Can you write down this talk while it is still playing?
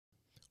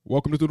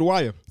Welcome to Through the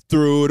Wire.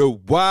 Through the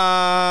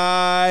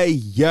Wire.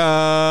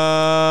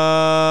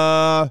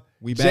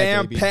 We back,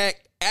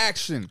 Jam-packed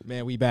action.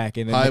 Man, we back.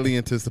 In Highly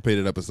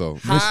anticipated episode.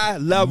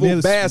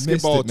 High-level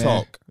basketball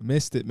talk.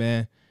 Missed it,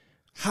 man.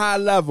 High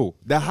level.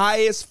 The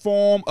highest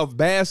form of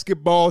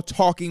basketball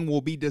talking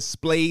will be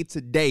displayed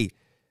today.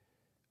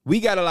 We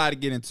got a lot to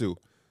get into.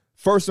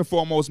 First and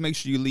foremost, make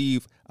sure you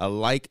leave a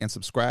like and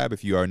subscribe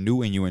if you are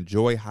new and you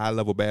enjoy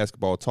high-level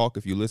basketball talk.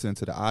 If you listen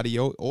to the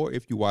audio or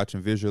if you're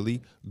watching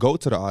visually, go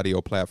to the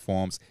audio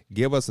platforms,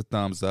 give us a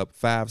thumbs up,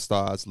 5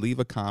 stars, leave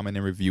a comment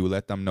and review.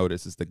 Let them know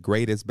this is the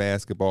greatest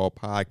basketball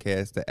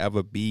podcast to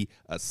ever be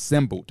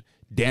assembled.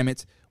 Damn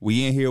it.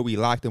 We in here, we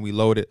locked and we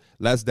loaded.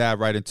 Let's dive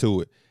right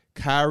into it.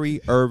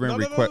 Kyrie Irving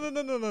request.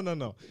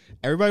 No.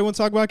 Everybody want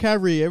to talk about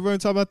Kyrie. Everybody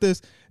want to talk about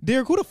this.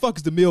 Derek, who the fuck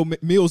is the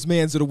Mills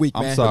Mans of the Week,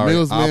 man? I'm sorry. The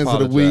Mills Mans of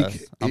the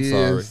Week I'm is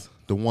sorry.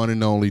 the one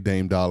and only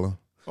Dame Dollar.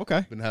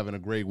 Okay. Been having a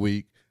great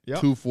week.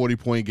 Yep. 2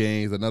 40-point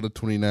games, another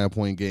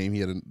 29-point game. He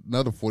had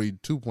another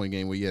 42-point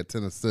game where he had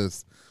 10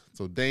 assists.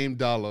 So Dame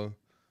Dollar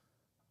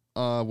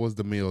was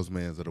the Mills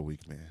Mans of the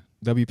Week, man.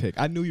 W pick.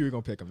 I knew you were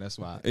going to pick him. That's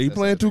why. He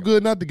playing too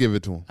good not to give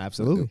it to him.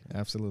 Absolutely.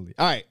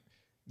 All right.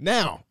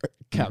 Now,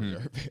 Kyrie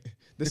Irving.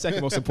 The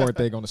second most important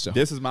thing on the show.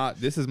 This is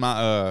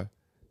my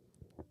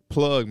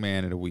plug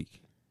man of the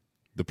week.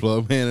 The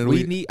plug man of the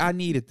week. I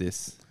needed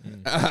this.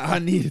 I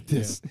needed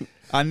this. Yeah.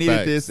 I needed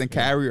Facts. this. And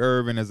Kyrie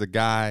Irving is a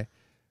guy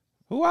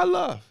who I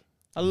love.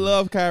 I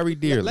love Kyrie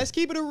dearly. Let's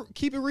keep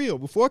it real.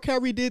 Before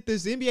Kyrie did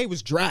this, the NBA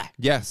was dry.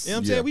 Yes. You know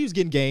what I'm saying? We was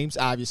getting games,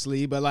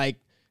 obviously, but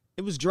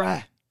it was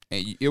dry.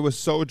 And it was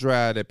so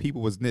dry that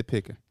people was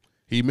nitpicking.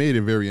 He made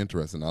it very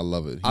interesting. I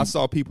love it. I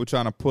saw people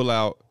trying to pull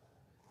out.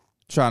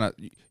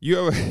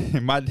 You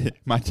ever? My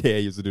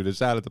dad used to do this.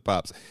 Shout out to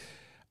Pops.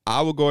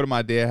 I would go to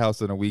my dad's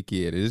house on a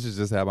weekend. And this is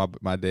just how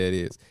my dad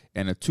is.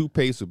 And the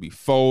toothpaste would be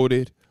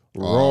folded,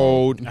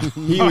 rolled.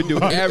 He would do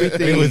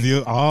everything. It was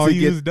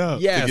used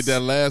up. Yes, to get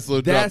that last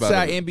little drop that's out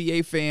how of it.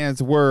 NBA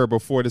fans were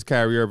before this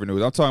Kyrie Irving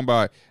news. I'm talking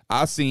about.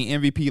 I seen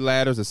MVP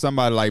ladders of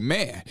somebody like,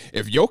 man,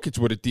 if Jokic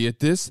would have did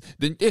this,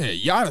 then yeah,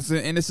 Giannis,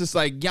 and it's just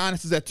like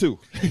Giannis is at 2.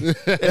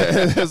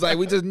 It's like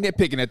we just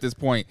nitpicking at this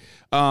point.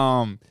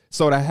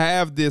 So to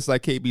have this,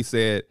 like KB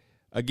said,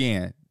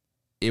 again,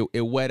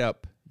 it wet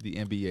up the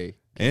NBA.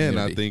 And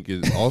I community. think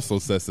it also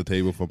sets the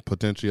table for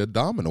potentially a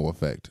domino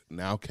effect.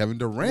 Now Kevin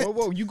Durant.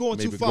 Whoa, you going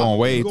too Maybe far. going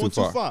way You're too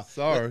far.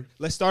 Sorry.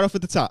 Let's start off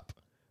at the top.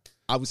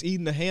 I was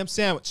eating a ham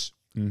sandwich.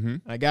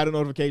 Mm-hmm. I got a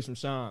notification from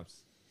Shams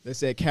that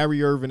said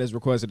Kyrie Irving has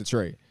requested a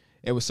trade.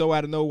 It was so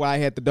out of nowhere I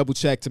had to double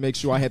check to make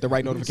sure I had the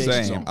right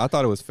notifications Same. on. I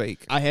thought it was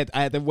fake. I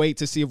had to wait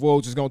to see if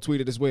Woj was going to tweet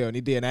it as well, and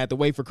he did. And I had to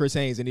wait for Chris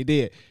Haynes, and he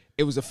did.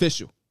 It was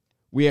official.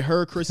 We had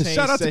heard Chris Haynes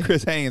Shout out say, to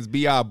Chris Haynes,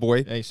 BI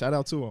boy. Hey, shout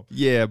out to him.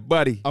 Yeah,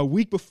 buddy. A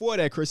week before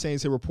that, Chris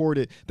Haynes had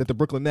reported that the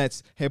Brooklyn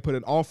Nets had put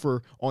an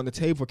offer on the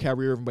table for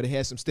Kyrie Irving, but it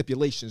had some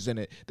stipulations in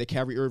it that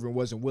Kyrie Irving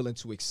wasn't willing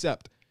to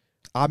accept.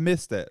 I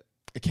missed that.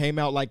 It came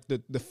out like the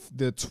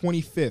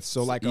 25th,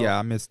 so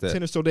I missed that.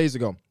 10 or so days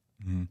ago.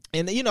 Mm-hmm.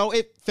 And,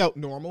 it felt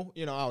normal.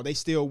 They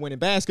still winning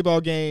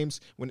basketball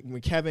games. When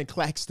Kevin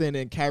Claxton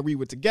and Kyrie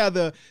were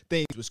together,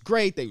 things was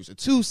great. They was a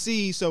 2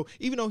 seed. So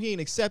even though he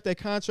didn't accept that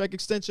contract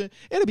extension,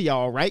 it'll be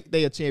all right.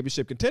 They a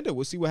championship contender.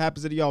 We'll see what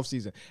happens in the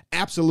offseason.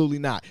 Absolutely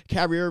not.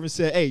 Kyrie Irving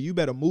said, hey, you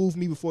better move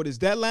me before this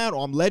deadline,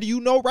 or I'm letting you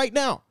know right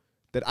now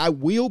that I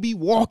will be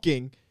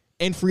walking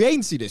in free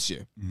agency this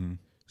year. Mm-hmm.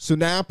 So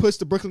now it puts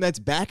the Brooklyn Nets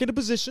back in the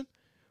position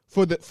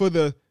for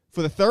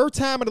the third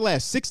time in the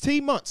last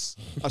 16 months,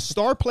 a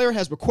star player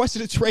has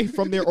requested a trade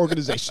from their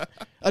organization.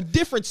 A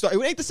different star.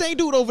 It ain't the same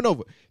dude over and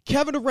over.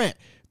 Kevin Durant,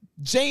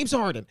 James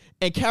Harden,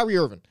 and Kyrie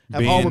Irving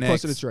have all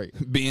requested a trade.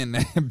 Being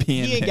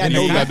He ain't next.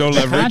 got no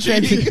leverage.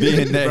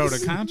 Being next. Bro,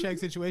 the contract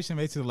situation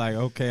makes it like,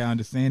 okay, I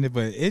understand it,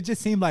 but it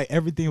just seemed like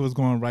everything was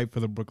going right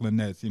for the Brooklyn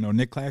Nets.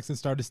 Nick Claxton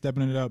started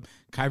stepping it up.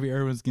 Kyrie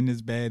Irving's getting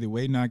his bag. They're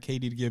waiting on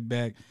KD to get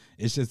back.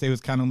 It's just they was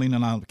kind of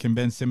leaning on, can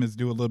Ben Simmons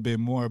do a little bit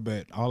more,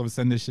 but all of a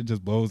sudden this shit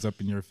just blows up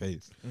in your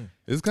face.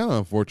 It's kind of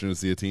unfortunate to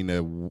see a team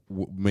that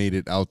made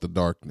it out the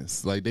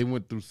darkness. Like, they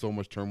went through so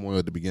much turmoil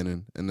at the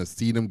beginning, and to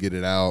see them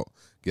get out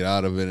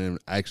of it, and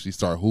actually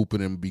start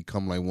hooping and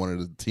become like one of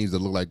the teams that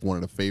look like one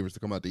of the favorites to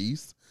come out the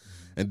East.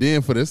 And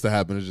then for this to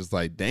happen, it's just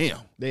like, damn.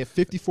 They had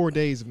 54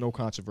 days of no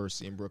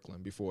controversy in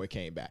Brooklyn before it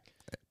came back.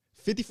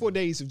 54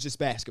 days of just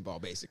basketball,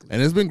 basically.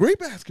 And it's been great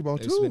basketball,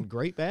 too. It's been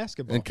great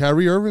basketball. And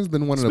Kyrie Irving's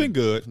been one of the... It's been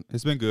good.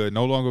 It's been good.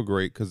 No longer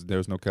great because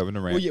there's no Kevin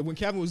Durant. Well, yeah, when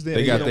Kevin was there,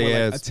 They got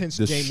their a ass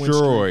 10-game win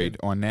destroyed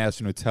streak. on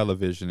national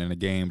television in a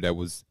game that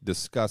was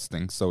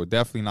disgusting. So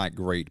definitely not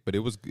great, but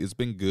it's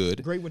been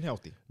good. Great when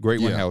healthy.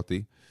 Great when Yeah.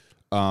 healthy.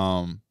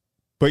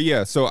 But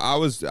yeah, so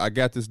I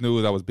got this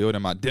news. I was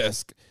building my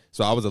desk,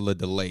 so I was a little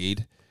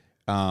delayed.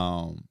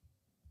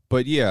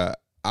 But yeah,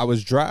 I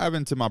was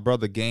driving to my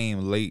brother's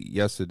game late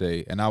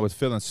yesterday, and I was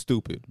feeling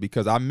stupid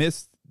because I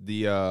missed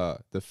the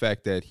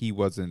fact that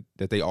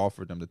they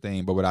offered him the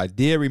thing. But what I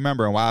did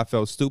remember and why I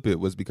felt stupid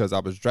was because I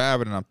was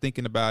driving and I'm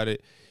thinking about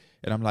it,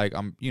 and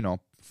I'm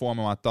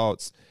forming my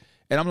thoughts,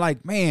 and I'm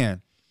like,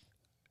 man,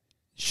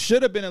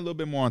 should have been a little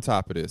bit more on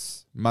top of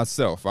this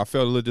myself. I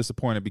felt a little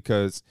disappointed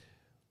because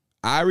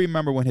I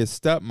remember when his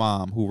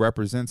stepmom, who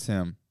represents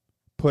him,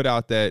 put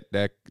out that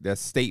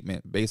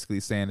statement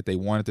basically saying that they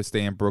wanted to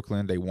stay in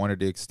Brooklyn, they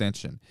wanted the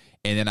extension,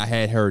 and then I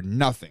had heard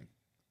nothing.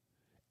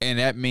 And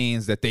that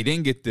means that they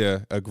didn't get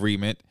the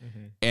agreement,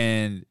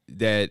 and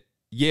that,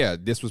 yeah,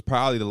 this was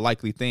probably the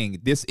likely thing.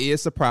 This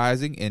is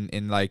surprising,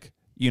 and like,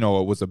 you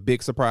know, it was a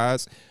big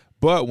surprise.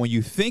 But when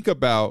you think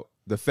about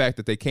the fact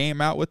that they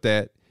came out with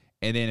that,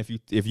 and then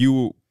if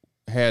you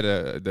had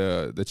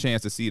the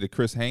chance to see the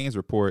Chris Haynes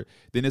report,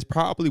 then this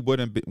probably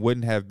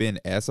wouldn't have been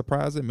as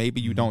surprising.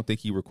 Maybe you don't think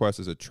he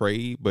requests a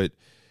trade, but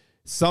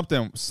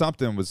something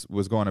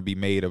was going to be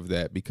made of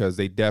that, because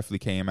they definitely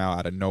came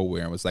out of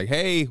nowhere and was like,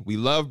 hey, we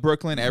love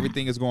Brooklyn,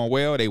 everything is going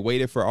well. They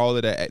waited for all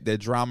of that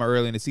drama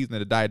early in the season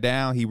to die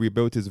down. He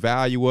rebuilt his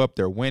value up.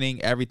 They're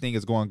winning. Everything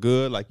is going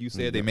good. Like you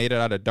said, they made it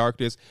out of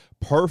darkness.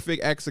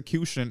 Perfect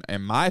execution,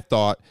 and my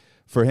thought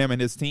for him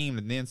and his team,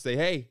 and then say,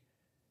 hey,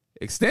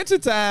 extension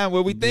time.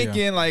 What we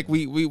thinking? Like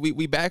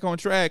we back on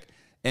track.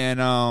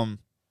 And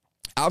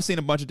I've seen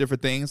a bunch of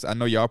different things. I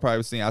know y'all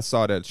probably seen. I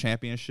saw that a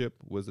championship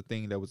was a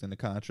thing that was in the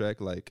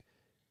contract. Like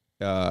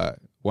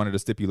one of the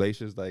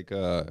stipulations, like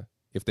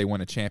if they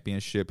win a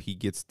championship, he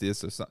gets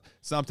this or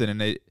something.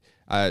 And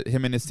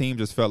him and his team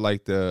just felt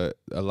like a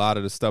lot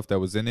of the stuff that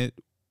was in it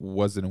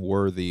wasn't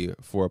worthy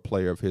for a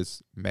player of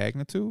his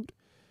magnitude.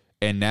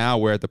 And now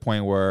we're at the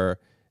point where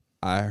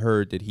I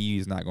heard that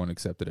he's not going to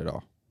accept it at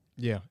all.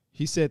 Yeah.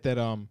 He said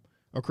that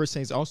Chris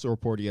Haynes also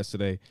reported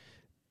yesterday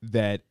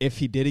that if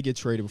he did get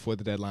traded before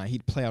the deadline,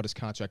 he'd play out his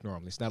contract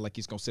normally. It's not like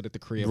he's going to sit at the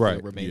crib for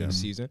the remainder of the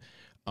season.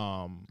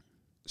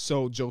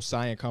 So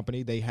Josiah and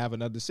company, they have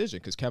another decision,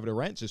 because Kevin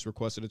Durant just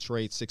requested a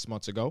trade 6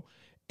 months ago,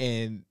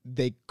 and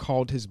they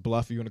called his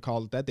bluff, if you want to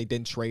call it that. They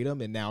didn't trade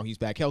him, and now he's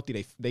back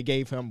healthy. They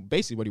gave him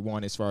basically what he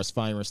wanted as far as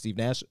firing Steve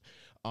Nash.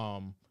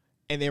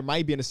 And there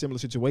might be in a similar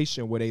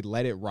situation where they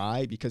let it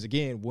ride, because,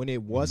 again, when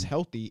it was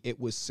healthy, it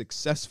was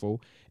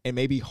successful, and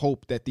maybe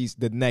hope that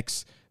the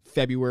next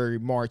February,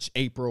 March,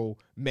 April,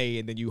 May,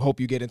 and then you hope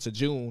you get into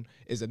June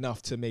is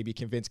enough to maybe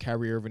convince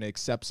Kyrie Irving to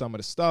accept some of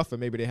the stuff, and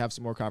maybe they have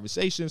some more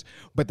conversations.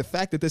 But the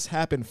fact that this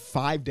happened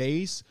 5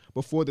 days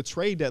before the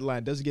trade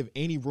deadline doesn't give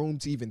any room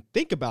to even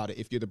think about it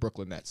if you're the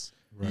Brooklyn Nets.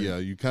 Right. Yeah,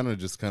 you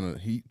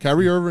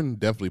Kyrie Irving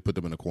definitely put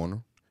them in a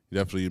corner. He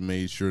definitely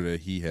made sure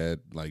that he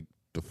had, like,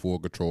 the full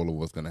control of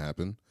what's going to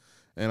happen.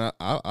 And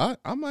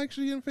I'm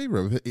actually in favor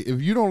of it.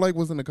 If you don't like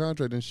what's in the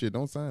contract and shit,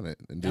 don't sign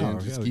it. And then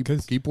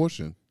keep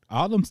pushing.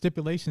 All them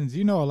stipulations,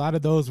 a lot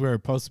of those were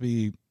supposed to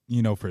be,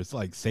 for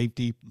like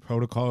safety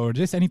protocol or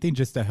just anything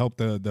just to help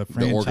the franchise.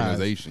 The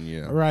organization,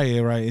 yeah. Right.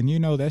 And,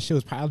 that shit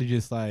was probably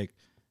just like,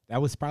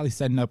 that was probably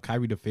setting up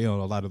Kyrie to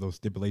fail a lot of those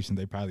stipulations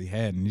they probably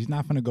had. And he's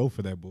not going to go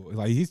for that bull.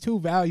 Like, he's too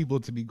valuable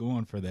to be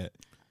going for that.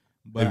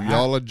 But if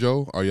y'all are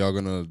Joe, are y'all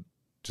going to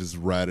just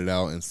ride it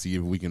out and see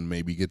if we can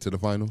maybe get to the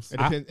finals?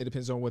 It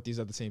depends on what these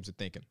other teams are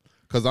thinking.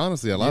 Because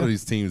honestly, a lot of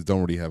these teams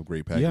don't really have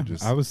great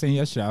packages. Yeah, I was saying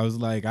yesterday, I was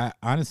like,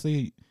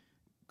 honestly,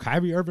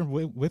 Kyrie Irving,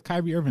 with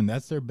Kyrie Irving,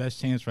 that's their best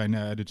chance right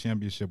now at a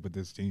championship with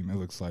this team, it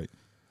looks like.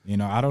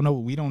 I don't know.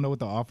 We don't know what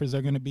the offers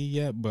are going to be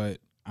yet, but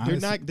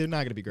honestly, they're not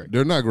going to be great.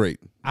 They're not great.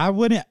 I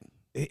wouldn't.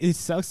 It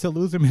sucks to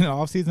lose them in the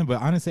offseason,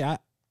 but honestly,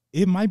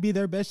 it might be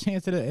their best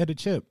chance at a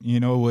chip,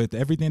 with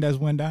everything that's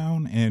went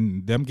down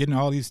and them getting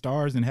all these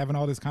stars and having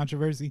all this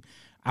controversy.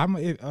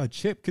 A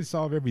chip could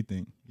solve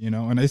everything,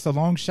 and it's a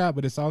long shot,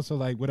 but it's also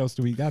like, what else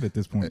do we got at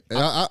this point?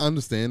 I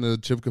understand the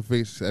chip could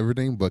fix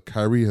everything, but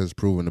Kyrie has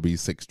proven to be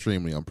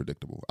extremely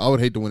unpredictable. I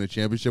would hate to win a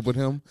championship with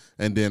him,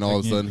 and then all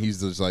of a sudden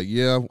he's just like,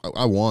 yeah,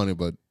 I won it,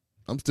 but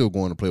I'm still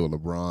going to play with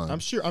LeBron. I'm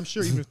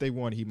sure even if they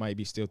won, he might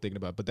be still thinking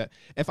about it. But that,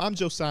 if I'm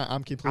Josiah,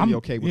 I'm completely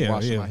okay with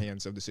washing my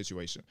hands of the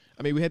situation.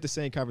 I mean, we had the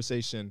same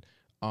conversation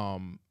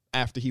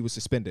after he was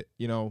suspended.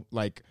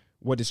 Like,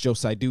 what does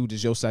Josiah do?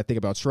 Does Josiah think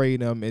about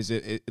trading him? Is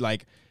it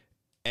like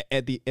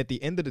at the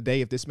end of the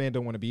day, if this man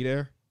don't want to be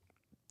there,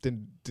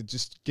 then to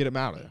just get him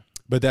out of there.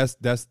 But that's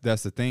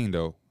the thing,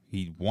 though.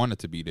 He wanted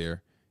to be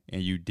there,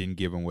 and you didn't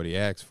give him what he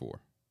asked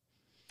for.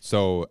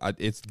 So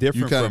it's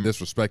different. You kind of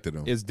disrespected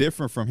him. It's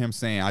different from him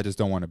saying, I just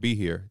don't want to be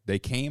here. They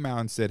came out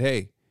and said,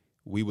 hey,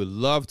 we would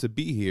love to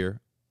be here,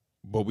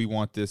 but we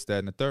want this, that,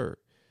 and the third.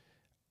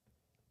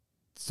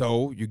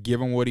 So you give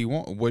him what he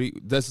wants.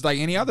 That's like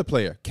any other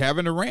player.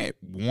 Kevin Durant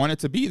wanted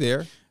to be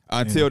there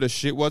until the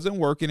shit wasn't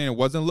working and it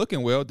wasn't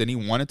looking well. Then he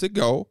wanted to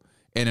go.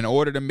 And in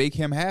order to make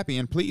him happy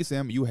and please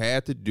him, you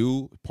had to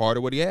do part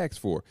of what he asked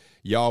for.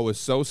 Y'all was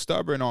so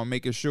stubborn on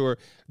making sure.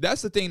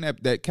 That's the thing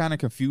that kind of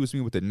confused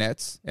me with the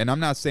Nets. And I'm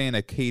not saying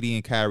that KD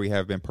and Kyrie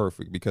have been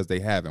perfect, because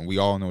they haven't. We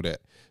all know that.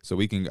 So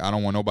I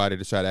don't want nobody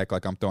to try to act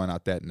like I'm throwing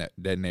out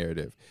that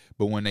narrative.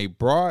 But when they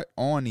brought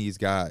on these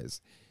guys,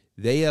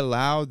 they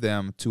allowed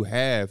them to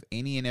have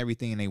any and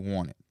everything they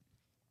wanted.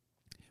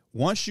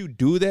 Once you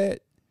do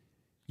that,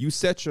 you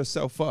set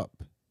yourself up.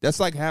 That's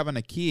like having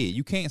a kid.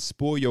 You can't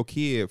spoil your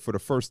kid for the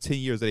first 10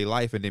 years of their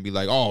life and then be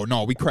like, oh,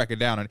 no, we crack it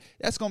down. And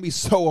that's going to be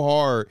so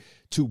hard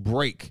to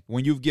break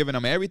when you've given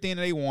them everything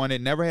that they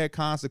wanted, never had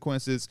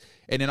consequences,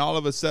 and then all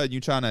of a sudden you're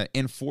trying to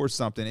enforce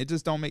something. It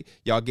just don't make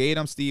 – y'all gave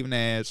them Steve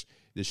Nash.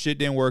 The shit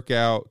didn't work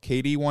out.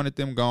 KD wanted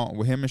them gone,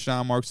 with him and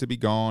Sean Marks to be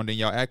gone. Then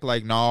y'all act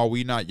like, no,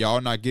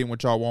 y'all not getting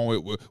what y'all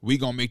want. We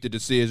going to make the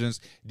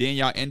decisions. Then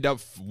y'all end up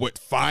with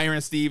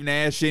firing Steve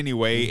Nash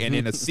anyway. And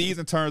then the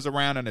season turns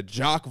around and a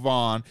Jock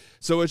Vaughn.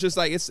 So it's just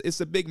like, it's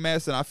a big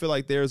mess. And I feel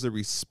like there's a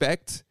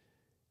respect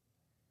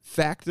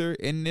factor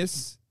in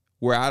this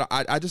where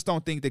I just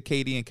don't think that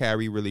KD and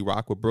Kyrie really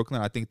rock with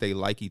Brooklyn. I think they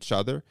like each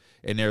other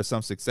and there's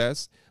some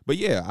success. But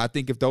yeah, I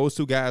think if those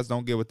two guys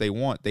don't get what they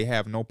want, they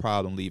have no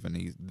problem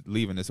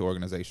leaving this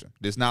organization.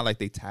 It's not like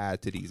they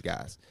tied to these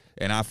guys.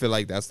 And I feel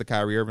like that's the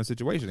Kyrie Irving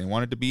situation. They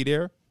wanted to be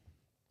there,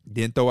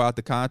 didn't throw out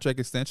the contract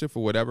extension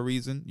for whatever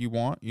reason you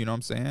want, you know what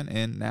I'm saying?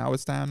 And now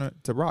it's time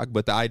to rock.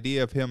 But the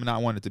idea of him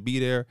not wanting to be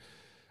there,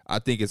 I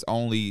think it's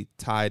only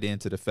tied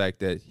into the fact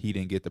that he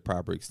didn't get the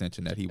proper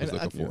extension that he was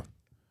looking for.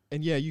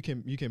 And yeah, you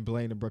can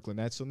blame the Brooklyn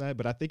Nets on that,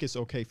 but I think it's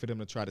okay for them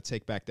to try to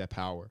take back that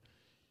power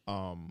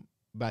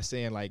by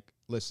saying, like,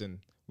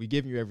 listen, we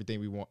giving you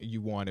everything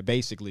you wanted.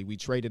 Basically, we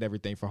traded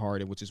everything for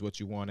Harden, which is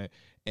what you wanted,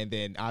 and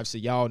then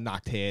obviously y'all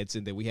knocked heads,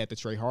 and then we had to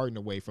trade Harden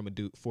away from a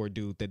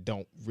dude that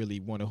don't really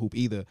want to hoop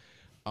either.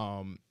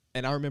 And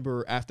I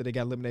remember after they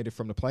got eliminated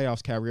from the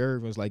playoffs, Kyrie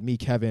Irving was like, me,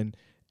 Kevin,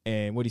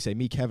 and what do you say?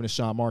 Me, Kevin, and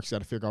Sean Marks got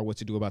to figure out what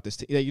to do about this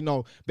team. You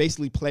know,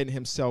 basically planting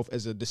himself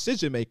as a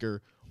decision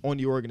maker on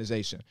the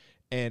organization.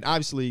 And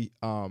obviously,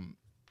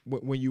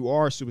 when you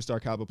are a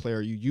superstar caliber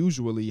player, you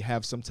usually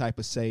have some type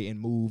of say in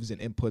moves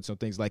and inputs and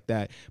things like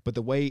that. But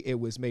the way it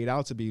was made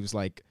out to be was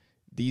like,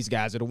 these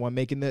guys are the one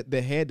making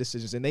the head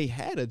decisions. And they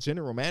had a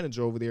general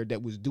manager over there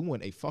that was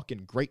doing a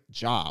fucking great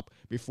job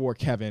before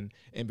Kevin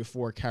and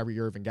before Kyrie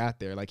Irving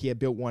got there. Like, he had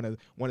built one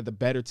of the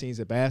better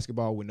teams at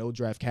basketball with no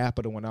draft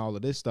capital and all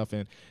of this stuff.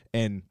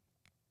 And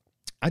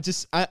I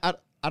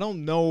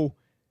don't know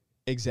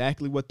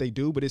exactly what they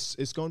do, but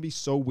it's going to be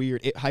so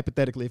weird.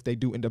 Hypothetically, if they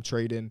do end up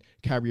trading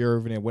Kyrie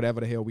Irving and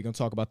whatever the hell, we're going to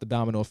talk about the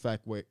domino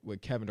effect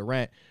with Kevin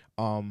Durant.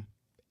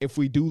 If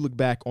we do look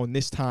back on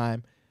this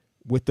time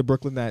with the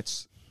Brooklyn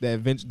Nets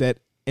that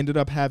ended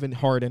up having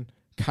Harden,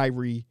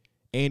 Kyrie,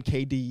 and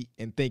KD,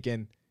 and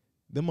thinking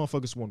them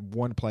motherfuckers won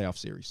one playoff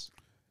series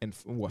in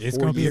what, It's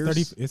 4 gonna years?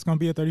 be a 30. It's gonna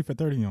be a 30 for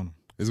 30 on them.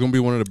 It's gonna be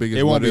one of the biggest.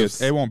 It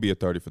what-ifs. won't be a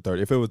 30 for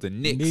 30. If it was the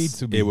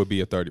Knicks, it would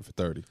be a 30 for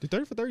 30. Do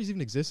 30 for 30s even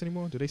exist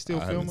anymore? Do they still I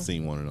film haven't them?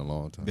 seen one in a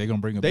long time. They're gonna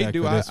bring it They back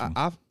do. for this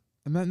one.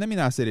 Let me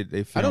not say that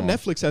they I film. know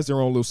Netflix has their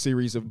own little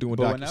series of doing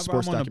But whenever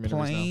sports I'm on a documentaries now.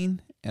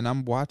 plane and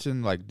I'm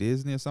watching like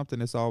Disney or something,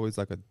 it's always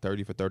like a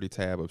 30 for 30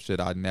 tab of shit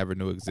I never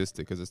knew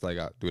existed because it's like,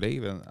 do they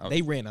even?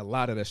 They ran a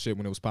lot of that shit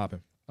when it was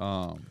popping.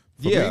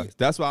 Yeah,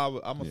 that's why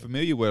I'm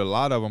familiar with a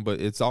lot of them,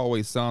 but it's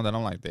always some that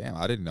I'm like, damn,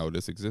 I didn't know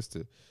this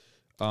existed.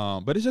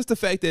 But it's just the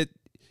fact that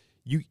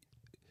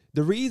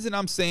the reason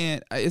I'm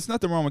saying it's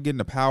nothing wrong with getting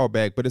the power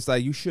back, but it's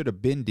like you should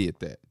have been did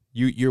that.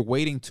 You're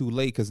waiting too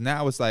late because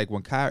now it's like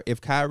if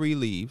Kyrie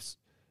leaves,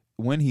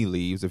 when he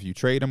leaves, if you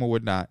trade him or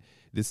whatnot,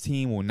 this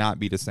team will not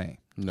be the same.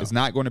 No. It's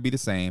not going to be the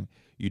same.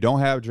 You don't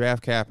have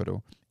draft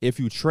capital. If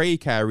you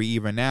trade Kyrie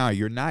even now,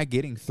 you're not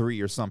getting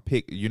 3 or some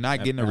pick. You're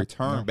not getting a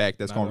return back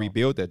that's going to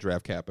rebuild that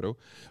draft capital.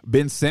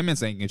 Ben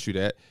Simmons ain't get you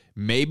that.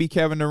 Maybe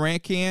Kevin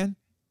Durant can.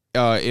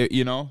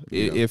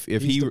 If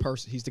he's the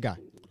person, he's the guy.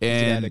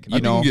 And I think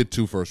you can get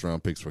 2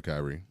 first-round picks for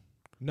Kyrie.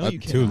 No, you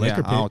can't. 2 Laker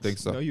picks. I don't think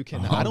so. No, you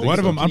cannot. One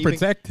of them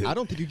unprotected. I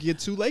don't think you can get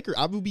 2 Laker.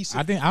 I think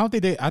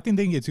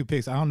they can get 2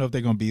 picks. I don't know if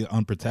they're gonna be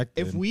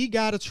unprotected. If we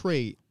got a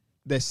trade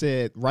that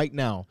said right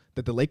now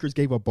that the Lakers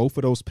gave up both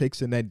of those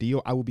picks in that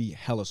deal, I would be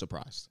hella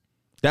surprised.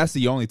 That's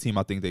the only team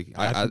I think they.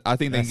 I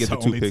think they can get the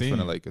 2 picks from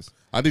the Lakers.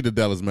 I think the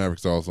Dallas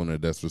Mavericks are also in a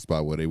desperate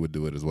spot where they would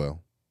do it as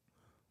well.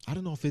 I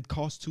don't know if it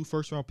costs 2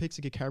 first-round picks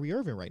to get Kyrie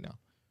Irving right now.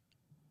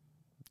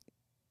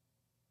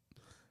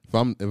 If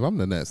I'm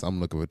the Nets,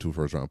 I'm looking for 2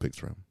 first-round picks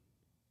for him.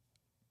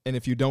 And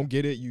if you don't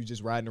get it, you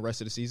just riding the rest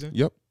of the season?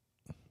 Yep.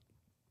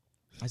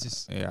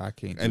 I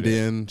can't. And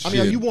then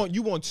you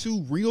want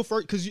 2 real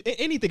first, because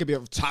anything could be a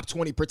top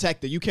 20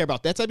 protected. You care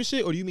about that type of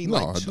shit, or do you mean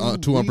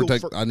two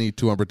unprotected? I need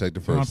 2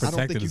 unprotected first. I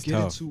don't think you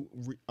get into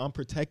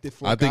unprotected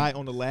for a guy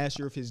on the last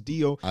year of his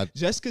deal.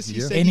 Just because he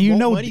said he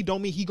want money,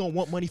 don't mean he gonna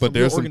want money from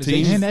your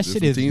organization. And that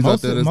shit is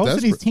most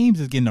of these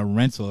teams is getting a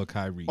rental of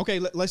Kyrie. Okay,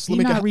 let's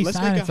make a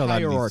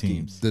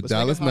hierarchy. The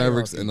Dallas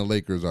Mavericks and the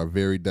Lakers are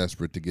very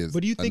desperate to get.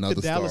 But do you think the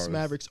Dallas stars.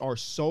 Mavericks are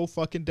so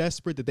fucking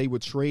desperate that they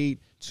would trade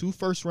 2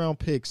 first-round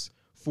picks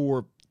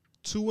for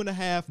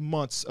 2.5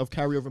 months of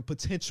Kyrie Irving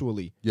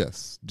potentially?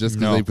 Yes, just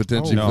because they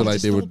potentially feel like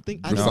they would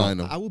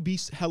resign him. I would be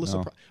hella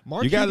surprised.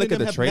 You got to look at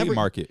the trade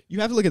market. You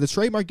have to look at the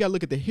trade market. You got to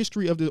look at the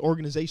history of the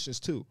organizations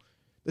too.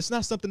 That's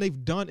not something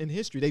they've done in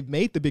history. They've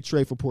made the big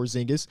trade for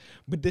Porzingis,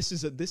 but this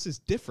is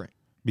different.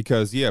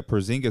 Because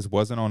Porzingis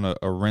wasn't on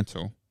a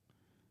rental,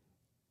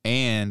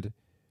 and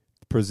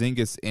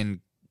Porzingis in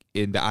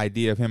the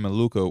idea of him and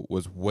Luka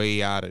was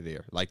way out of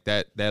there. Like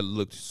that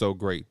looked so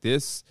great.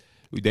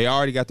 they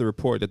already got the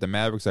report that the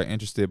Mavericks are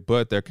interested,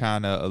 but they're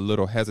kind of a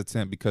little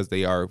hesitant because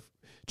they are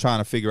trying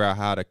to figure out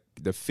how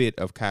the fit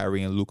of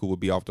Kyrie and Luka will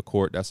be off the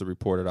court. That's a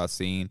report that I've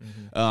seen.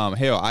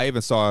 Hell, I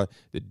even saw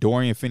the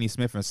Dorian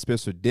Finney-Smith and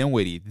Spencer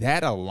Dinwiddie.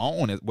 That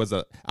alone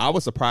I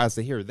was surprised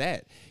to hear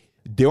that.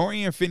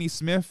 Dorian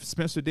Finney-Smith,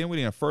 Spencer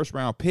Dinwiddie, in a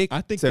first-round pick.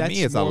 I think to that's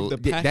me is more of the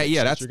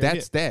package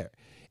that's that.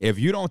 If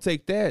you don't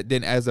take that,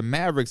 then as a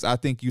Mavericks, I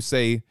think you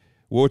say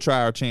we'll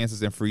try our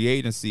chances in free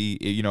agency.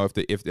 You know, if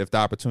the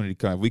opportunity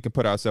comes, we can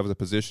put ourselves in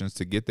positions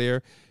to get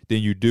there.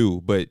 Then you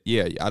do. But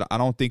yeah, I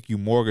don't think you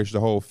mortgage the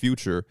whole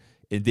future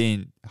and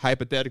then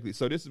hypothetically.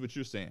 So this is what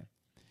you're saying.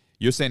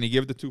 You're saying to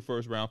give the 2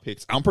 first-round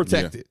picks. I'm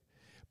protected. Yeah.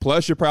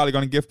 Plus, you're probably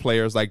going to give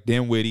players like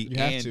Dinwiddie. You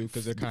have to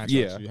because they're contracts.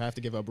 Yeah. You have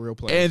to give up real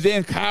players. And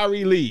then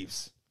Kyrie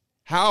leaves.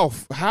 How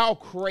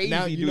crazy?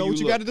 Now you know what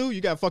you got to do.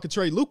 You got to fucking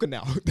trade Luka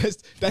now.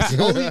 That's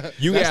the only.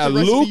 You that's got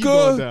the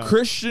Luka,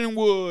 Christian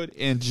Wood,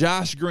 and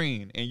Josh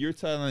Green, and you're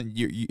telling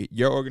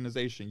your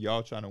organization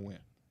y'all trying to win.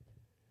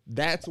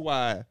 That's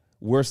why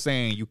we're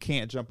saying you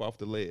can't jump off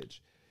the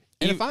ledge.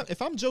 And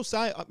if I'm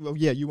Josiah, well,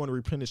 yeah, you want to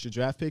replenish your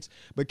draft picks,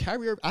 but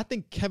Kyrie Irving, I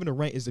think Kevin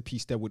Durant is the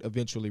piece that would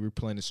eventually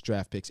replenish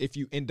draft picks if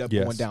you end up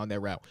going down that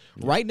route.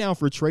 Yeah. Right now,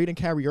 for trading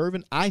Kyrie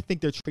Irving, I think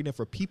they're trading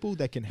for people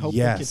that can help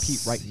them compete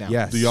right now.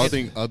 Yes. Do y'all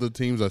think other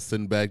teams are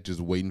sitting back just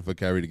waiting for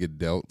Kyrie to get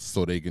dealt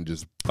so they can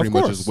just pretty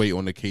much just wait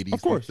on the KD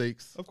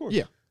stakes? Of course.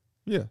 Yeah.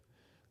 Yeah.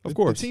 Of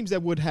course. The teams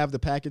that would have the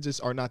packages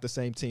are not the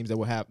same teams that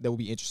will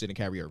be interested in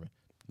Kyrie Irving.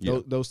 Yeah.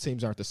 Those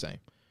teams aren't the same.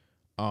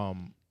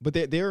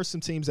 But there are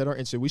some teams that are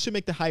interested. We should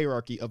make the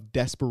hierarchy of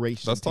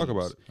desperation. Let's talk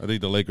about it. I think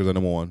the Lakers are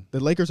number 1. The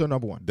Lakers are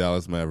number 1.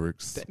 Dallas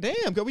Mavericks.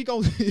 Damn, can we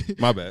go?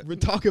 My bad. We're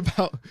talking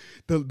about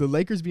the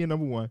Lakers being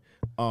number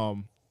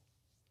 1.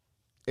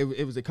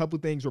 It was a couple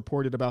of things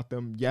reported about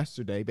them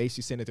yesterday,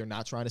 basically saying that they're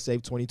not trying to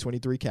save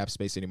 2023 cap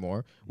space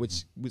anymore,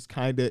 which was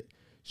kind of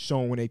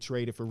shown when they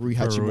traded for Rui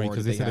Hachimura.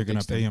 Because they said they're going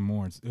to pay him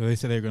more. They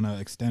said they're going to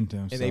extend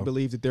him. And they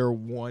believe that they're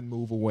one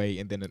move away.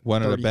 And then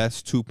one of the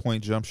best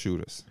 2-point jump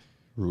shooters.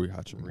 Rui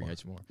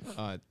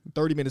Hachimura.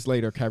 30 minutes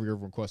later, Kyrie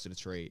Irving requested a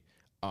trade.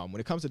 When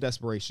it comes to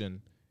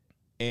desperation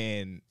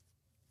and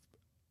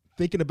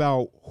thinking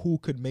about who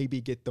could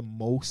maybe get the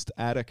most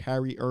out of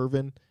Kyrie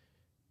Irving,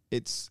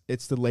 it's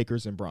the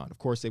Lakers and Bron. Of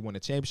course, they won a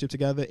championship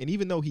together. And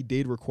even though he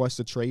did request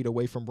a trade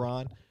away from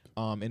Bron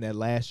in that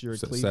last year at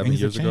Cleveland, 7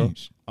 years ago,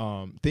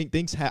 I think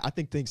things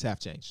have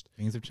changed.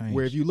 Things have changed.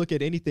 Where if you look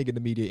at anything in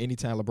the media,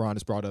 anytime LeBron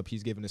is brought up,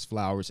 he's giving his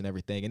flowers and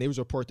everything. And there was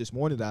a report this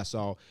morning that I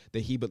saw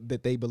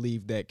that they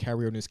believe that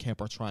Kyrie and his camp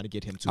are trying to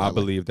get him to LA. I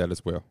believe that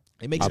as well.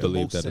 It makes the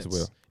most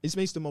sense. It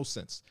makes the most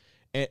sense.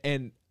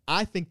 And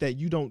I think that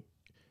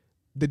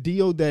the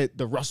deal that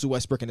the Russell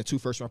Westbrook and the 2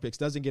 first-round picks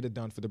doesn't get it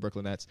done for the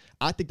Brooklyn Nets.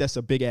 I think that's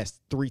a big-ass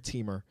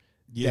 3-teamer.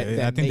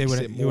 Yeah, I think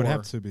it would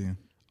have to be.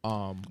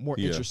 More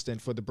interesting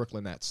for the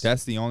Brooklyn Nets.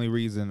 That's the only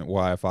reason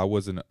why if I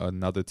wasn't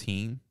another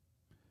team,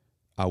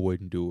 I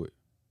wouldn't do it.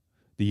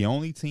 The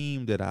only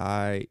team that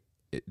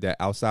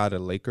outside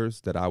of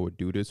Lakers that I would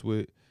do this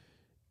with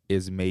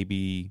is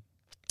maybe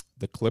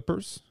the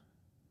Clippers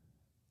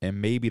and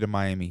maybe the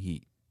Miami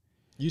Heat.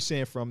 You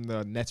saying from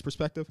the Nets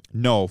perspective?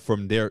 No,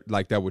 from their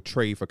that would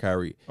trade for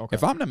Kyrie. Okay.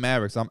 If I'm the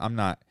Mavericks, I'm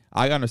not.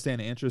 I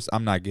understand the interest.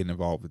 I'm not getting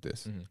involved with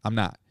this. Mm-hmm. I'm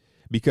not.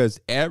 Because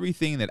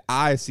everything that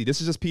I see,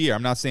 this is just Pierre.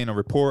 I'm not saying a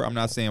report. I'm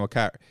not saying what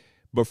Kyrie.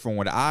 But from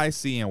what I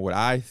see and what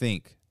I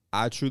think,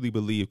 I truly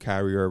believe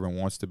Kyrie Irving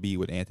wants to be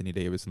with Anthony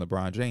Davis and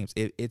LeBron James.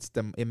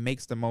 It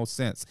makes the most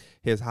sense.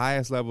 His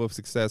highest level of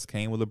success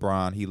came with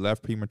LeBron. He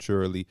left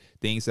prematurely.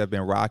 Things have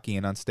been rocky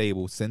and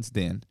unstable since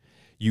then.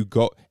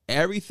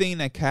 Everything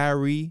that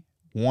Kyrie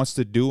wants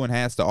to do and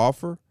has to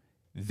offer,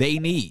 they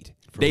need.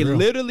 They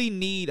literally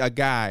need a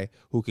guy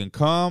who can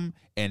come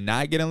and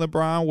not get in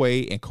LeBron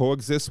way and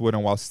coexist with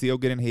him while still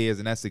getting his,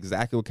 and that's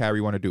exactly what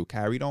Kyrie want to do.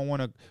 Kyrie don't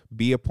want to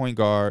be a point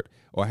guard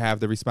or have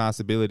the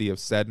responsibility of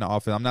setting the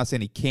offense. I'm not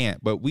saying he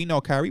can't, but we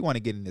know Kyrie want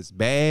to get in his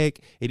bag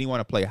and he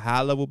want to play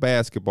high-level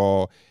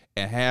basketball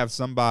and have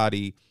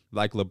somebody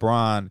like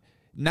LeBron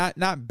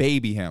not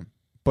baby him,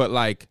 but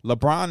like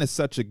LeBron is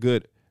such a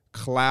good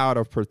cloud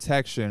of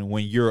protection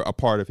when you're a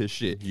part of his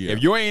shit. Yeah.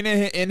 If you ain't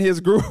in his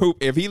group,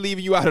 if he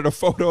leaving you out of the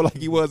photo like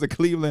he was at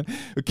Cleveland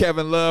with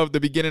Kevin Love, the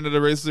beginning of the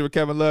relationship with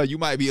Kevin Love, you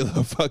might be a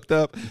little fucked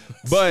up.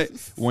 But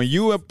when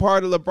you a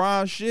part of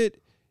LeBron's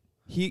shit,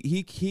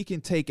 he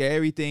can take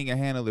everything and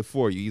handle it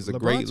for you. He's a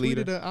great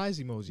leader. LeBron tweeted the eyes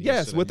emoji.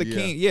 Yes, with the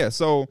king. Yeah,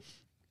 so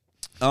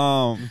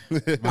my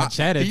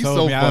chat had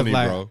told me, funny,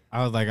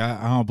 I was like,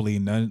 I don't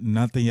believe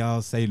nothing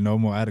y'all say no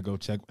more. I had to go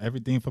check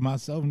everything for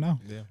myself now.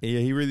 Yeah,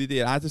 he really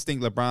did. I just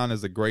think LeBron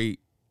is a great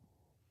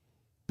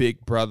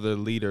big brother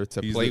leader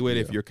to play with.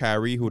 If you're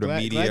Kyrie, who the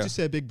media. Glad you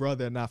said big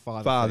brother and not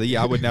father. Father,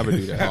 yeah, I would never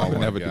do that. I would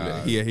never do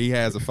that. He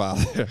has a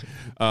father.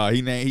 I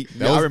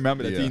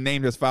remember that he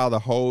named his father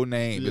whole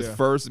name, his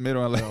first,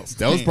 middle, and last.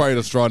 That was probably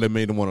the straw that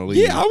made him want to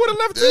leave. Yeah, I would have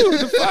left too.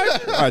 The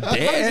fuck,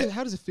 dad.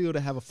 How does it feel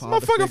to have a father?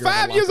 This motherfucker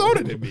 5 years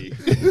older than me.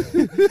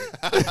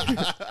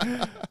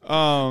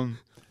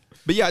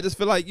 But yeah, I just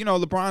feel like,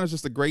 LeBron is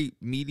just a great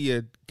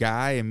media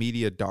guy and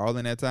media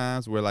darling at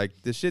times where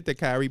like the shit that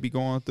Kyrie be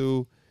going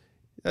through,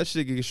 that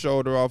shit get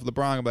shoulder off.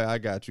 LeBron be like, I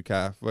got you,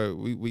 Kai. But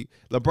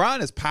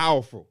LeBron is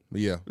powerful.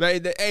 Yeah.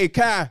 Like, hey,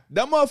 Kai,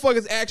 them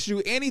motherfuckers ask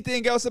you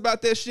anything else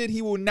about that shit,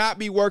 he will not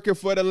be working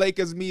for the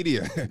Lakers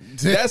media.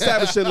 That's the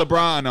type of shit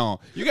LeBron on.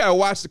 You got to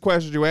watch the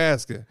questions you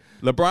asking.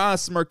 LeBron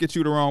smirk at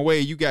you the wrong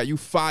way. You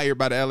fired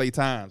by the LA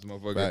Times,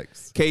 motherfucker.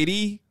 Facts.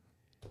 KD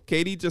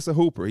just a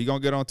hooper. He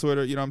gonna get on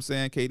Twitter, you know what I'm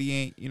saying? KD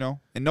ain't,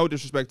 and no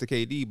disrespect to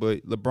KD,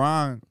 but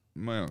LeBron,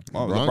 man,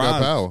 LeBron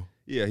got power.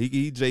 Yeah,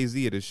 he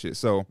Jay-Z of this shit.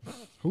 So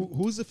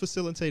who's the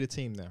facilitated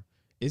team now?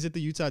 Is it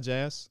the Utah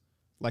Jazz?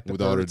 Like the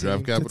With all the draft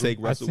team capital? to take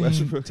Russell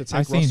Westbrook. to take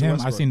I seen Russell him.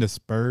 Westbrook. I seen the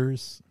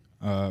Spurs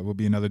would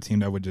be another team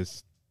that would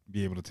just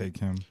be able to take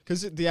him.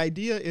 Because the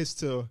idea is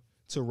to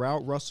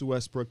route Russell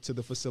Westbrook to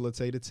the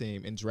facilitated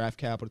team and draft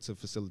capital to the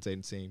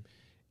facilitated team,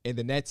 and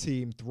then that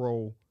team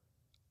throw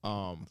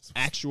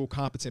actual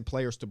competent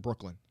players to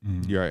Brooklyn,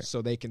 You're right.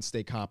 so they can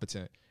stay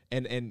competent.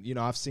 And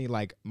I've seen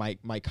like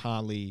Mike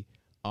Conley.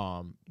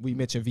 We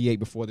mentioned V8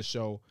 before the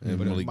show, And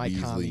but Malik Mike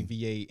Beasley. Conley,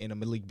 V8, and a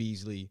Malik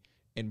Beasley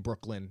in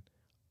Brooklyn.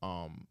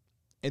 And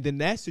then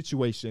that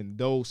situation,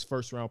 those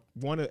first round,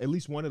 at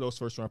least one of those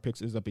first round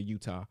picks is up in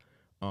Utah,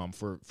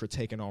 for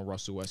taking on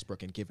Russell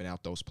Westbrook and giving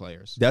out those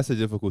players. That's a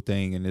difficult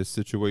thing in this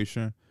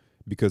situation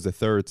because the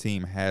third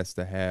team has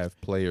to have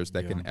players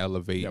that can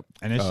elevate. Yep.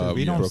 And it's just,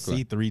 we don't Brooklyn.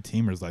 see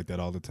 3-teamers like that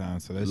all the time.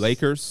 So that's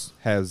Lakers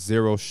has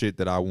zero shit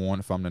that I want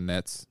if I'm the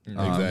Nets.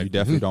 Exactly. You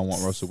definitely don't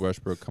want Russell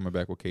Westbrook coming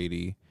back with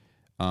KD.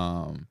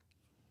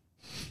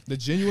 The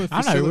genuine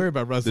I'm not worried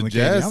about Russell The and KD.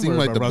 Jazz I'm seem worried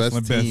like about the Russell best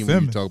and Ben team when you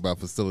Simmons. talk about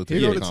Here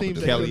facilitating go the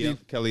teams that competition.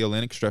 Kelly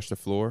Olynyk stretched the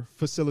floor.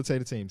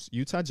 facilitated teams: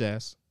 Utah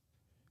Jazz,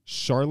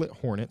 Charlotte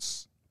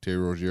Hornets, Terry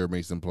Rozier,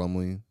 Mason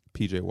Plumlee.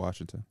 PJ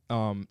Washington.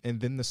 and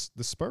then the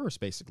Spurs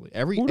basically.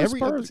 Every Who the other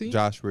Spurs? team.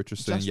 Josh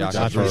Richardson, Josh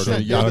Jakob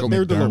Richardson, Poeltl. Jakob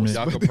they're the McDermott. lowest.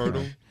 Jakob But,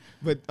 Poeltl.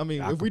 but I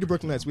mean, if we the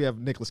Brooklyn Nets, we have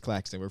Nicholas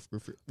Claxton.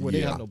 They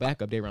Yeah. have no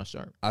backup. They run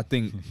sharp. I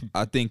think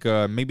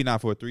maybe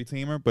not for a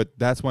 3-teamer, but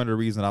that's one of the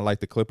reasons I like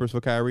the Clippers for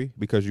Kyrie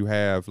because you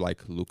have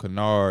like Luke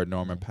Kennard,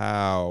 Norman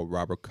Powell,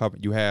 Robert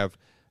Covington. You have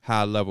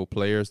high level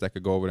players that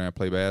could go over there and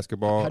play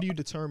basketball. How do you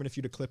determine if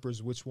you're the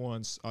Clippers, which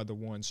ones are the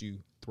ones you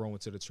throw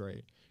into the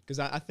trade? Because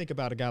I think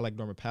about a guy like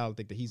Norman Powell. I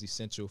think that he's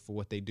essential for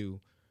what they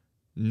do.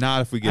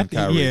 Not if we I get think,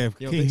 Kyrie. yeah, You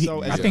don't think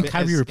so? I think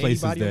Kyrie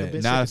replaces anybody on the that.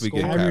 bench Not that if we can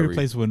get score? Kyrie Kyrie.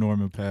 replaces with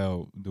Norman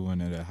Powell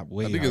doing it at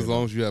way I think higher as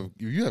long as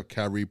you have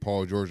Kyrie,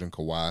 Paul George, and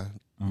Kawhi,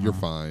 you're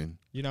fine.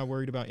 You're not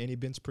worried about any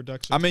bench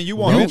production? I mean, you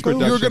want bench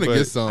production, You're gonna but get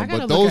I some, gotta but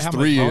look those at how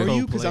much three Are are. Paul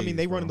you? Because I plays, mean,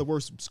 they bro. running the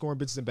worst scoring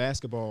benches in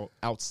basketball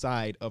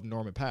outside of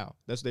Norman Powell.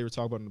 That's what they were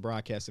talking about in the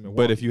broadcast in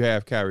Milwaukee. But if you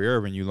have Kyrie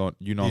Irving, you no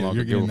longer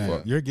you're give getting a that.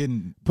 fuck. You're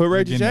getting Put you're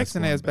Reggie getting that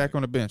Jackson scoring ass back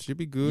on the bench. You'd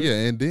be good. Yeah,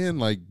 and then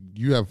like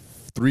you have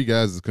 3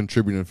 guys that's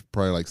contributing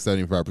probably like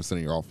 75% of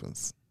your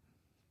offense.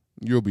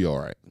 You'll be all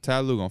right.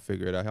 Ty Lue gonna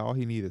figure it out. All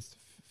he needs is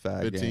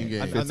 15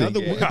 games. another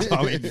 15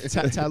 one, games.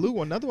 Ty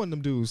Lue, another one of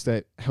them dudes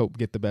that help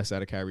get the best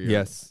out of Kyrie.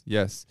 Irving.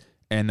 Yes.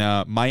 And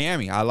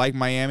Miami. I like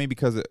Miami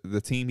because of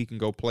the team he can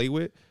go play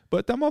with.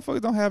 But them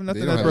motherfuckers don't have nothing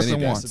They don't that have Brooklyn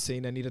anything. That's wants. the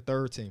team that need a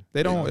third team.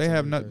 They don't. They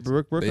have need a not. third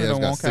team. Brooklyn They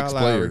don't got want 6 Kyle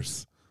Lowry.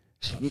 players.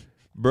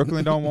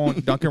 Brooklyn don't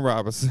want Duncan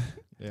Robinson.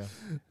 Yeah.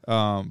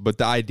 But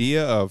the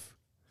idea of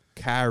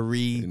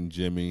Kyrie, And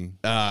Jimmy,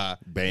 Bam,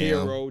 Bam.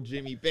 Hero,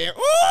 Jimmy Bam.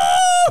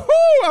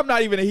 Ooh, I'm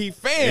not even a Heat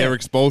fan.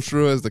 Eric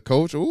Spoelstra as the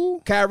coach.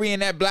 Ooh, Kyrie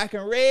in that black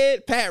and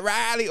red. Pat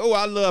Riley. Oh,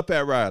 I love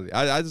Pat Riley.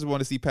 I just want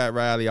to see Pat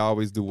Riley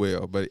always do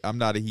well. But I'm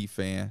not a Heat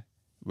fan.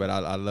 But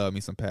I love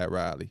me some Pat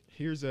Riley.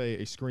 Here's a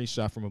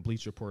screenshot from a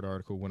Bleacher Report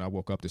article when I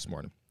woke up this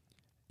morning.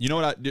 You know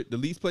what? The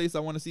least place I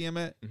want to see him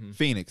at?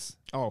 Phoenix.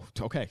 Oh,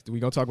 okay. We're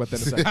going to talk about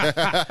that in a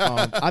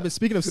second. I've been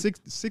speaking of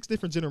six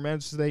different general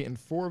managers today, and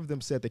 4 of them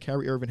said that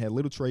Kyrie Irving had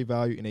little trade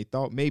value, and they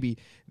thought maybe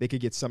they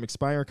could get some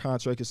expiring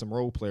contract and some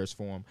role players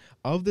for him.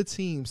 Of the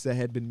teams that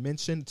had been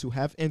mentioned to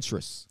have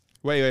interest,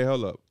 Wait,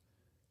 hold up.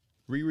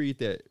 Reread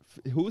that.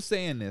 Who's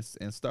saying this?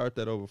 And start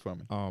that over for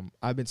me.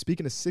 I've been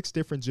speaking to 6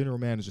 different general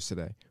managers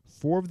today.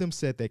 4 of them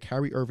said that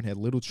Kyrie Irving had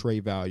little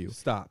trade value,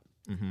 Stop.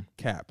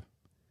 Cap.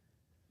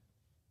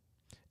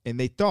 and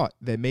they thought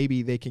that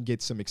maybe they can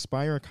get some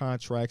expiring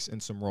contracts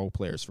and some role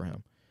players for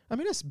him. I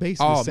mean, that's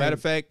basically Oh, the same, matter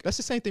of fact, that's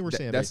the same thing we're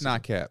saying. that's basically.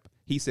 not cap.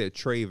 He said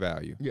trade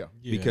value. Yeah.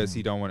 Because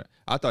he don't want to.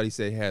 I thought he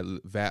said he had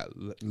little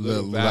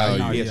value. value.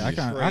 No, He yeah, has I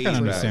can trade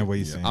understand value. what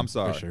he's saying. I'm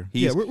sorry. For sure.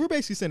 He's, We're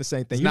basically saying the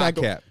same thing. It's You're not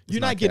not, cap. It's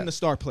You're not not getting cap. a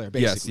star player,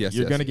 yes, basically. yes,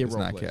 You're yes, going to get it's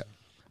role not players. cap.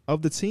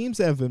 Of the teams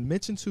that have been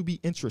mentioned to be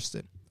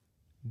interested,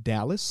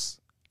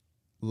 Dallas,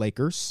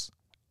 Lakers,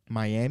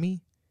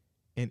 Miami,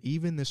 and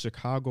even the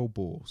Chicago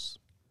Bulls.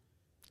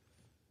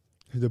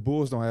 The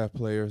Bulls don't have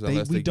players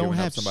unless we they're don't giving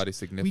up have somebody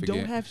significant. We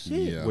don't have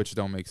shit. Yeah. Which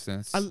don't make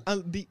sense.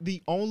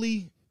 The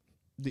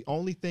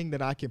only thing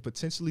that I can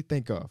potentially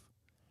think of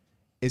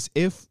is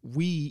if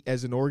we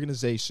as an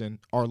organization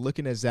are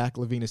looking at Zach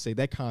LaVine and say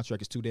that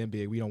contract is too damn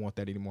big, we don't want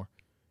that anymore.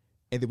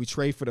 and then we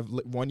trade for the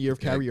 1 year of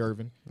Kyrie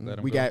Irving. Let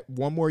him We go. got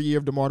 1 more year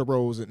of DeMar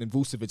DeRozan, and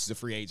Vucevic is a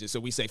free agent. So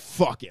we say,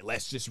 fuck it,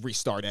 let's just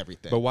restart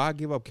everything. But why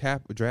give up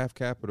draft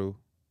capital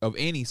of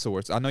any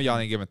sorts? I know y'all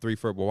ain't giving 3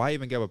 for it, but why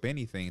even give up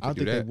anything I to don't do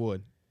think that? they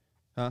would.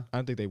 Huh? I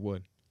don't think they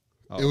would.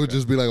 Oh, It would okay.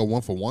 just be like a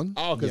 1-for-1.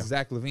 Oh, because Yeah.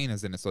 Zach LaVine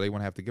is in it, so they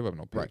wouldn't have to give up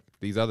no pick. Right.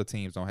 These other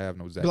teams don't have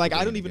no Zach. But like, I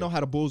LaVine don't to even give. know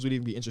how the Bulls would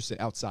even be interested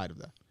outside of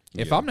that.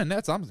 If I'm the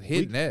Nets, I'm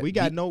hitting that. We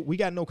got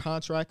no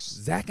contracts.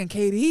 Zach and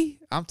KD.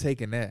 I'm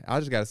taking that. I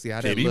just got to see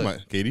how that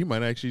looks. KD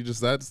might actually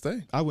just decide to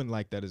stay. I wouldn't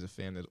like that as a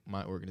fan of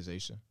my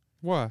organization.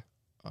 Why?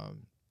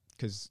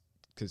 Because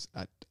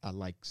I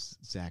like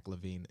Zach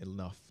LaVine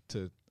enough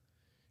to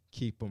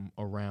keep him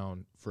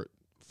around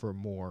for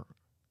more.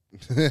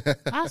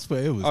 I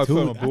swear it was Oh,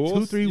 from the 2,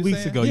 Bulls, 3 you weeks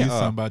saying? ago. Yeah. You was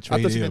talking about I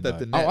trading thought you meant that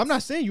everybody. the Nets. Oh, I'm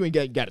not saying you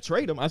ain't got to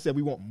trade him. I said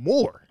we want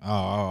more.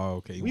 Oh,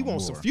 okay. We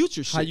want some more.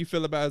 future shit. How you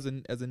feel about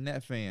as a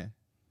Net fan?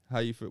 How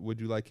you feel? Would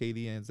you like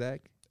KD and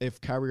Zach? If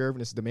Kyrie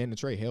Irving is demanding the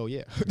trade, hell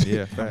yeah.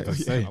 Yeah, facts.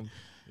 yeah, Say.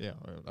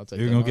 I'll take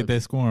You're that. gonna get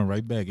that scoring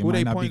right back. It Who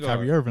they might not be point guard?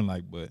 Kyrie Irving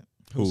like, but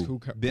Who's, Who?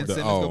 Ben The-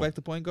 Simmons oh. go back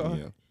to point guard.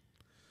 Yeah.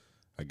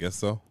 I guess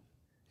so.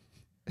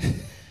 Ben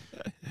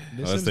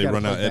Unless Simmons they gotta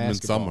run play out Edmund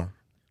basketball. Summer.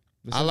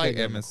 Ben I Simmons like gotta get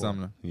on Edmund the court.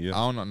 Sumner. Yeah.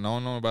 I don't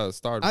know about the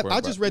starter.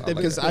 I just read that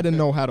because I didn't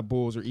know how the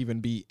Bulls would even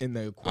be in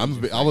the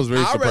equation. I was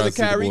very I'd surprised. rather to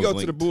see the Kyrie Bulls go to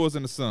the linked. Bulls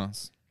and the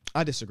Suns.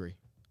 I disagree.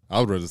 I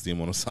would rather see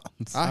him on the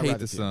Suns. I I'd hate rather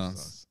the see the Suns.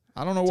 Suns.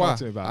 I don't know Talk why.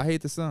 to me about I it.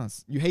 hate the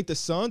Suns. You hate the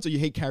Suns or you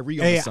hate Kyrie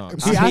on Hey, the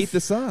Suns? See, I I- hate the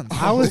Suns.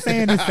 I was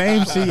saying the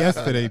same shit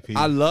yesterday, Pete.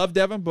 I love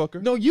Devin Booker.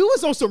 No, you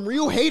was on some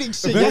real hating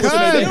shit Because,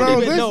 yesterday. They bro,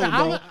 don't even listen,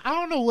 know, bro. I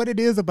don't know what it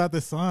is about the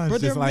Suns.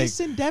 But they're just like,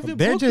 missing Devin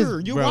they're Booker.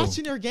 just- You're bro.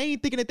 watching their game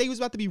thinking that they was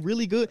about to be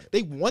really good.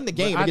 They won the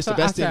game I against the thought-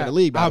 best I team in said, the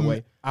league, by the I-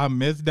 way. I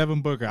miss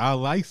Devin Booker. I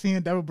like seeing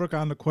Devin Booker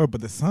on the court,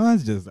 but the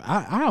Suns just,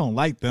 I don't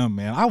like them,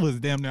 man. I was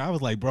damn near, I was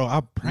like, bro,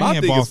 I'm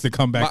praying Boston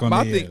come back on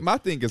my the thing. My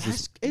thing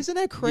is, Isn't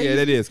that crazy? Yeah,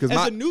 that is, 'cause as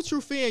my- a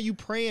neutral fan, you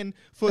praying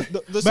for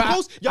the But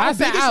supposed y'all I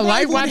said biggest I like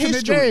rival in watching the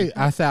history. Jays.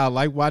 I said I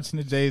like watching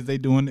the Jays. They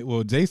doing it.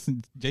 Well,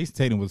 Jason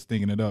Tatum was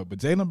thinking it up, but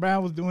Jaylen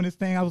Brown was doing his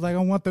thing. I was like, I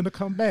want them to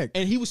come back.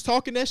 And he was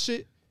talking that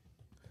shit.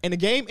 And the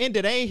game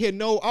ended. They ain't hit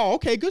no. Oh,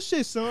 okay, good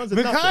shit, Suns.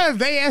 and nothing. Because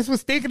they ass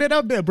was thinking it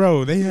up there,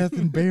 bro. They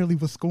hasn't barely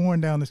was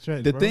scoring down the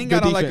stretch. the bro. thing Good I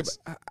don't defense.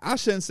 like, I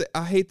shouldn't say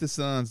I hate the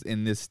Suns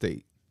in this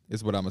state.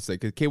 Is what I'm gonna say.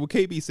 Because what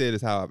KB said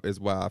is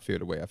why I feel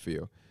the way I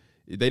feel.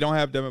 They don't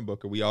have Devin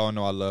Booker. We all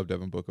know I love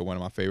Devin Booker, one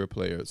of my favorite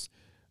players.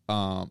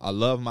 I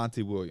love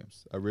Monty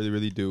Williams. I really,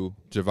 really do.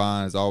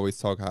 Javon has always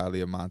talked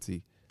highly of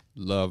Monty.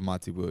 Love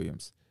Monty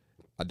Williams.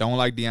 I don't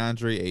like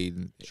DeAndre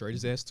Ayton Trade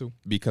his ass too.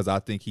 because I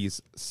think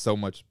he's so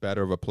much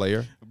better of a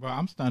player. Bro,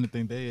 I'm starting to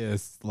think they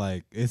is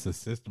like it's a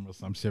system or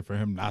some shit for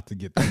him not to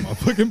get that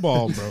motherfucking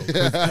ball, bro.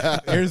 'Cause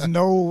there's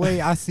no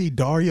way I see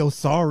Dario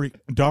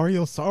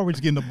Saric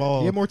getting the ball.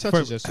 He had more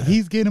touches yesterday.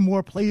 He's getting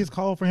more plays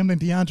called for him than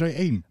DeAndre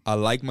Ayton. I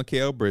like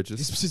Mikal Bridges.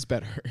 He's just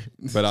better.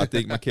 But I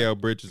think Mikal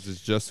Bridges is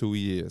just who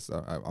he is.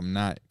 I'm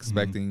not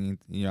expecting,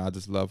 I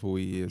just love who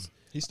he is.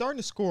 He's starting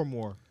to score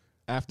more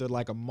after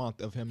like a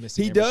month of him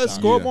missing. He every does shot.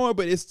 score Yeah. more,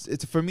 but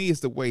it's for me,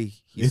 it's the way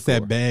he It's scores.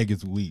 that bag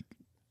is weak.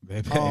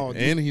 That bag. Oh,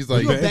 And he's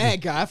like, you a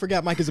bad guy. I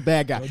forgot Mike is a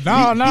bad guy. No, he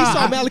no,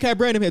 saw I- Malachi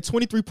Brandon had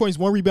 23 points,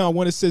 1 rebound,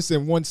 1 assist,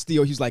 and 1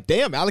 steal. He's like,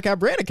 damn, Malachi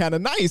Brandon kind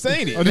of nice,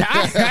 ain't he?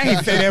 I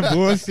ain't say that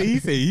bullshit. He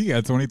said he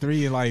got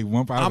 23 and like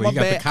 1 power. He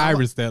got the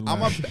Kyrie stat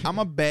line. I'm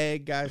a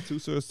bad guy too,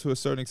 so to a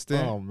certain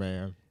extent. Oh,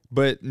 man.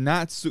 But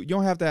not you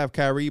don't have to have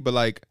Kyrie, but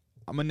like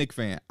I'm a Knicks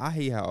fan. I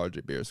hate how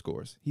RJ Barrett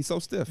scores. He's so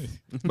stiff.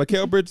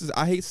 Mikal Bridges,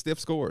 I hate stiff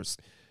scores.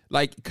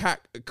 Like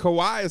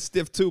Kawhi is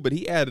stiff too, but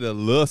he added a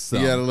little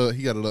something.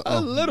 he got a little, a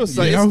little yeah.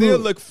 something. You It know still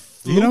who- look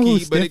You know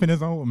who's fluky, but stiff in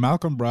his own?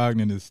 Malcolm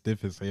Brogdon is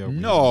stiff as hell.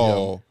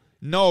 bro.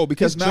 no,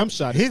 because His jump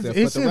shot is His, stiff,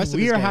 it's but the rest just of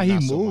his weird game, how he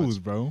not so moves,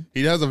 much. bro.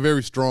 He has a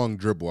very strong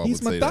dribble. I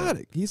he's would say that.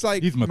 methodic. He's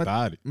like He's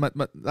methodic.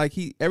 like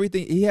he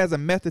has a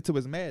method to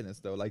his madness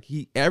though. Like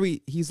he's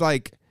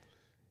like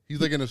He's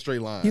like in a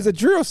straight line. he's a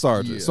drill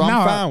sergeant, Yeah. so I'm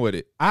No, fine with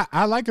it.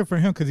 I like it for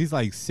him because he's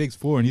like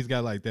 6'4" and he's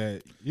got like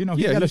that. You know,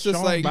 he Yeah, got a he's just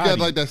strong like- he body. got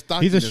like that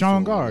stockiness He's a to strong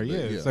him a guard,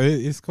 little yeah. bit, So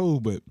it's cool,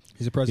 but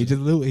He's a he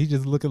president.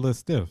 just look a little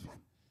stiff.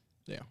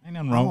 Yeah. Ain't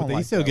nothing wrong I with don't it. He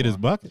like still that get his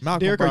one. buckets.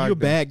 Malcolm Derek, are you a Brogdon.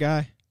 bad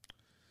guy?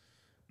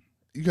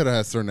 You gotta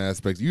have certain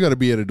aspects. You gotta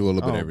be able to do a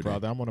little bit of everything.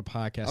 brother, I'm on a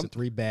podcast with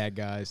 3 bad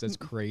guys. That's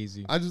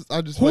crazy. I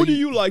just Who like, do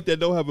you like that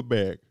don't have a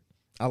bag?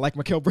 I like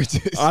Mikal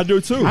Bridges. I do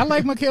too. I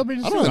like Mikal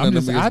Bridges I too. don't have I'm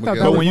nothing just, I against thought Mikal.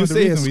 that But was when you one of the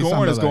say his reasons we scoring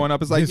talking is about, going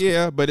up, it's like his-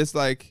 yeah, but it's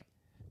like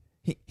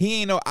he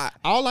ain't no.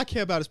 All I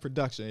care about is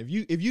production.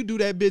 If you do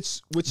that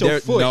bitch with your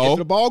foot, if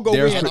the ball go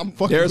there's in, pro- I'm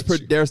fucking there's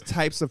with you. there's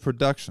types of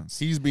productions.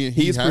 he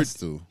He's has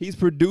to. He's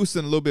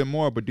producing a little bit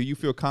more, but do you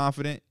feel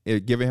confident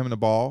in giving him the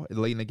ball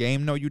late in the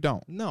game? No, you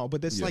don't. No,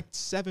 but there's Yeah. like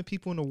 7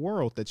 people in the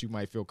world that you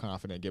might feel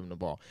confident giving the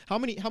ball. How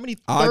many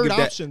I'll third give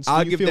that- options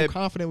I'll do you give feel that-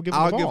 confident with giving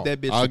I'll the ball? give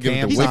that bitch I'll to give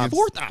Cam the He's the Thomas.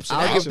 4th option.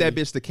 I'll give that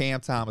actually. bitch to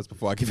Cam Thomas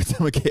before I give it to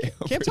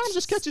Mikal. Cam Thomas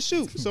just catch and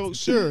shoot. So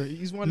sure,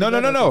 he's one. No, of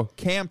the no, no, better- no.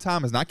 Cam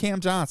Thomas, not Cam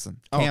Johnson.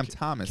 Oh, Cam Ca-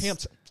 Thomas.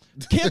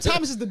 Cam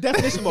Thomas is the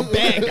definition of a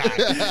bad guy.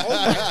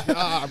 Oh my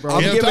God, bro.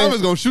 Cam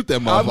Thomas gonna shoot that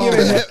I'm giving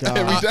motherfucker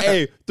every time.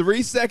 hey,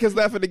 3 seconds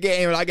left in the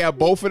game, and I got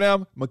both of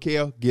them.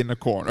 Mikhail, get in the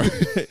corner.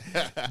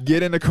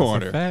 Get in the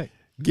corner. Fact.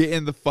 Get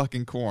in the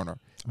fucking corner.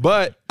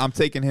 But I'm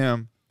taking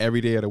him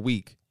every day of the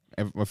week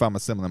if I'm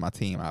assembling my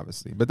team,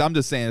 obviously. But I'm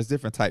just saying it's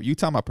different type. You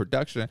talking about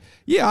production.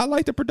 Yeah, I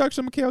like the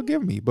production Mikhail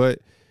give me, but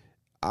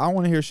I don't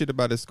want to hear shit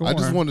about his scoring. I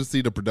just want to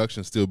see the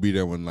production still be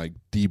there when like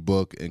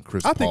D-Book and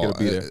Chris Paul. I think it'll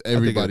be there.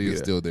 Everybody is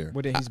still there.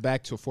 Well, then he's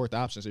back to a fourth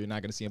option, so you're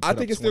not going to see him. I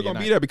think it's still going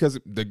to be there because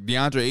the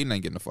DeAndre Ayton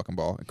ain't getting the fucking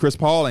ball. And Chris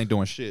Paul ain't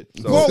doing shit.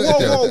 So.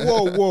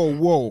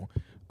 Whoa.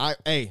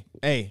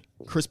 Hey,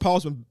 Chris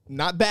Paul's been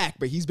not back,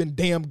 but he's been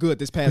damn good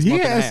this past month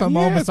and a had half. some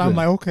moments. I'm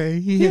like, okay,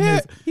 he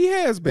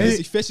has been. His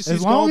efficiency's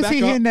as long going as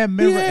he back hitting up. that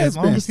mirror, as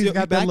long as He's he's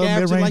got that back little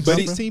averaging mid-range like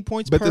jumper. 16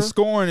 points But per. the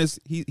scoring is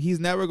he's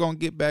never going to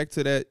get back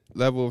to that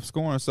level of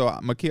scoring. So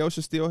Mikhail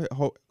should still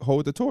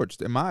hold the torch,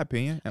 in my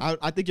opinion.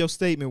 I think your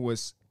statement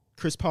was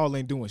Chris Paul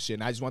ain't doing shit,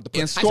 and I just want to put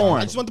And scoring.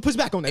 I just want to push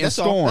back on that. And That's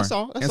scoring. all. That's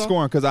all. That's and all.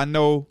 scoring because I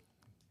know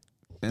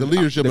The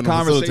leadership and the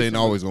facilitating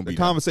always gonna be the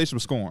there. conversation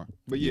was scoring.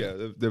 But yeah,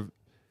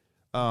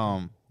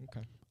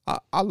 Okay.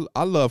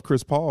 I love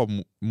Chris Paul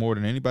more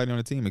than anybody on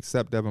the team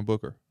except Devin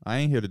Booker. I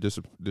ain't here to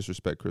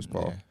disrespect Chris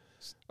Paul.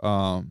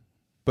 Yeah.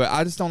 But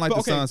I just don't like But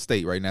the okay. Suns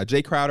state right now.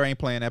 Jay Crowder ain't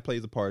playing. That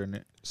plays a part in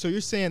it. So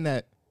you're saying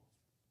that.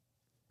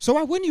 So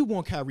why wouldn't you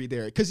want Kyrie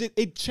there? Because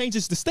it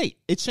changes the state.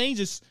 It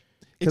changes.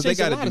 It Because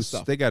changes a lot of do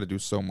stuff. they got to do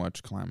so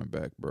much climbing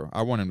back, bro.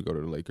 I want him to go to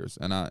the Lakers,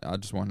 and I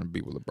just want him to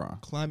be with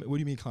LeBron. Climate. What do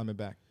you mean climbing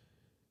back?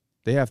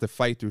 They have to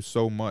fight through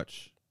so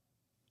much.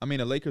 I mean,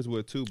 the Lakers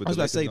would too, but I was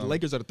about to say don't. the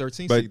Lakers are the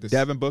 13th But seed. This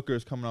Devin Booker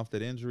is coming off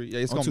that injury. Yeah,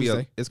 it's On gonna be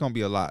Tuesday. it's gonna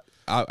be a lot.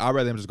 I'd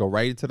rather him just go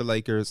right into the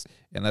Lakers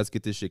and let's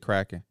get this shit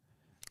cracking.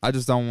 I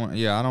just don't want.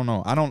 Yeah, I don't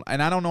know. I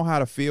don't know how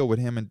to feel with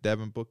him and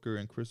Devin Booker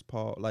and Chris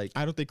Paul. Like,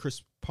 I don't think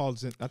Chris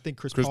Paul's in. I think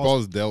Chris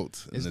Paul's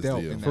dealt in is this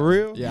dealt deal. in that For one.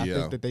 real? Yeah, I Yeah.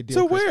 think that they did.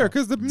 so Chris where? Paul.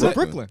 Because the To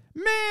Brooklyn.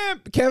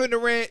 man, Kevin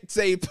Durant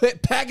say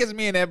package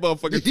me in that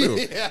motherfucker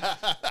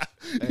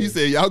too. He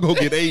said, "Y'all go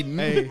get Aiden."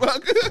 Hey.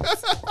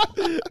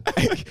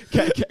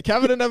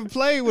 Kevin never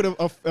played with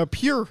a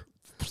pure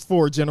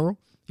floor general.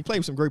 He played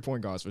with some great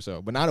point guards for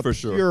sure, but not a For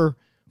sure. pure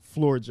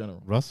floor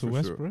general. Russell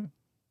For sure. Westbrook.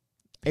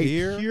 A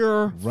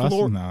pure Russell,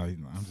 floor. no,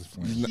 I'm just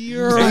playing.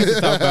 Pure. I used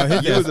to talk about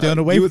his You was stealing about-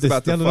 away, you was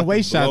about to stealing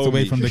away fucking shots blow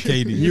away me. from the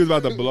He KD. was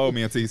about to blow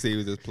me until he said he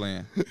was just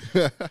playing.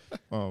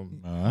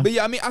 But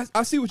yeah, I mean,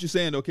 I see what you're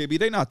saying, though, KB.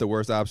 They're not the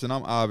worst option.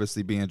 I'm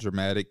obviously being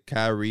dramatic.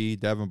 Kyrie,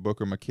 Devin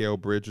Booker, Mikal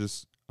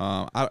Bridges.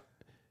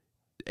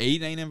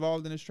 Aiden ain't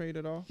involved in this trade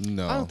at all.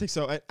 No, I don't think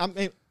so. I'm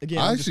just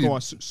Actually,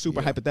 going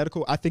super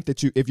hypothetical. I think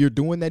that if you're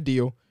doing that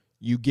deal,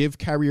 you give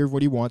Kyrie Irving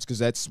what he wants because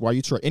that's why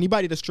you trade.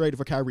 Anybody that's traded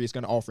for Kyrie is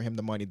going to offer him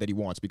the money that he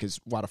wants because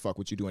why the fuck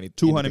would you do anything?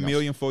 200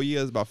 million 4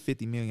 years, about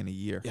 50 million a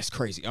year. That's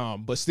crazy.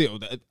 But still,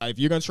 if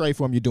you're going to trade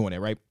for him, you're doing it,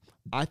 right?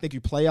 I think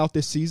you play out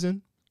this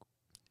season,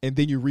 and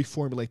then you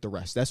reformulate the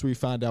rest. That's where you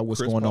find out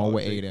what's going on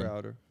with Jay Aiden.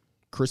 Crowder.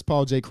 Chris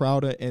Paul, Jay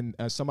Crowder, and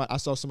I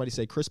saw somebody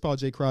say Chris Paul,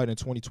 Jay Crowder in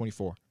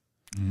 2024.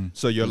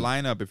 So your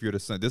lineup, if you're the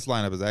Sun, this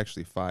lineup is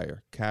actually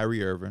fire.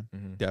 Kyrie Irving,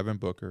 Mhm. Devin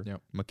Booker,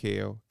 Yep.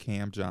 Mikal,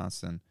 Cam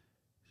Johnson,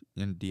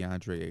 and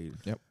DeAndre Ayton.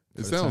 Yep. it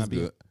For the sounds time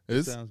being. good.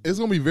 It's sounds it's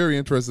gonna be very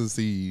interesting to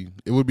see.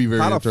 It would be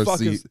very How the interesting fuck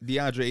to see. is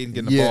DeAndre Ayton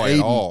getting the ball at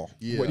Aiden. all?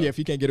 Yeah, Well, if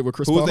he can't get it with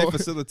Chris Who's Paul, their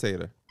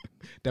facilitator?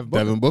 Devin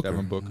Booker. Devin Booker.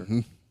 Devin Booker.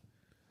 Mhm.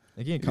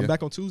 Again, come Yeah.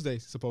 back on Tuesday,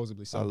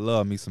 supposedly. I So,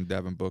 love me some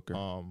Devin Booker.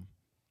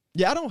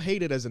 yeah, I don't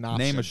hate it as an option.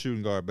 Name a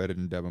shooting guard better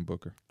than Devin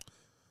Booker.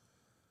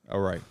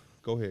 All right.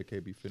 Go ahead,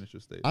 KB. Finish your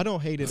statement. I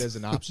don't hate it as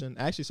an option.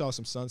 I actually saw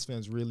some Suns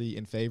fans really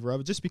in favor of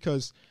it, just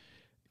because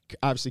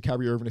obviously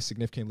Kyrie Irving is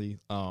significantly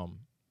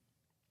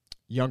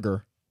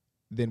younger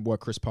than what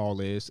Chris Paul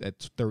is at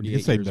 38 You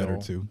could say years better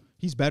old. too.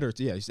 He's better.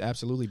 Yeah, he's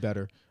absolutely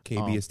better.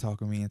 KB is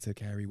talking me into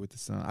Kyrie with the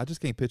Sun. I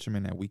just can't picture him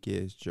in that weak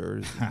ass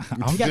jersey.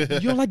 You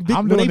don't like big.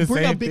 I'm When doing they the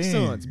bring same out big thing.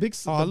 Suns, big.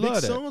 Oh, I the big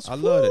love that. Suns, I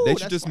love it. They whoo,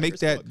 should that's just fire make as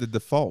that fuck. the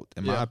default,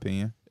 in my Yeah.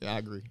 opinion. Yeah, I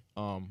agree.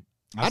 I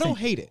I don't think-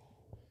 hate it.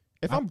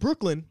 If I'm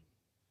Brooklyn,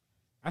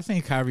 I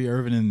seen Kyrie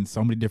Irving in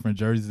so many different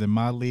jerseys in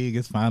my league.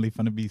 It's finally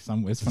gonna be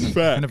somewhere. It's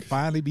gonna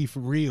finally be for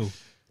real.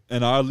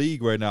 In our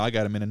league right now, I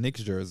got him in a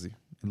Knicks jersey.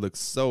 It looks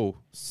so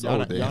y'all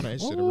not damn-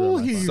 interested in Ooh, real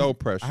life. he- right? so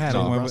precious. I had,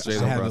 Jalen him Brunson. I Jalen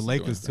had the Brunson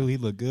Lakers doing too. He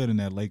looked good in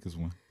that Lakers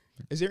one.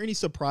 Is there any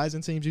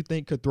surprising teams you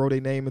think could throw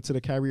their name into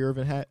the Kyrie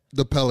Irving hat?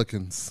 The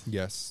Pelicans.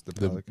 Yes, the The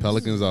Pelicans.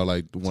 Pelicans are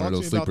like one Talk of to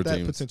those me sleeper about that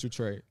teams. potential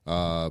trade.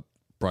 Probably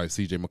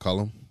CJ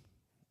McCollum.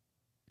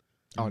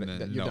 Oh,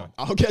 No. you're done.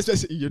 I guess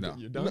that's you're No.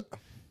 you're done.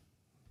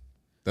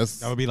 That's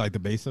That would be like the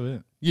base of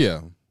it.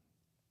 yeah.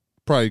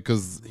 Probably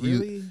because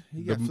Really?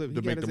 He got to- flipped.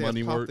 to He make got the his ass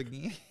money popped work.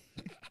 again.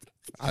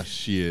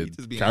 shit.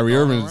 just being Kyrie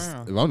thrown Irving's.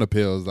 around. If I'm the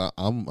Pels,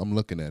 I'm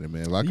looking at it,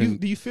 man. If I can,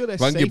 Do you feel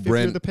that's if I safe can get if you're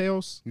Brent- the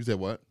Pels? you said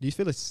what? Do you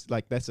feel it's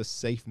like that's a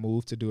safe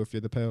move to do if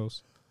you're the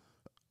Pels?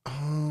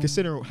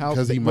 Considering how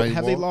because he they, might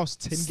have they walk.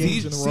 lost 10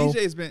 games in a row?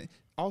 CJ's been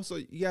also.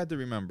 You have to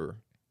remember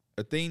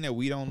a thing that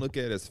we don't look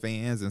at as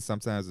fans and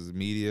sometimes as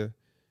media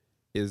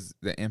is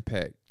the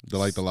impact. The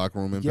locker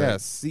room impact.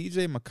 Yes,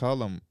 CJ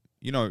McCollum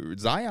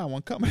Zion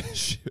wasn't coming to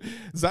shit.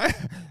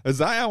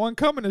 Zion wasn't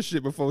coming to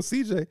shit before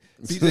CJ.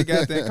 CJ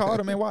got there and called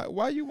him, man,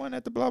 why you want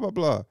at the blah, blah,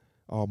 blah?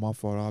 Oh, my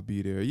fault, I'll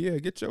be there. Yeah,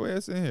 get your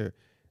ass in here.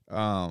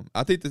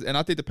 I think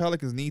the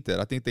Pelicans need that.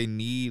 I think they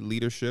need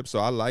leadership. So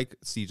I like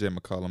CJ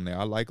McCollum there.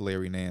 I like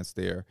Larry Nance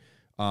there.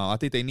 I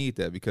think they need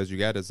that because you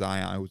got a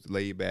Zion who's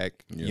laid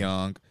back,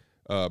 young.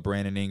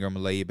 Brandon Ingram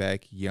laid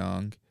back,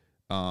 young.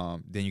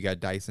 Then you got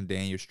Dyson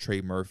Daniels,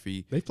 Trey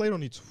Murphy. They played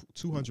only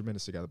 200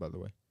 minutes together, by the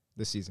way,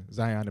 this season.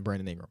 Zion and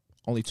Brandon Ingram.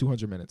 Only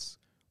 200 minutes.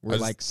 We're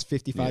like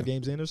 55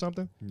 games in or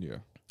something. Yeah.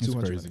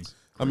 200 crazy. minutes.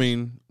 I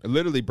mean,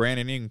 literally,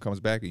 Brandon Ingram comes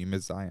back and you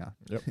miss Zion.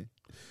 Yep.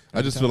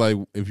 I just feel like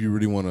if you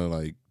really want to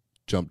like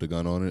jump the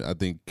gun on it, I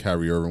think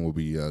Kyrie Irving will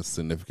be a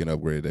significant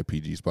upgrade at that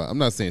PG spot. I'm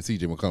not saying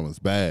CJ McCollum is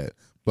bad,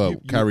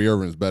 but Kyrie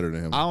Irving is better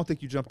than him. I don't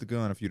think you jump the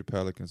gun if you're the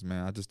Pelicans,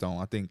 man. I just don't.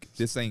 I think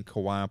this ain't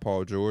Kawhi and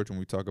Paul George when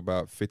we talk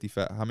about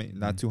 55,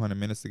 not 200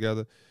 minutes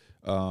together.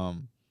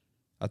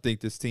 I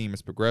think this team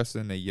is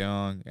progressing. They're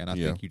young, and I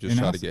think you just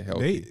try to get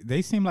healthy.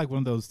 They seem like one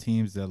of those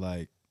teams that,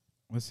 like,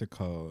 what's it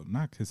called?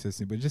 Not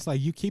consistent, but just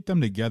like you keep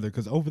them together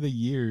because over the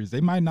years,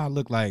 they might not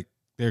look like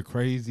they're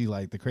crazy,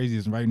 like the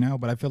craziest right now,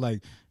 but I feel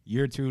like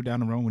year or two down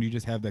the road when you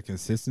just have that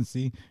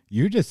consistency,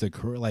 you're just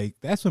like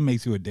that's what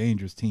makes you a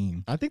dangerous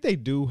team. I think they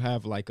do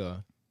have like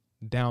a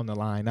down the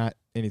line, not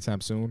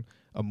anytime soon,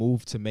 a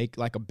move to make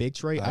like a big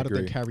trade. I don't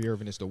think Kyrie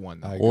Irving is the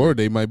one. Or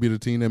they might be the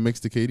team that makes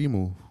the KD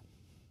move.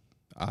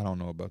 I don't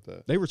know about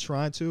that. They were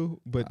trying to,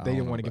 but they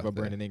didn't want to give up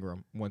Brandon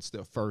Ingram once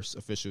the first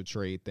official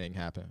trade thing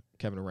happened.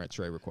 Kevin Durant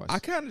trade request. I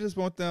kind of just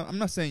want them. I'm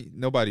not saying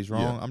nobody's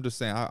wrong. I'm just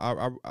saying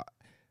I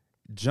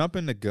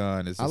jumping the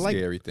gun is a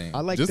scary thing. I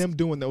like them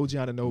doing the OG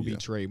Anunoby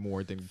trade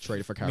more than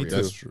trading for Kyrie.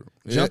 That's true.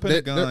 Jumping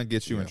the gun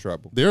gets you in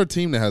trouble. They're a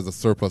team that has a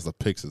surplus of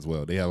picks as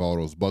well. They have all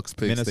those Bucks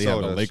picks. Minnesota they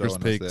have the Lakers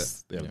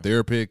picks. They have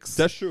their picks.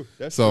 That's true.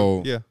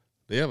 True. Yeah.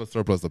 They have a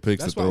surplus of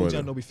picks. That's to why throw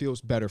OG Anunoby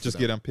feels better for just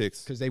them. get them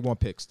picks because they want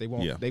picks. They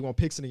want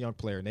picks in a young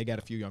player, and they got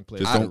a few young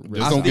players.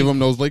 Just don't give them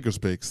those Lakers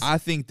picks. I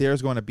think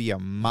there's going to be a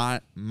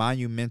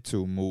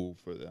monumental move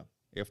for them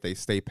if they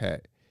stay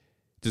pat.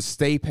 Just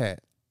stay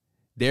pat.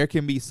 There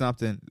can be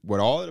something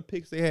with all of the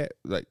picks they had.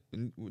 Like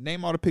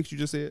name all the picks you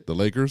just said. The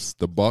Lakers,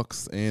 the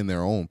Bucks, and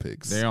their own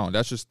picks. Their own.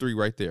 That's just 3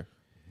 right there.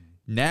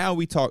 Now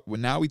we talk.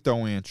 Now we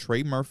throw in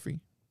Trey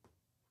Murphy,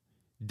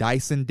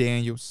 Dyson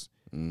Daniels.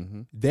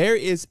 Mm-hmm. There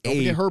is Don't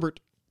forget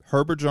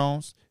Herbert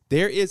Jones.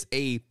 There is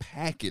a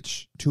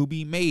package to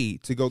be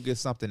made to go get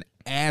something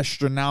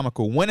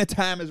astronomical when the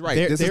time is right.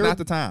 This is not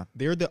the time.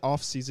 They're the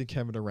off-season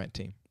Kevin Durant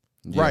team.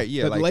 Yeah. Right,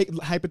 yeah. But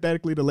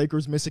hypothetically, the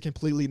Lakers miss it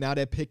completely. Now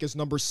that pick is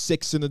number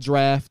 6 in the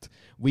draft.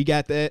 We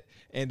got that,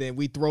 and then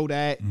we throw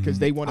that because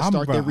they want to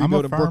start their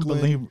rebuild in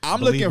Brooklyn.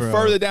 I'm looking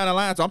further down the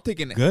line, so I'm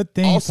thinking good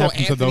things also happen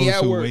to Anthony those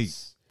who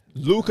Edwards,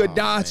 wait. Luka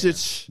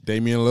Doncic.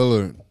 Damian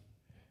Lillard.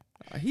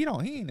 He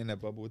ain't in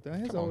that bubble with that.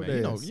 His old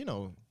man, days. you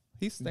know.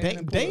 He's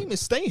staying. Dame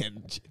is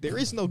staying. There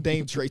is no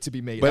Dame trade to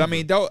be made. But I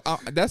mean,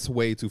 that's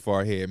way too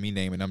far ahead. Me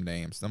naming them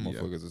names, them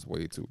motherfuckers is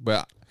way too.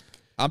 But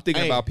I'm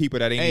thinking about people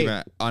that ain't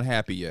even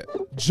unhappy yet.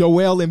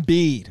 Joel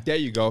Embiid. There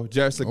you go.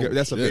 That's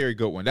a very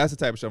good one. That's the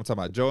type of shit I'm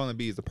talking about. Joel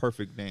Embiid is the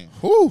perfect name.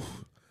 Whew.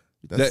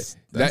 That's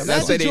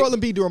Joel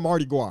Embiid doing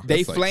Mardi Gras.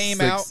 They flame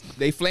out.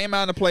 They flame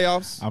out in the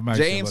playoffs.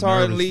 James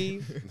Harden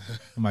leave.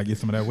 I might get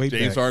some of that weight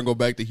James back. Harden go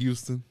back to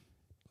Houston.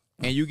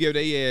 And you give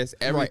their ass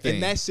everything. Right,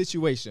 in that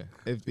situation.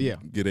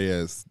 Get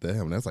their ass.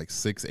 Damn, that's like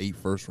 6-8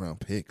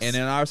 first-round picks. And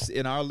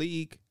in our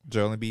league,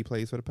 Joel Embiid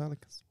plays for the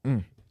Pelicans.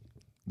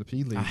 The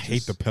P League. I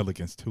hate the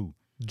Pelicans too.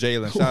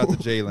 Jalen, shout out to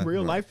Jalen.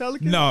 Real life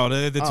Pelicans? No,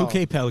 the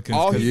 2K Pelicans.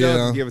 All he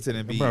does is give it to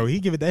Embiid. Bro, he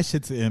give it that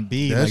shit to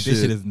Embiid. Like this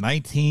shit is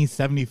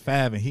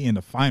 1975 and he in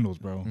the finals,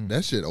 bro.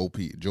 That shit OP.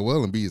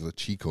 Joel Embiid is a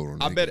cheat code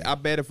on that. I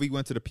bet if we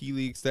went to the P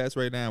League stats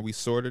right now and we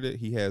sorted it,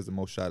 he has the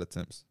most shot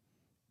attempts.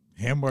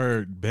 Him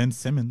or Ben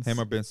Simmons.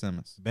 Ben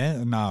Simmons.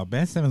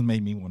 Ben Simmons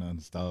made me want to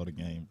install the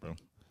game, bro.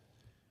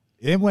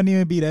 It wouldn't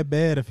even be that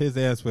bad if his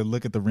ass would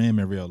look at the rim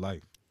in real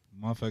life.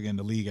 Motherfucker in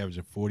the league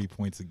averaging 40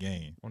 points a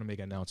game. I want to make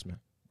an announcement.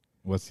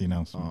 What's the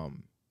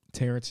announcement?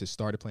 Terrence has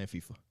started playing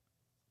FIFA.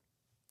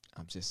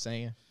 I'm just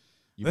saying.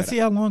 Let's see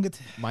how long it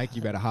takes. Mike,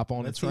 you better hop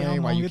on the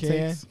train while you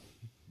can.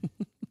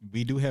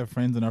 We do have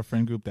friends in our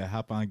friend group that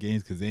hop on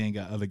games because they ain't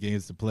got other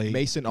games to play.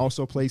 Mason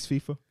also plays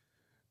FIFA.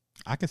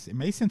 I can see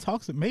Mason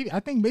talks. Maybe I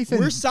think Mason.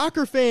 We're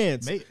soccer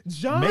fans.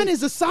 John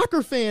is a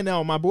soccer fan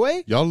now, my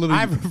boy. Y'all literally.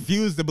 I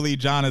refuse to believe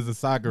John is a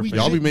soccer fan.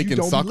 Y'all be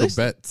making soccer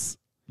bets.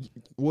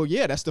 Well,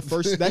 yeah, that's the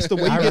first. That's the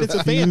way you get into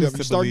fandom.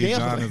 You start gambling.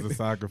 John is a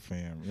soccer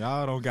fan.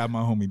 Y'all don't got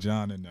my homie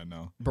John in there,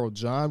 no. Bro,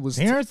 John was.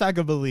 Terrence, I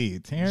could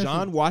believe.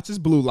 John watches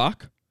Blue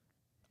Lock.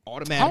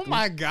 Automatically. Oh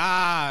my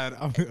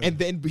God! And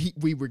then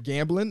we were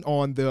gambling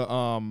on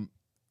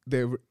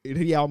the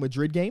Real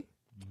Madrid game.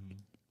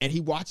 And he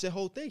watched that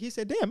whole thing. He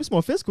said, damn, it's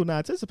more physical than I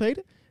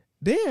anticipated.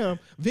 Damn,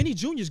 Vinny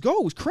Jr.'s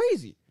goal was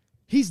crazy.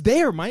 He's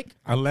there, Mike.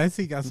 Unless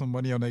he got some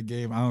money on that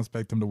game, I don't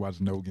expect him to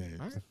watch no games.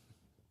 Right.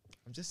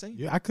 I'm just saying.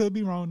 Yeah, I could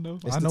be wrong, though.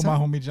 It's I know my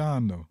homie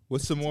John, though.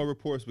 What's some more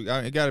reports?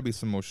 It got to be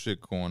some more shit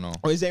going on.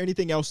 Or is there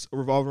anything else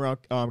revolving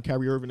around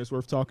Kyrie Irving that's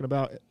worth talking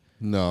about?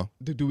 No.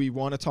 Do we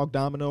want to talk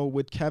domino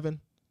with Kevin?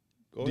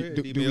 Go Do- ahead,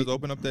 do- do D-Mills, we-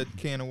 open up that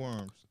can of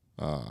worms.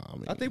 I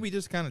mean, I think we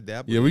just kind of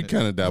dabbled. yeah, we in it.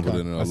 kind of dabbled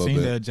in it a I've little seen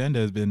the bit. agenda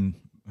has been.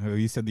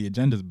 You said the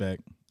agenda's back.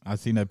 I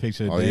seen that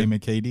picture of Oh, yeah? Dame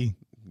and KD.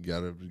 You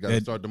gotta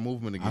That- start the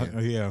movement again.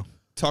 Yeah.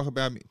 Talk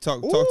about me.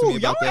 Talk to me Ooh,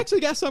 about y'all that.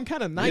 actually got something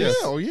kind of nice. Yeah,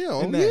 oh yeah,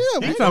 oh in that. yeah. You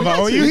We- talking about,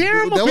 we- oh, you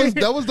hear him?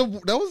 That was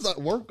the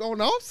work on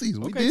the off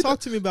season. We Okay, did talk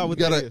that. to me about what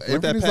We got that a is.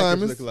 What that Anthony package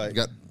Simons. look like?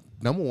 Got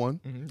number one.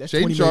 That's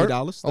Shaden $20 Sharp.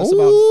 million. That's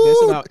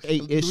Ooh. about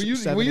 8-ish. When you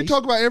 7-ish.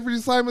 talk about Anthony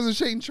Simons and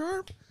Shaden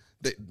Sharp,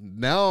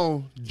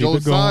 now Joe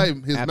it going. Tsai,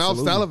 his mouth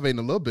Absolutely. salivating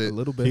a little bit. a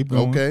little bit. Keep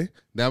going. Okay,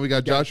 now we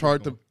got gotta Josh keep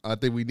Hart. going. I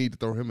think we need to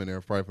throw him in there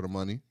probably for the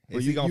money.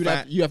 Is he gonna you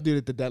have find? to do it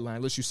at the deadline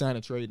unless you sign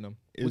and trade them,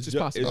 which is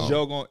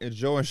possible. Is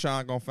Joe and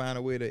Sean gonna find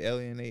a way to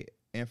alienate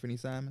Anthony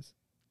Simons?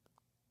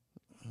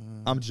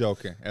 I'm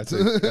joking. That's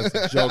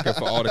a joking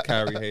for all the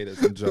Kyrie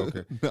haters. I'm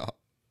joking. No.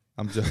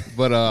 I'm joking.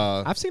 But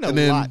I've seen a and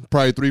then lot.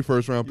 probably 3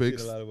 first-round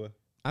picks.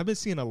 I've been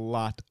seeing a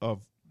lot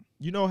of.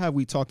 You know how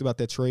we talked about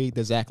that trade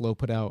that Zach Lowe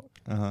put out?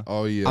 Uh-huh.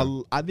 Oh yeah,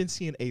 I've been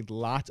seeing a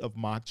lot of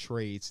mock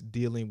trades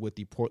dealing with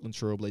the Portland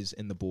Trailblazers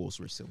and the Bulls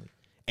recently.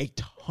 A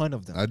ton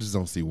of them. I just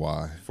don't see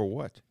why. For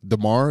what?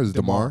 DeMar is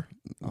DeMar.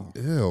 Oh.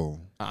 Ew.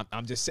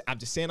 I'm just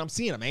saying I'm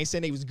seeing them. I ain't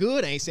saying they was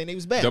good. I ain't saying they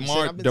was bad. I'm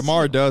saying I've been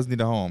DeMar seeing does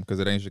need a home because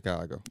it ain't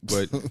Chicago.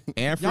 But them.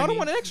 Anthony, Y'all don't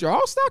want an extra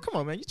all-star? Come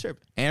on, man. You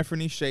tripping.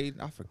 Anthony Shaden,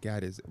 I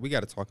forgot his. We got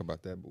to talk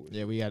about that bullshit.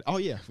 Yeah, we got. Oh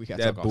yeah, we got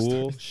That talk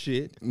all-star.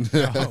 bullshit.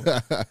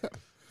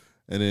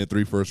 And then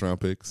 3 first-round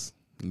picks,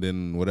 and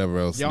then whatever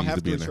else Y'all needs have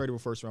to be to in there. trade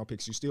with first-round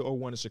picks. You still owe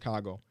one to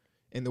Chicago,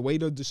 and the way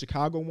the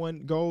Chicago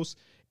one goes,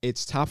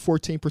 it's top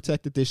 14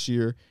 protected this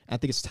year. I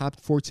think it's top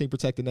 14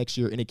 protected next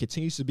year, and it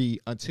continues to be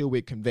until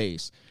it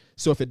conveys.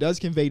 So if it does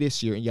convey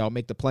this year and y'all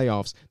make the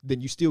playoffs,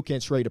 then you still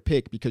can't trade a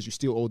pick because you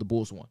still owe the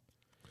Bulls one.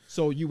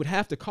 So you would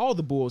have to call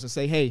the Bulls and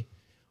say, hey,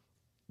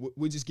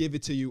 we'll just give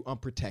it to you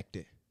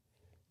unprotected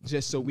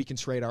just so we can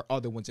trade our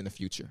other ones in the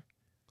future.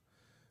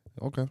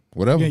 Okay,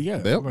 whatever.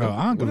 Yeah. Yep. Bro,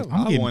 I'm I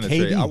getting want to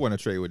trade. KD. I want to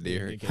trade with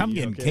Derrick. I'm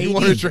getting Okay. You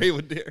want to KD. trade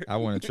with Derek? I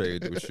want to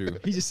trade with you.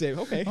 He just said,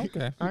 okay.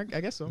 Okay. All right, I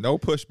guess so. No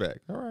pushback.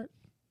 All right.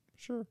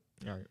 Sure.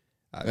 All right.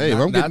 Hey, if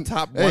not, I'm not getting-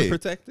 top hey. one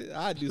protected,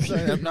 I do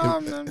something. No,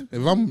 I'm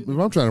If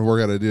I'm trying to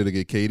work out a deal to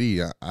get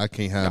KD, I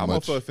can't have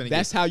much.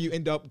 That's how you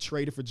end up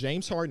trading for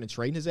James Harden and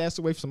trading his ass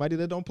away for somebody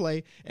that don't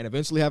play, and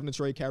eventually having to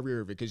trade Kyrie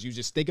Irving because you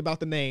just think about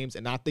the names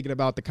and not thinking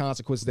about the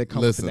consequences that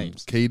come Listen, with the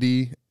names.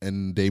 KD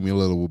and Damian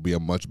Lillard will be a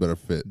much better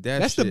fit.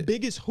 That's the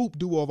biggest hoop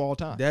duo of all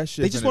time. That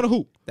shit They just want to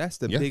hoop. That's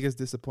the Yeah. biggest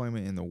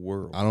disappointment in the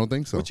world. I don't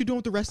think so. What you doing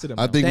with the rest of them?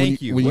 I now? think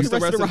Thank you. when What's you,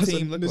 the rest of the roster?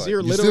 team look Nazir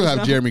like? you Little still is have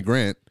now- Jeremy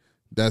Grant,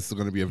 that's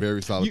going to be a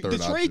very solid third the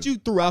trade option. you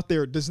threw out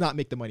there does not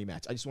make the money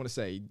match. I just want to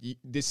say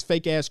this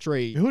fake ass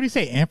trade. Who do you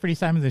say? Anthony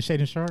Simons and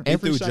Shaden Sharp? He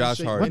Anthony threw Josh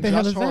Simons, Hart. and What the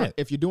hell Josh is Hart, that?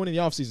 If you're doing it in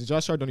the offseason,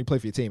 Josh Hart don't even play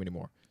for your team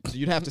anymore. So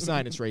you'd have to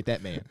sign and trade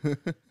that man.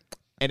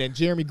 And then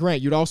Jeremy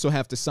Grant, you'd also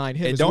have to sign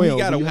him And as don't well.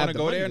 he gotta You want have to the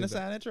go money there and to do that.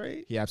 sign that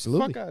trade? He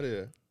absolutely. Fuck out of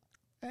here.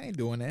 I ain't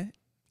doing that.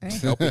 I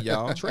ain't helping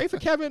y'all. Trade for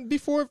Kevin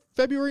before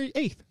February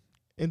 8th,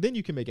 and then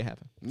you can make it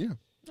happen. Yeah.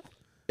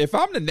 If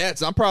I'm the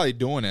Nets, I'm probably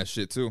doing that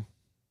shit too.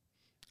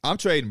 I'm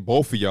trading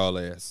both of y'all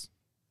ass.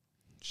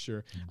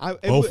 Sure.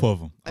 Both of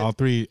them. All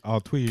three.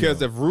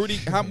 Because if Rudy,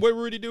 what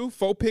Rudy do?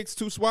 4 picks,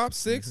 2 swaps,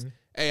 6.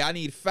 Hey, I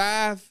need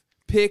 5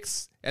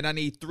 picks and I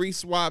need 3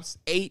 swaps,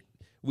 8.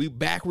 We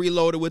back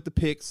reloaded with the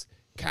picks.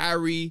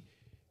 Kyrie,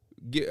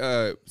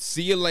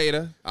 see you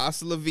later.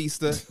 Hasta la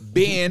vista.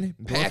 Ben,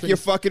 pack your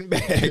fucking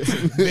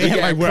bags. We got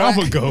like where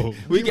I'ma go.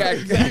 We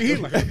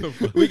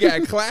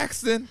got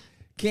Claxton.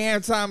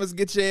 Cam Thomas,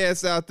 get your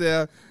ass out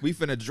there. We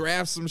finna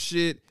draft some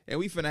shit, and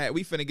we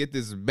finna get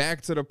this back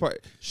to the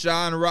part.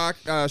 Sean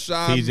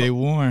TJ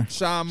Warren.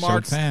 Sean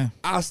Marks, Showtime.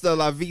 hasta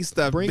la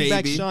vista, Bring baby.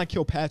 back Sean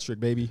Kilpatrick,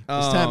 baby. It's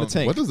time to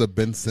tank. What does a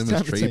Ben Simmons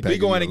time to trade tank. package We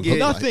going to look get-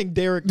 like? Nothing,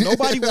 Derek.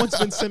 Nobody wants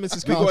Ben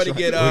Simmons' We going to contract.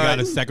 get We got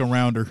a second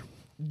rounder.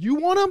 You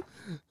want him?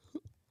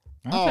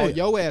 Oh,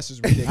 your ass is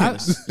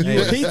ridiculous. Bro,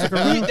 That's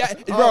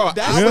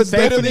I the was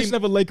literally, definition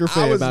of a Laker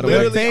fan, I was by the way.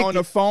 literally on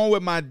the phone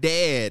with my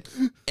dad,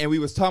 and we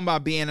was talking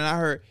about Ben, and I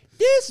heard,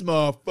 this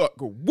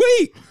motherfucker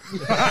weak.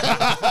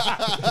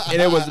 And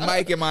it was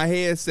Mike in my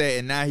headset,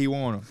 and now he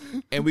want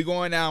him. And we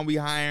going down, we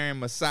hiring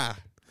Masai.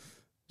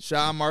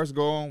 Sean Marks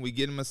going, we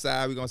getting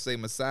Masai. We going to say,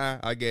 Masai,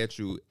 I got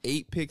you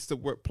 8 picks to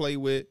play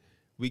with.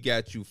 We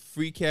got you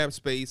free cap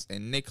space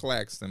and Nick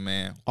Claxton,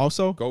 man.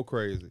 Also, Go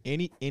crazy.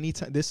 any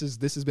time this has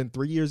been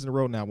 3 years in a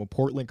row now. When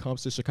Portland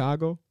comes to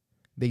Chicago,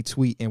 they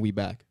tweet and we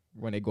back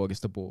when they go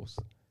against the Bulls.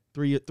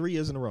 3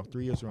 years in a row.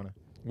 3 years running.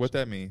 What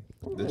that mean?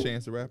 The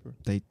Chance the Rapper?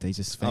 They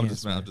just I'm fans.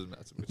 just man.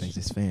 messing with They you.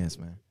 just fans,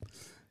 man.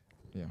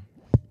 Yeah.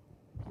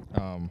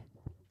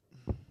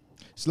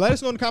 So let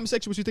us know in the comment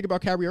section what you think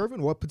about Kyrie Irving.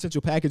 What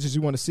potential packages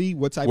you want to see.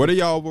 What type. What are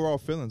y'all overall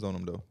feelings on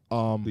him, though?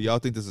 of Do y'all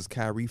think this is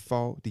Kyrie's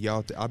fault? Do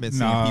y'all? I've been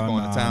seeing Nah, people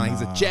on the nah, timeline.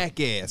 He's a nah.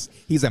 jackass.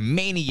 He's a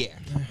maniac.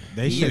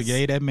 They He should have is-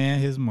 gave that man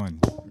his money.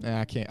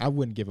 I can't. I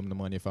wouldn't give him the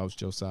money if I was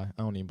Josiah.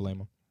 I don't even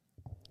blame him.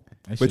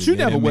 They But shoulda you gave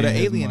never that would have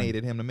man his money.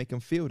 alienated him to make him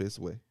feel this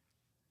way.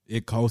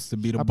 It costs to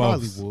be the I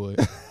probably boss. would.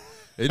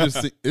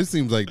 It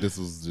seems like this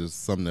was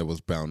just something that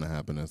was bound to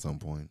happen at some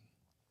point.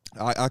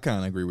 I kind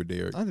of agree with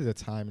Derek. I think the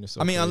timing is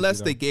so I mean, crazy, unless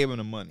though. they gave him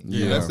the money.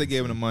 Yeah. Unless they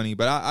gave him the money.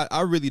 But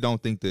I really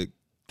don't think that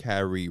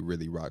Kyrie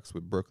really rocks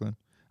with Brooklyn.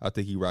 I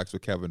think he rocks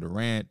with Kevin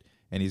Durant,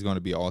 and he's going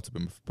to be an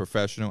ultimate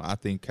professional. I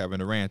think Kevin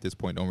Durant at this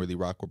point don't really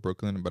rock with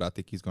Brooklyn, but I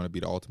think he's going to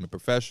be the ultimate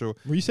professional.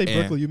 When you say And-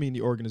 Brooklyn, you mean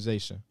the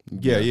organization.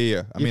 Yeah. I mean,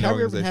 Kyrie Irving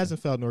organization. hasn't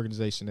felt an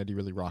organization that he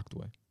really rocked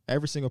with.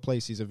 Every single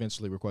place he's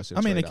eventually requested.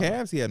 I mean, the trade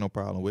out. Cavs he had no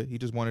problem with. He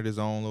just wanted his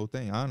own little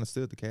thing. I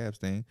understood the Cavs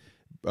thing.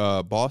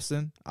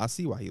 Boston, I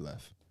see why he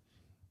left.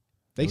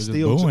 They was just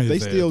still booing they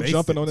his still ass.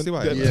 jumping on See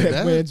why- that Yeah,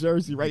 that- man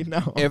jersey right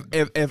now.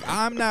 If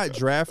I'm not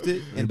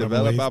drafted and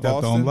developed by On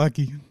Boston,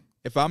 Lucky.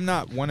 if I'm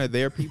not one of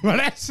their people, Bro,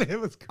 that shit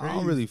was crazy. I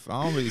don't really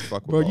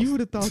fuck with Bro, Boston. you would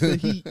have thought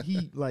that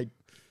he like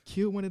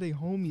killed one of their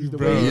homies. The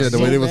Bro, way he yeah, was the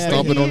way so they was mad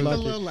stomping he on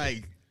didn't the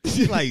like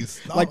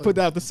it. like Put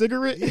out the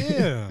cigarette.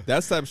 Yeah.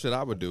 That's the type of shit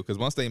I would do. Because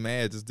once they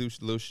mad, just do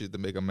little shit to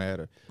make them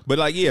madder. But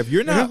like, yeah, if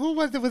you're And not, who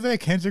was it? Was that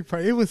Kendrick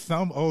Perkins? It was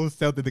some old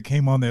Celtic that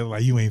came on there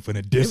like, you ain't finna I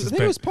think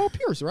disrespect. it was Paul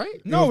Pierce, right?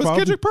 no, it was probably-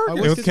 Kendrick Oh,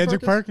 Perkins. It was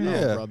Kendrick Perkins? No,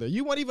 Yeah. brother.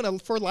 You weren't even a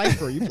for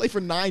lifer. You played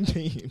for 9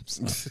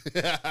 teams.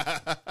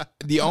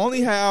 The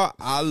only how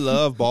I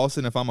love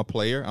Boston if I'm a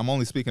player, I'm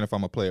only speaking if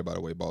I'm a player, by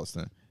the way,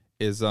 Boston,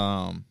 is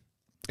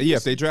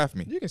if they draft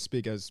me. You can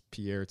speak as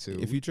Pierre too.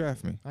 If you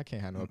draft me. I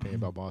can't have no opinion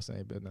about Boston. I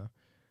ain't been there.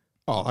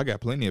 Oh, I got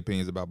plenty of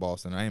opinions about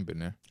Boston. I ain't been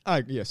there.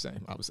 Yeah,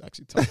 same. I was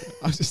actually talking.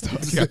 I was just I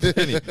talking. got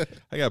plenty.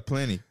 I got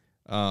plenty.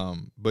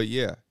 But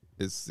yeah,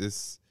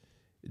 it's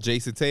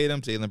Jason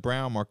Tatum, Jaylen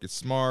Brown, Marcus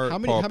Smart, How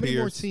many Paul more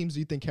Pierce. teams do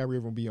you think Kyrie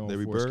will be on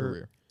Larry for his Bird.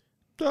 career?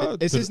 Uh,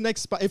 It's his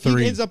next spot. If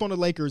 3. he ends up on the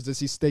Lakers, does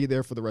he stay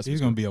there for the rest of He's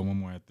his going to be on one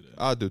more after that.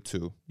 I'll do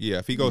 2. Yeah,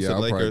 if he goes to the I'll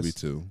probably be Lakers,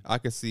 2. I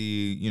could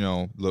see,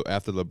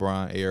 after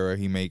LeBron era,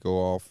 he may go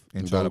off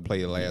and try to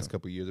play the last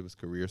couple years of his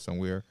career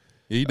somewhere.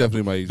 He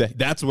definitely might.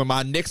 That's when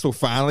my Knicks will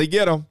finally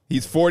get him.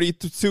 He's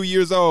 42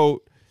 years old,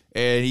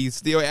 and he's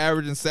still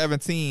averaging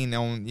 17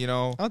 on, I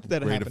don't think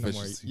that'll Great happen no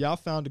more. efficiency. Y'all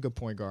found a good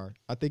point guard.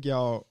 I think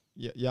y'all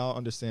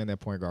understand that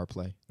point guard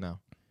play now.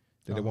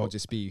 That it won't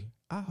just be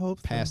I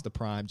hope past the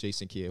prime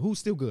Jason Kidd, who's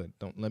still good.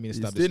 Don't let me He's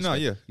stop still- this. no,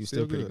 yeah, he's still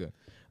still pretty good.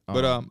 good.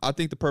 But I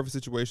think the perfect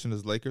situation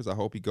is Lakers. I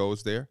hope he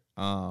goes there.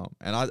 And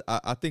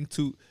I think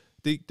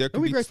there it'll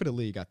could be be great for the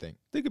league. I think.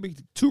 there could be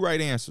 2 right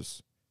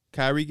answers.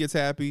 Kyrie gets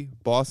happy.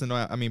 Brooklyn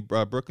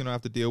don't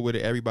have to deal with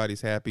it.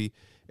 Everybody's happy,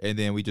 and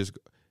then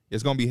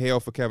it's gonna be hell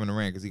for Kevin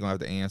Durant because he's gonna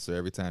have to answer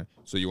every time.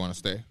 So you want to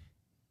stay?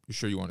 You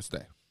sure you want to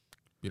stay?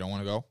 You don't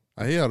want to go?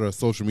 I hear how the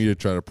social media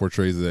try to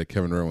portray that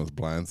Kevin Durant was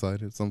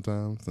blindsided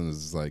sometimes, and it's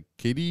just like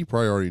KD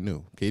probably already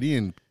knew. KD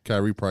and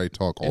Kyrie probably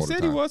talk all It the said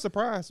time. he was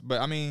surprised, but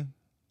I mean,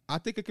 I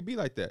think it could be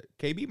like that.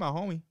 KB my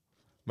homie,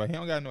 but he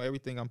don't gotta know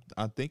everything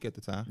I think at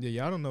the time. Yeah,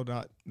 y'all don't know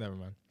that. Never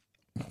mind.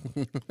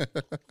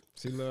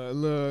 See,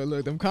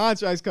 look, them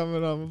contracts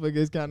coming up.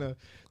 It's kind of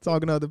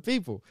talking to other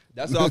people.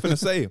 That's all I'm finna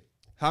say.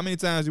 How many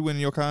times you went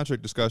in your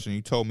contract discussion?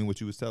 You told me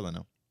what you was telling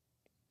them.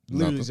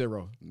 Literally Nothing.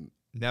 0.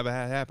 Never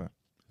had happen.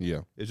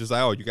 Yeah. It's just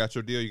like, oh, you got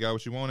your deal, you got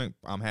what you wanted.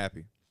 I'm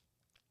happy.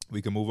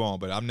 We can move on.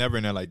 But I'm never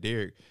in there like,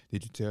 Derek,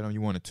 did you tell them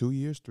you wanted 2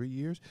 years, 3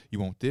 years? You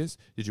want this?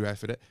 Did you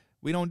ask for that?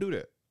 We don't do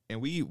that.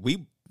 And we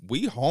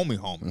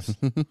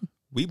homies.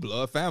 We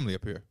blood family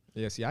up here.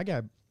 Yeah, see, I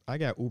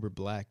got Uber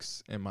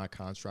Blacks in my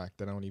contract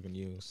that I don't even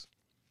use.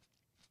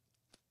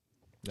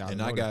 Y'all And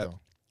know I that, got though.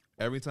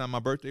 every time my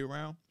birthday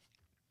around,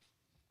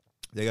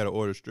 they got to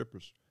order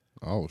strippers.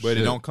 Oh, But shit.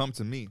 it don't come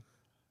to me.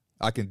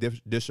 I can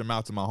dish them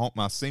out to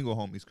my single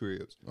homies'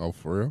 cribs. Oh,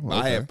 for real? I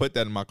Okay. had put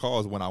that in my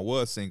calls when I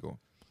was single.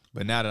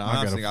 But now that I I'm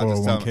got a single, I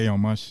just tell them, 401k on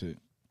my shit.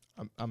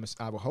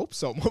 I would hope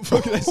so,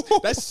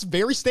 motherfucker. That's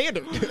very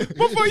standard.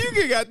 before you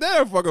get got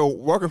that fucking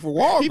working for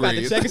Walgreens. He about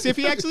to check and see if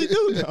he actually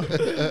do.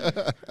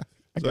 No.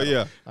 So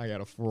yeah, I got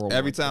a 401k.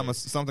 every time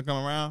something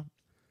come around,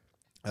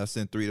 I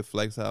send 3 to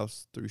Flex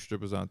House, 3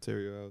 strippers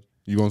Ontario House.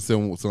 You gonna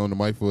send some to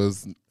Mike for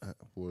his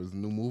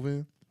new move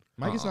in?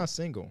 Mike is not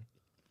single.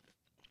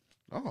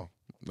 Oh,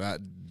 I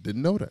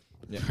didn't know that.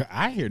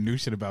 I hear new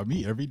shit about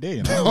me every day,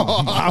 and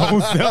I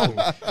don't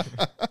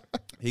know.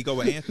 He go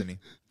with Anthony.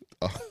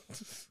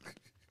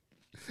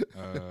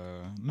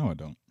 No, I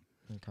don't.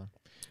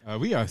 Okay.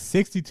 We are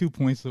 62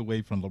 points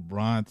away from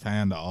LeBron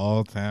tying the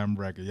all-time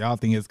record. Y'all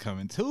think it's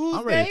coming Tuesday?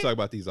 I'm ready to talk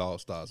about these All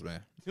Stars,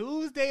 man.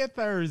 Tuesday or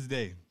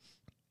Thursday?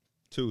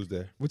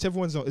 Tuesday. Whichever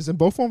one's on. Is it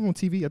both of them on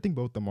TV? I think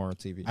both of them are on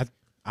TV.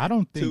 I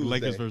don't think Tuesday.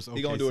 Lakers versus OKC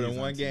He gonna do it is in on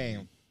one TV.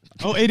 game.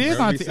 Oh, it is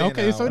Remember on me TNT. saying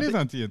Okay, that. so it is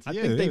on TNT. I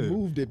Yeah, think they yeah.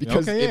 moved it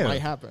because Okay, it yeah.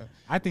 might happen.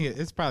 I think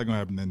it's probably gonna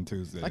happen then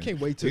Tuesday. I can't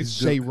wait till It's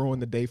Shea ruin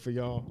the day for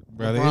y'all.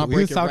 Brother, LeBron we was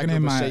breaking talking record,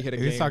 in but my Shea hit a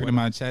he was game talking in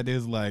winner. my chat.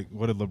 Is like,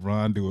 what did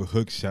LeBron do a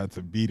hook shot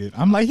to beat it?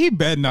 I'm like, he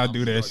better not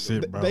do that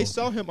shit, bro. They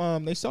saw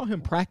him. They saw him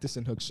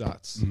practicing hook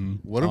shots.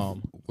 What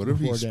if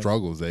he before game.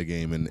 struggles that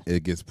game and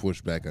it gets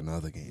pushed back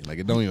another game? Like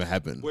it don't even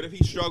happen. What if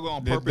he struggle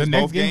on The purpose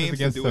next both game is games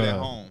against, and do it at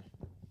home?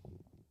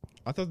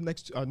 I thought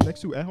the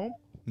next two at home.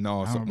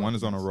 No, I don't one know.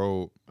 is on the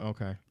road.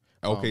 Okay.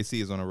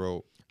 OKC is on the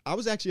road. I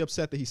was actually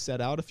upset that he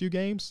set out a few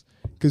games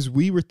because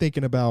we were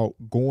thinking about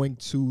going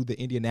to the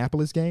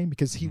Indianapolis game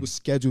because he was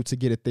scheduled to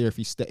get it there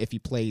if he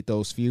played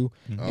those few.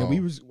 And we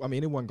was, I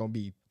mean, it wasn't gonna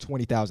be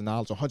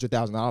 $20,000 or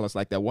 $100,000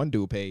 like that one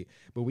dude paid,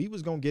 but we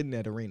was gonna get in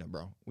that arena,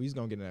 bro. We was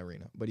gonna get in that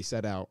arena, but he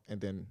set out,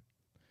 and then,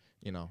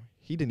 you know,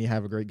 he didn't even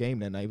have a great game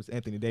that night. It was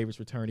Anthony Davis'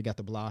 return. He got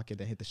the block and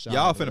then hit the shot.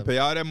 Y'all finna pay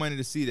all that money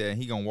to see that,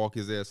 and he gonna walk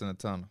his ass in the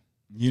tunnel.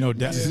 You know,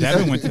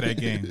 Devin went to that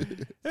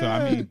game, so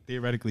I mean,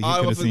 theoretically, he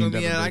could have seen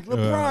Devin. Like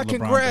LeBron,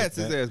 congrats.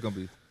 His ass gonna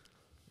be.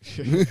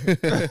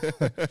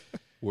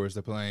 Where's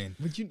the plane?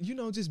 But you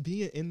know, just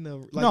being in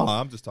the No,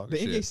 I'm just talking the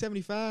shit. NBA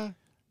 75.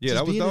 Yeah, just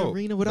that was being in dope. the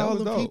arena with That all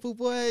was them dope. people,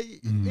 boy.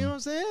 You know what I'm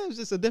saying? It was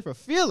just a different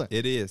feeling.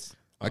 It is.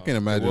 I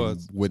can't was.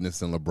 imagine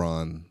witnessing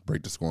LeBron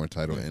break the scoring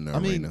title in the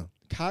arena.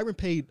 Kyrie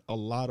paid a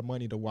lot of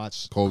money to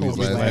watch Kobe's Kobe's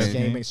last last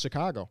game game in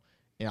Chicago,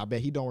 and I bet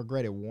he don't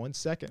regret it 1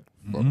 second.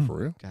 For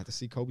real? Got to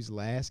see Kobe's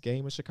last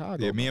game in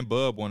Chicago. Yeah, me and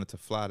Bub wanted to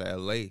fly to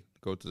LA,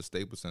 go to the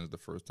Staples Center the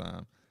first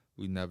time.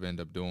 We never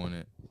ended up doing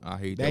it. I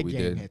hate that we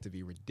game did. had to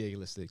be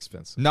ridiculously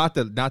expensive. Not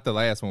the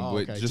last one, Oh,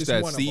 but okay. just Just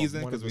that one of them,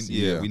 season one of because the we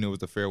seasons. we knew it was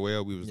the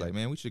farewell. We was like,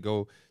 man, we should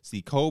go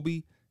see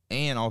Kobe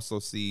and also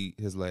see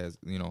his last,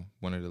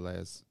 one of the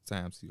last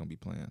times he's gonna be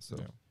playing. So,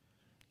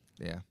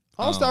 yeah.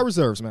 All-Star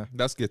reserves, man.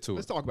 Let's get to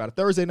Let's it. talk about it.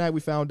 Thursday night, we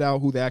found out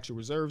who the actual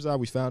reserves are.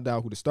 We found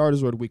out who the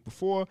starters were the week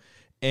before.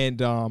 And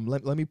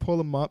let me pull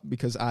them up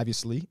because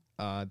obviously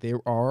there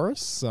are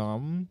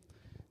some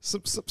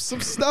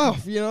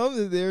stuff.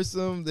 There's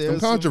some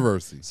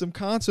controversy. Some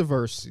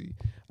controversy.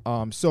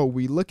 So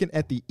we looking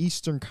at the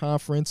Eastern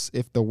Conference.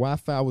 If the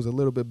Wi-Fi was a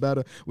little bit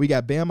better, we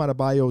got Bam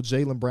Adebayo,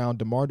 Jaylen Brown,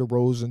 DeMar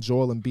DeRozan,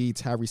 Joel Embiid,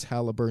 Tyrese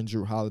Halliburton,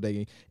 Drew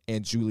Holiday,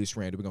 and Julius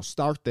Randle. We're gonna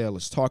start there.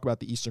 Let's talk about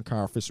the Eastern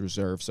Conference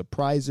reserve.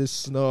 Surprises,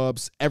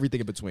 snubs,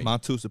 everything in between. My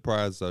two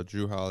surprises are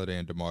Drew Holiday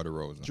and DeMar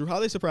DeRozan. Drew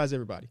Holiday surprised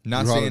everybody.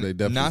 Not Drew saying Holiday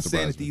definitely not saying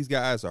surprised that me. these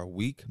guys are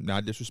weak.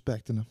 Not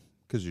disrespecting them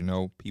because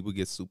people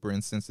get super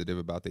insensitive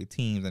about their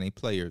teams and their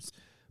players.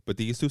 But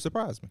these two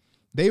surprised me.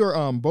 They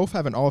were both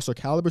having all-star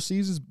caliber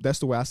seasons. That's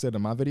the way I said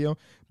in my video.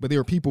 But there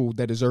were people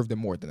that deserved them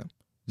more than them.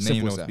 Name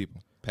Simple as those that.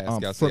 people.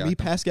 Pascal For me, Siakam.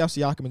 Pascal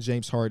Siakam and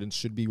James Harden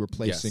should be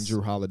replacing Yes.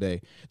 Drew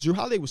Holiday. Drew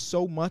Holiday was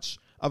so much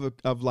of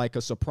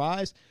a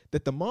surprise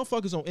that the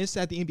motherfuckers on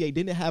Inside the NBA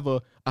didn't have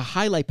a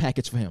highlight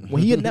package for him.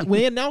 When he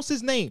announced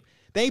his name,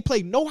 they ain't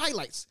played no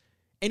highlights.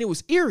 And it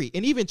was eerie.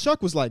 And even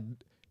Chuck was like,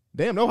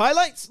 damn, no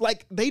highlights?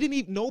 Like, they didn't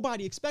even,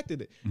 nobody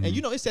expected it. And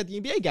Inside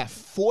the NBA got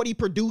 40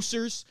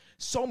 producers,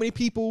 so many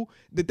people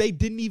that they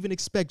didn't even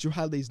expect Drew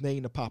Holiday's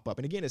name to pop up.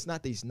 And again, it's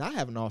not that he's not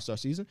having an all-star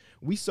season.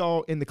 We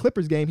saw in the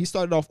Clippers game, he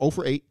started off 0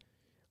 for 8.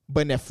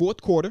 But in that fourth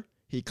quarter,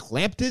 he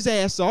clamped his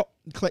ass up,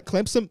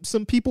 clamped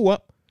some people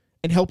up,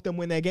 and helped them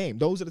win that game.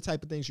 Those are the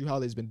type of things Drew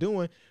Holiday's been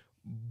doing.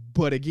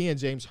 But again,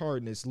 James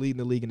Harden is leading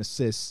the league in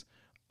assists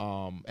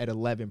at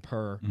 11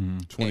 per.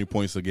 20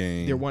 points a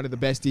game. They're one of the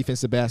best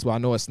defensive basketball. I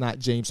know it's not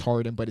James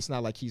Harden, but it's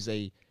not like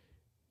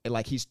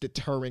he's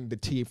deterring the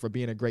team from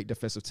being a great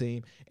defensive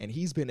team. And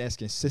he's been as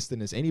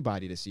consistent as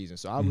anybody this season.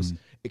 So I was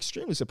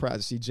extremely surprised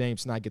to see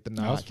James not get the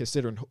nod,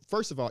 considering,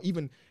 first of all,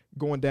 even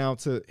going down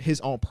to his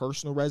own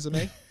personal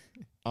resume,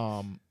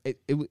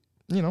 it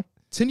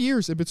 10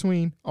 years in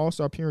between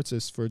All-Star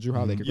appearances for Drew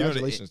Holiday.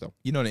 Congratulations, though.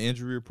 You know the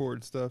injury report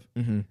and stuff?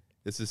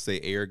 Let's just say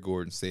Eric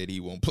Gordon said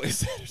he won't play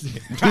Saturday.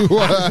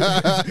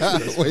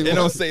 Wait, They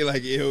don't say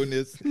like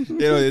illness.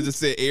 They just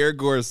say Eric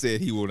Gordon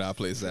said he will not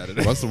play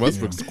Saturday. Russell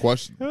Westbrook's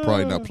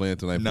probably not playing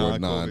tonight for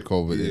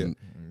non-COVID. Yeah. And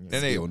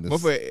And illness.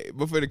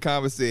 before the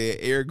comment said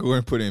Eric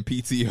Gordon put in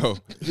PTO.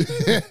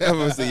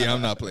 Everyone said, yeah,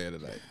 I'm not playing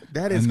tonight.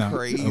 That is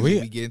crazy.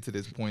 We get to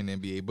this point in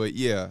the NBA. But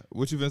yeah,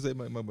 what you gonna say,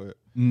 my bad?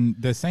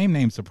 The same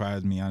name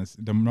surprised me,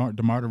 honestly. DeMar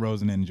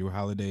DeRozan and Drew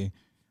Holiday.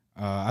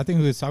 I think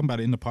we was talking about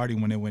it in the party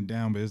when it went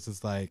down, but it's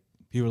just like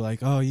people were like,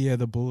 "Oh yeah,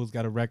 the Bulls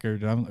got a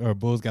record, or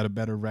Bulls got a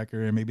better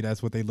record," and maybe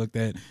that's what they looked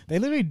at. They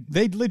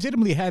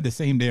legitimately had the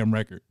same damn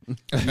record.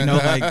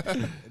 Like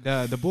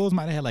the Bulls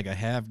might have had like a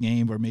half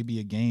game or maybe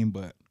a game,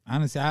 but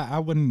honestly, I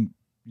wouldn't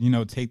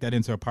take that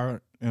into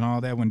part and all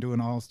that when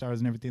doing All Stars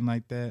and everything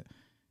like that.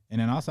 And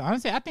then also,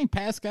 honestly, I think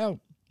Pascal's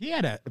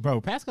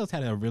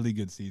had a really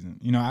good season.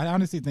 I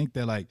honestly think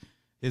that like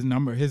his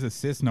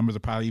assist numbers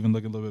are probably even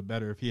looking a little bit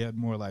better if he had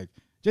more like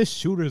just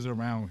shooters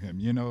around him.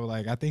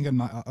 Like I think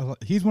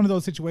he's one of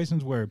those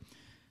situations where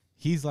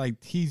he's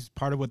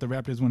part of what the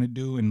Raptors want to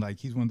do, and like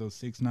he's one of those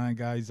 6'9"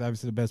 guys. He's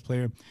obviously the best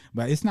player,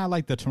 but it's not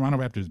like the Toronto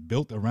Raptors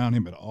built around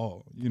him at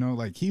all.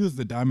 Like he was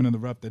the diamond in the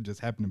rough that just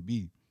happened to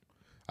be.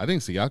 I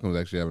think Siakam was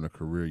actually having a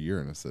career year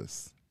in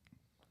assists.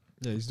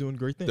 Yeah, he's doing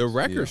great things. The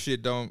record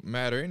shit don't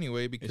matter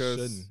anyway because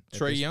shouldn't at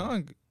Trae this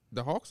Young,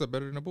 the Hawks are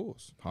better than the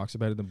Bulls. Hawks are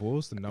better than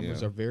Bulls. The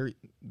numbers Yeah. are very,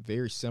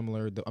 very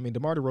similar.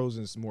 DeMar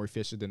DeRozan is more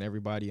efficient than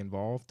everybody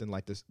involved in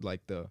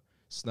the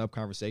snub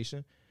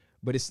conversation,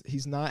 but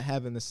he's not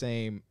having the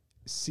same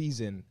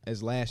season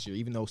as last year,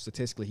 even though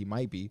statistically he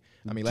might be.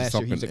 I mean, last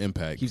year he was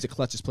impact. He was the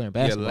clutchest player in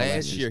basketball.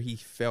 Last year he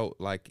felt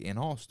like an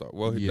all-star.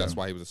 Well, that's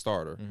why he was a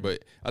starter.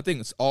 But I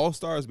think it's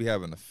all-stars be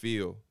having a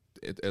feel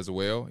as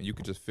well, and you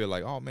could just feel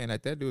like, oh man,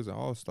 that dude's an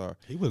all-star.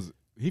 He was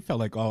he felt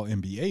like all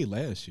NBA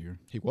last year.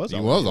 He was. He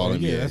was all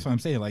Yeah, NBA. that's what I'm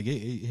saying. Like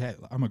it had,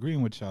 I'm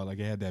agreeing with y'all. Like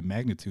it had that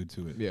magnitude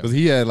to it. Yeah. Because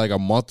he had like a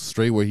month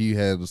straight where he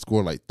had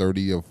scored like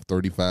 30 or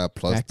 35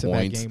 plus Back-to-back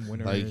points. game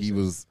winners Like he and-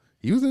 was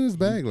in his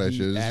bag last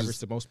year. He It's averaged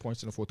just- the most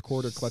points in the fourth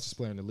quarter, clutchest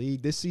player in the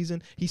league this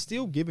season. He's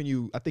still giving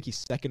you, I think he's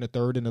second or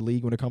third in the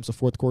league when it comes to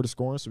fourth quarter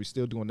scoring, so he's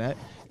still doing that.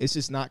 It's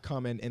just not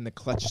coming in the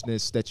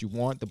clutchness that you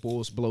want. The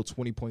Bulls blow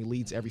 20-point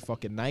leads every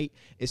fucking night.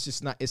 It's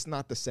just not. It's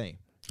not the same.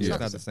 It's Yeah.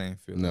 not the same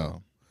feel.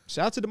 No.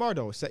 Shout out to DeMar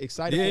though.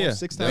 Excited Yeah, for yeah. him,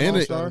 6-time and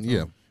All-Star.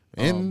 yeah.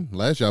 And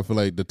last year, I feel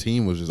like the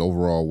team was just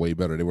overall way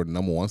better. They were the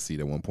number 1 seed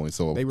at one point.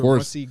 So, They of were one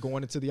course, seed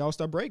going into the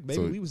All-Star break.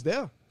 Baby, So- we was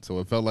there. so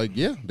it felt like,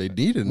 yeah, they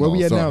needed an Where we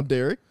at all-star. now,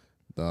 Derek?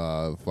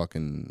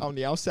 Fucking, On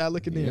the outside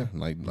looking yeah, in.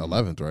 like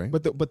 11th, right?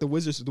 But the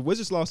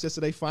Wizards lost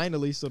yesterday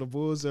finally, so the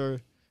Bulls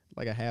are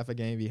like a half a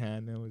game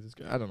behind them.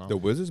 I don't know. The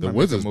Wizards. The might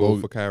Wizards make a move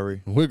both- for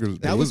Kyrie. Wiggers,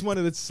 That was one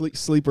of the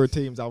sleeper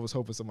teams I was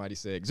hoping somebody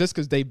said. Just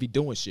because they be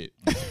doing shit.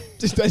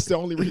 Just that's the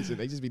only reason.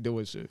 They just be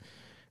doing shit.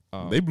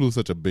 they blew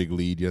such a big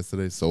lead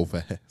yesterday so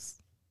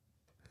fast.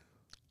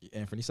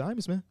 Anthony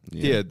Simons, man.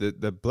 Yeah,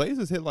 the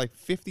Blazers hit like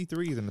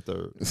 53s in the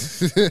third.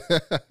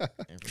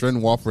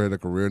 Trent Walker had a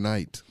career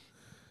night.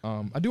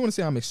 I do want to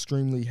say I'm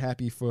extremely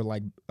happy for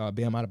like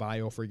Bam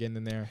Adebayo for getting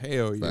in there.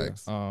 Hell yeah.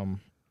 Facts. Um,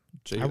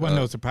 I wasn't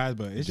no surprise,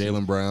 but it's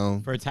Jalen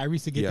Brown. for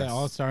Tyrese to get Yes. that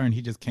All-Star and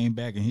he just came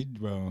back and he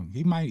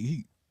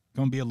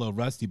gonna be a little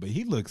rusty, but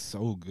he looks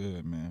so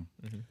good, man.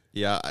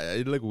 Yeah,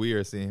 it looked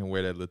weird seeing him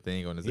wear that little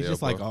thing on his He's elbow.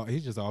 just like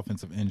he's just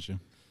offensive engine.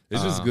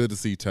 It's just good to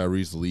see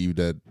Tyrese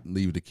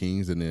leave the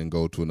Kings and then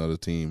go to another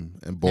team.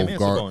 And both and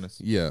guards,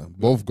 Sabonis.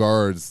 both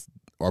guards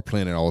are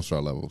playing at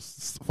All-Star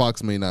levels.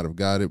 Fox may not have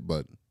got it,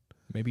 but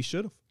maybe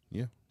should have.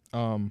 yeah,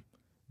 Bam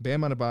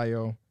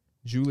Adebayo,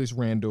 Julius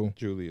Randle,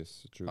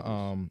 Julius.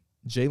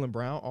 Jalen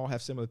Brown all have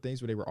similar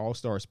things where they were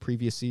all-stars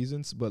previous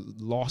seasons, but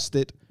lost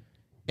it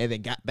and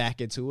then got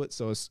back into it.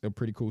 So it's a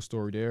pretty cool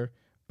story there.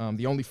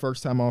 The only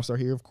first-time all-star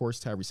here, of course,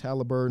 Tyrese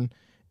Halliburton,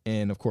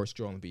 and of course,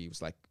 Joel Embiid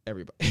was like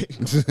everybody.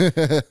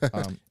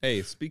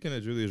 Hey, speaking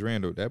of Julius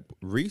Randle, that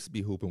Reese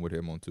be hooping with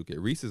him on 2K.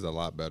 Reese is a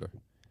lot better.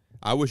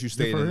 I wish you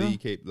stayed in for the real?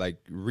 league. Like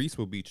Reese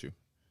will beat you.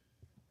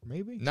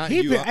 Maybe. Not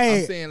He you. been- I'm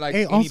hey, saying like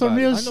hey, on some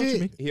anybody. real I know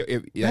what you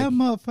shit. mean. That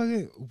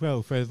motherfucker,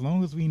 bro. For as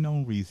long as we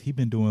know Reese, he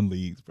been doing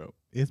leagues, bro.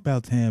 It's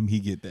about time he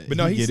get that. But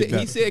no, he get it said, he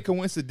better. said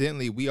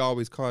coincidentally we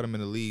always caught him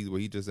in the leagues where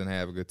he just didn't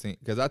have a good team.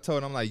 Because I told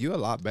him, I'm like, you're a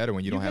lot better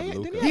when you don't have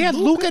Luka. He had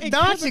Luka and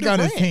Doncic Kevin on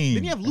his Durant. team.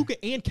 Then you have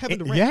Luka and Kevin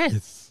Durant.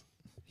 Yes.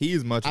 He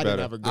is much I didn't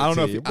better. have a good I don't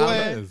know if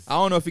team. I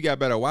don't know if he got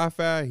better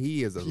Wi-Fi.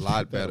 He is a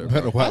lot better.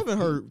 bro. I haven't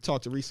heard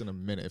talk to Reese in a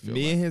minute. It feels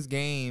Me like. and his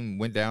game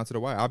went down to the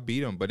wire. I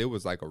beat him, but it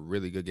was like a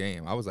really good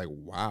game. I was like,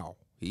 wow.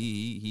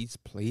 He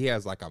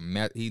has like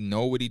he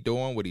know what he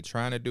doing, what he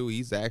trying to do.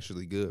 He's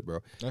actually good, bro.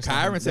 That's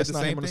not him- Kyron said that's the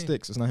not same him on the thing.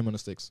 sticks. It's not him on the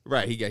sticks.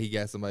 Right, he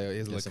got somebody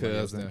his little somebody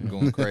else cousin there.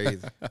 going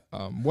crazy.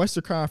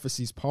 Western Conference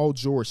sees Paul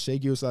George, Shai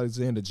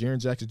Gilgeous-Alexander, Jaren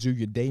Jackson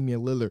Jr.,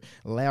 Damian Lillard,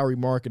 Larry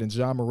Market, and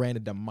John Moran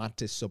and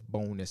DeMontis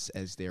Sabonis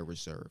as their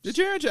reserves. The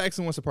Jaren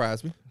Jackson one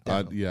surprised me.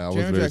 I was Jaren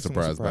very Jackson one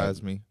surprised by it.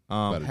 surprised me.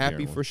 the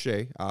Happy Jaren for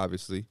Shea,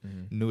 obviously.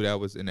 Knew that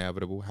was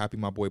inevitable. Happy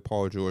my boy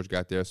Paul George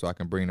got there so I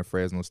can bring the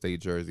Fresno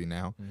State jersey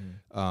now.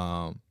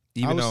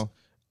 Even though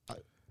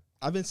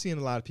I've been seeing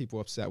a lot of people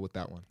upset with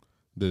that one.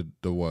 The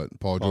what?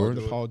 Paul George?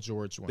 The Paul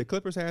George one. the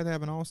Clippers had to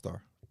have an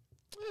all-star.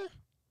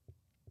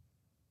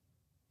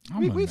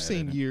 We've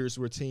seen years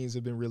where teams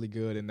have been really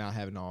good and not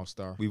having an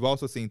all-star. We've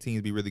also seen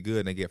teams be really good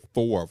and they get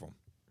 4 of them.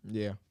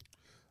 Yeah.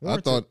 I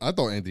thought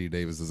Anthony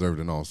Davis deserved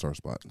an All-Star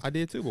spot. I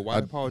did too, but why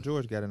did Paul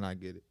George got to not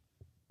get it?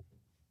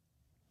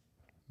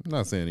 I'm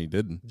not saying he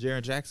didn't.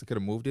 Jaren Jackson could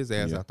have moved his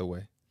ass Yeah. out the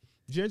way.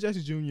 Jaren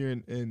Jackson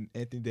Jr. and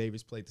Anthony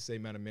Davis played the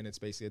same amount of minutes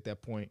basically at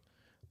that point.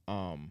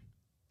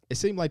 It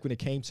seemed like when it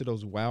came to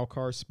those wild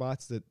card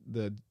spots that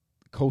the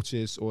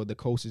coaches or the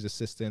coaches'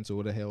 assistants or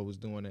what the hell was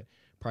doing it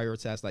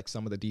prioritized like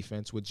some of the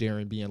defense with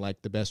Jaren being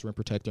like the best rim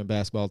protector in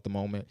basketball at the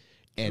moment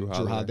and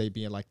Drew Holiday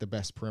being like the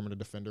best perimeter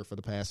defender for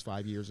the past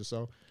 5 years or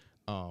so.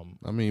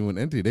 I mean, when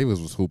Anthony Davis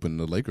was hooping,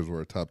 the Lakers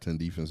were a top 10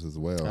 defense as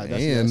well.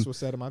 That's what's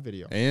said in my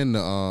video. And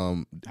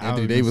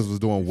Anthony Davis was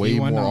doing way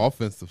won more them.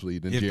 offensively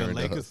than If the Jaren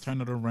Lakers does. turn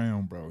it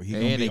around, bro, he's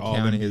gonna And be they all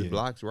counted in his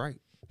blocks right.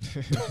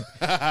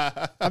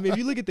 I mean, if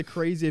you look at the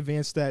crazy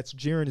advanced stats,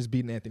 Jaren is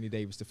beating Anthony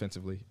Davis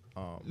defensively.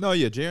 No,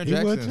 yeah, Jaren He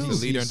would Jackson too. is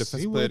the leader in He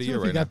defensive would player of the too year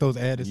if he right got now. those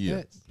added Yeah.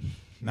 stats.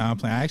 Nah, I'm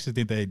playing. I actually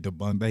think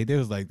they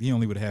was like he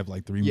only would have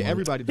like 3 Yeah, more.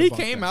 everybody. He debunked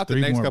came that. out the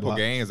 3 next more couple blocks.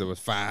 games. It was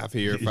 5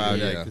 here, 5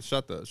 Yeah. there.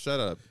 Shut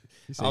up.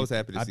 He said, I was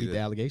happy to I see beat the that.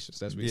 allegations.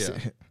 That's what he Yeah.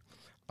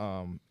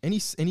 said.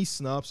 Any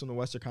snubs from the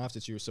Western Conference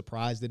that you were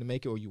surprised didn't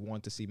make it, or you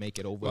want to see make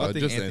it over? Well, I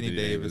think just Anthony Anthony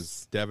Davis,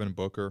 Davis. Devin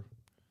Booker.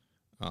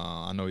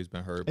 I know he's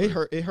been hurt. It but-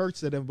 hurt. It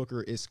hurts that Devin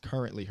Booker is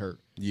currently hurt.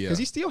 Yeah. because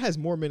he still has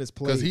more minutes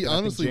played. Because he than I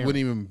think honestly Jaren. wouldn't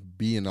even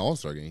be in the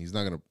All-Star game. He's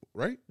not going to,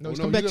 right? No, he's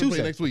Oh, coming back gonna play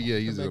Tuesday. next week. Yeah,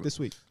 he's Coming back gonna, this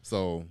week.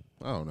 So,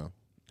 I don't know.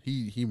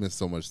 He missed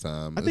so much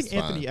time. I think It's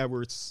Anthony fine.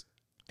 Edwards.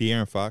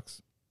 De'Aaron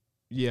Fox.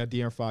 Yeah,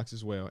 De'Aaron Fox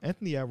as well.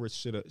 Anthony Edwards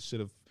should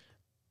have.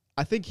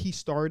 I think he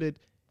started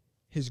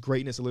his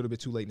greatness a little bit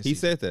too late in the He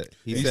season. said that.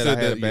 He He said said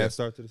I had that, a bad yeah.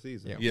 start to the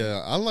season. Yeah.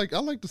 Yeah, I like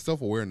the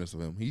self-awareness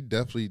of him. He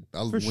definitely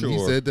when he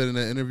sure. said that in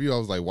that interview, I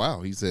was like,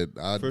 wow. He said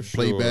I For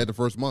played sure. bad the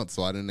first month,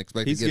 so I didn't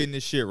expect He's to get getting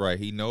his shit right.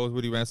 He knows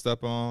what he messed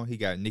up on. He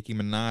got Nicki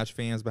Minaj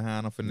fans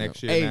behind him for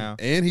next year Hey, now.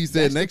 it. And he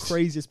said That's next the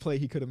craziest play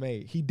he could have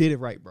made. He did it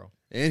right, bro.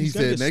 and he he's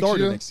gonna said get next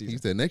started year. next season. He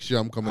said next year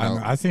I'm coming out.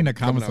 I seen the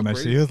comments on coming out that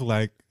shit. crazy. It was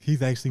like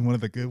he's actually one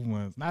of the good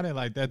ones. Not in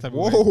like that type of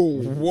way.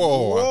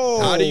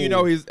 Whoa. How do you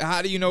know it's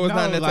not in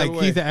that type like of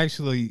way? he's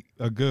actually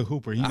a good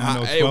hooper. He's not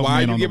no Hey, 12 why are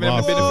man you on the giving him a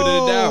roster. benefit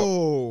of the doubt?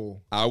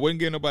 Whoa. I wouldn't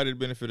give nobody the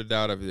benefit of the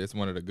doubt if it's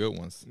one of the good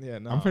ones. Yeah,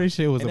 no. I'm pretty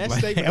sure it was And a that black.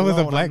 statement It was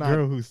a alone, black I'm not-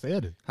 girl who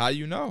said it. How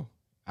you know?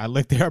 I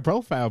looked at her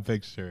profile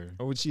picture.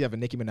 Or would she have a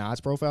Nicki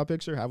Minaj profile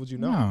picture? How would you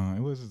know? No,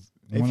 it was.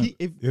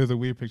 If It was a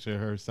weird picture of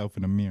herself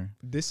in the mirror.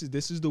 this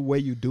is the way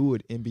you do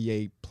it,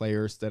 NBA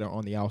players that are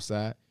on the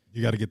outside.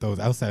 You got to get those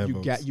outside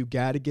votes. You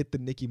got to get the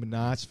Nicki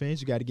Minaj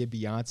fans. You got to get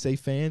Beyonce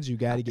fans. You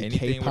got to get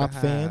Anything with K-pop a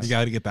high. fans. You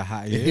got to get the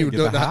high. Yeah, He get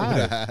don't the know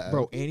high. that.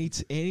 Bro, any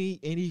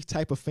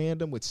type of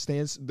fandom which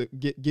stands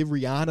give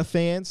Rihanna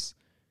fans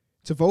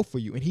to vote for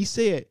you. And he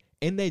said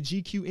in that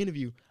GQ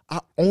interview, I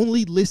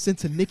only listen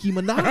to Nicki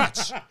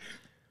Minaj.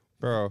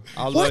 Bro,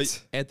 I What? love you.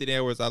 Anthony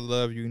Edwards. I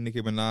love you.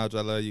 Nicki Minaj.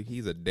 I love you.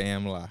 He's a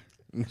damn lie.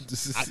 I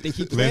think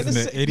he planned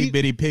Listen to itty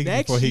bitty pig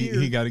next before year-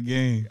 he got a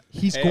game.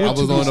 He's Hey, going I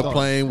to was be on a a star.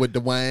 plane with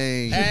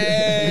Dwayne.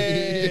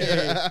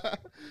 Hey.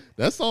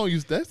 That song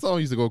used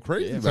to go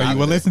crazy. Yeah, So back you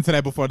would then. listen to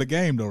that before the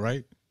game, though,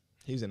 right?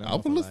 He was in I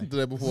would listen to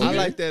that before. I the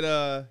like game.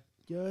 that.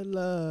 Your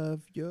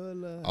love.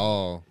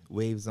 Oh,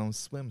 Waves don't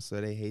swim, so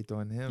they hate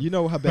on him. You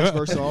know what her best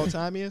verse of all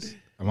time is?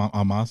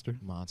 A monster.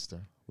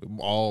 Monster.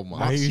 oh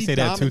my! I hear you say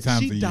that 2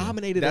 times a She year.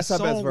 dominated That's that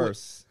her best song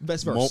verse.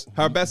 Best verse.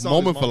 Her best song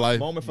Moment is for Life.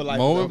 Moment for Life.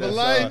 Moment That's for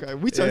her Life. best Okay,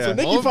 song. we turned Yeah. to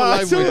Nicki Moment for Minaj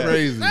Life too. went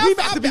crazy. We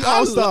about to be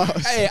all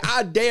stars. Hey,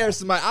 I dare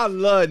somebody. I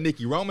love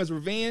Nicki. Roman's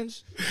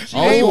Revenge. She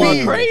Oh, ain't going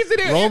AP. crazy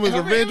there. Roman's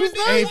Her Revenge was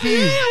nice. AP.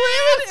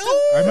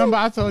 Ooh. I remember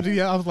I told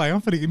you, I was like,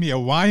 I'm finna give me a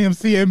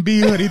YMCMB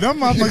hoodie. Them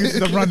motherfuckers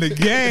should run the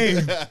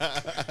game.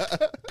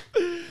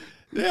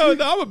 Yeah,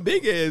 no, I'm a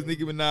big ass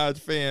Nicki Minaj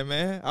fan,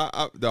 man.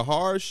 The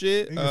hard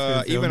shit, Niggas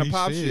finna tell even the me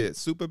pop shit. shit,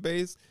 super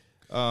bass.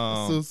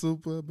 So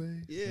super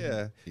bass.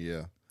 Yeah,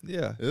 Yeah.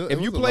 yeah. It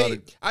If you was a lot play,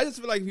 of- I just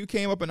feel like if you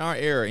came up in our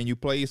era and you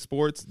played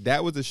sports,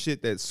 that was the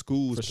shit that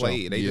schools For sure.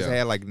 played. They just Yeah.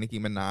 had like Nicki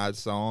Minaj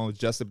songs.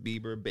 Justin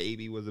Bieber,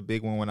 Baby was a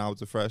big one when I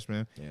was a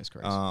freshman. Yeah, it's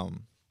crazy.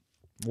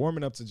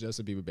 Warming up to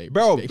Justin Bieber, baby.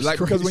 Bro, Baby's like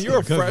because when crazy. you're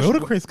a Because freshman,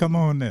 Ludacris come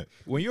on that.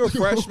 when you're a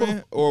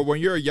freshman or when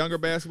you're a younger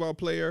basketball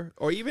player,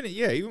 or even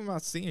my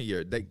senior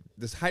year,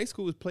 this high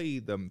school has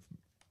played the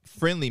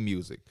friendly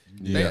music.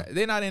 Yeah.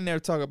 They're not in there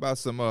talking about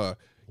some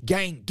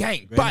gang,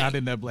 They're bite. not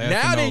in there blasting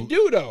Now they no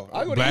do though.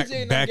 I go to Back,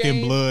 EJ back in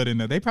game. blood, and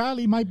they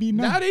probably might be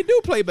now. Now they do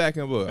play Back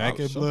in Blood. Back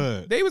in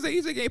blood. They was at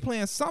EJ game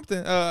playing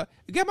something.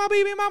 Get my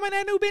baby mama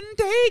that new been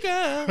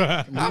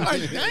taken. I'm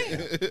like,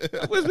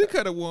 damn. I wish we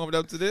could have warmed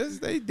up to this.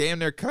 They damn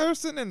near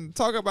cursing and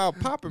talking about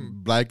popping.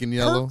 Black and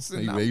yellow. Perks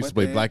and They used to what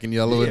play the- black and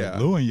yellow. Yeah.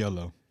 Blue and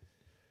yellow.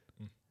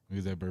 We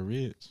was at Burr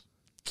Ridge.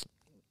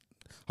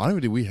 I don't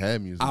even think we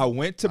had music. I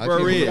went to I Burr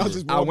can't believe Y'all Ridge.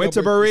 just I warmed went up to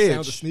with Burr the sound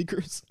of Ridge.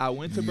 sneakers. I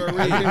went to Burr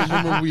I can't Ridge.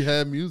 remember we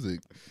had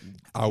music.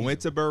 I went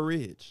to Burr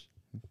Ridge,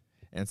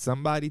 and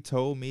somebody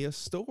told me a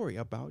story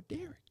about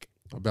Derek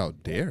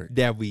About Derek.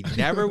 that we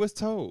never was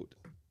told.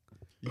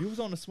 You was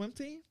on the swim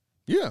team?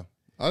 Yeah.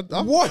 I've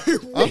What? said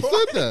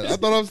that. I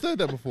thought I've said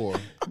that before.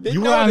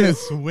 You were on the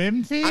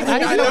swim team? I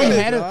didn't know we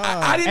had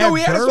I didn't know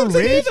we had a swim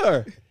team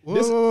either.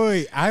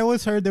 Wait. I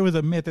always heard there was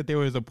a myth that there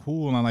was a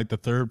pool on like the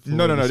third floor.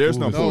 No, of the there's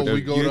no school. pool. No,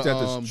 we You go just to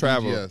have to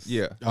travel. DGS.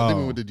 Yeah. I think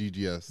we Oh. went to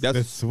DGS.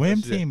 The swim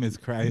that's it. team is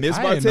crazy. Miss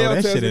I Martell didn't know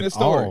that tells shit me the at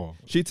story. all.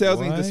 She tells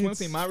me the swim What?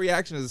 team. My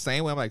reaction is the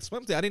same way. I'm like,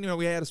 swim team. I didn't even know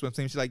we had a swim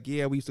team. She's like,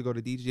 yeah, we used to go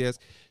to DGS.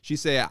 She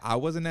said, I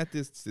wasn't at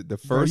the Bro,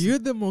 first. you're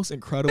the most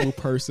incredible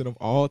person of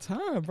all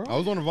time, bro. I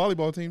was on the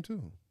volleyball team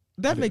too.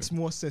 That makes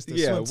more sense than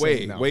Yeah, swim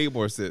team now. way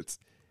more sense.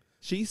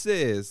 She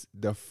says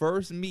the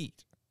first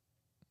meet,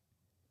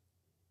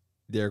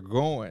 they're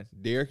going.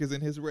 Derek is in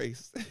his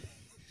race.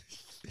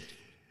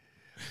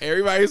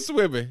 Everybody's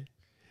swimming.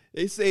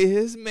 They say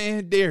his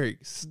man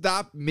Derek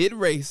stopped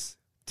mid-race,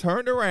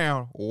 turned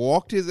around,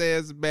 walked his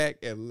ass back,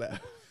 and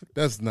left.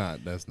 That's not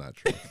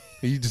true.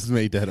 He just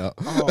made that up.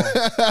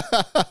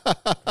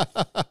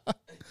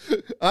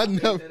 I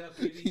never.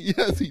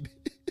 Yes, he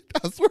did.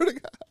 I swear to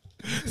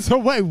God. So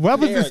wait, what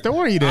was the Derek,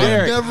 story then?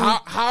 Derek, never-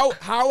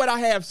 how would I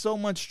have so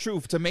much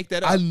truth to make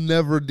that up? I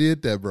never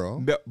did that,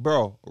 bro.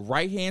 Bro,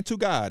 right hand to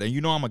God. And you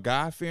know I'm a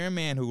God-fearing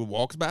man who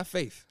walks by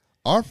faith.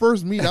 Our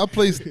first meet, I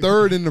placed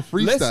third in the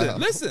freestyle.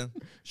 Listen.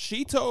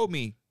 She told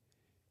me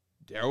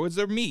there was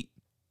a meet.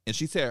 And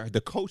she said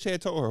the coach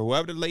had told her,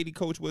 whoever the lady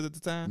coach was at the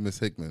time, Miss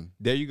Hickman.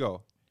 there you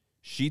go.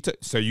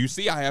 So you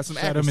see I have some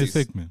Shout out Miss accuracies.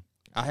 Hickman.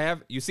 I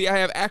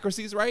have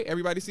accuracies, right?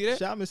 Everybody see that?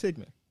 Shout out Miss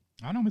Hickman.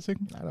 I know Miss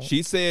Hickman. I don't.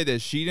 She said that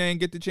she didn't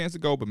get the chance to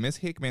go, but Miss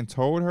Hickman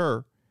told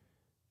her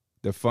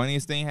The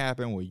funniest thing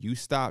happened when you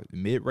stopped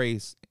mid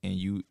race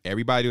and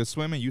everybody was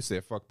swimming. You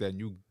said fuck that, and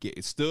you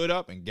stood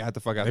up and got the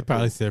fuck out. They the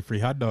probably pool. said free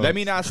hot dogs. Let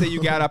me not say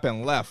you got up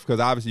and left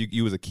because obviously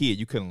you was a kid,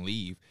 you couldn't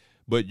leave,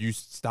 but you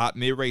stopped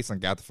mid race and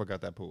got the fuck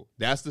out that pool.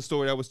 That's the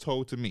story that was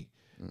told to me.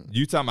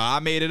 You talking about I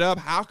made it up?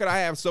 How could I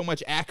have so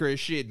much accurate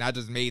shit and I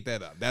just made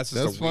that up? That's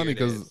funny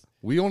because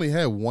we only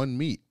had one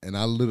meet, and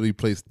I literally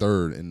placed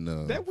third in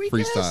the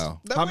freestyle.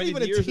 That How wasn't many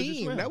even a years did you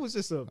team. swim? That was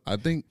just a. I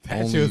think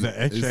That only shit was an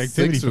extra it's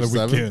activity 6 for or the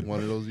 7 weekend. one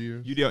of those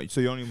years.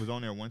 So you only was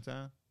on there one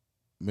time?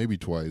 Maybe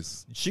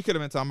twice. She could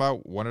have been talking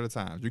about one of the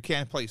times. You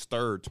can't place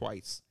third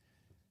twice.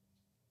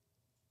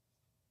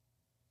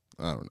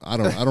 I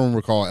don't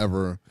recall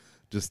ever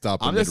just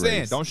stopping. I'm just saying,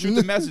 mid-race. don't shoot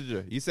the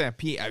messenger. You saying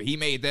he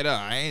made that up?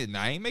 I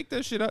ain't make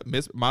that shit up.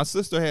 My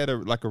sister had a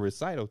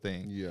recital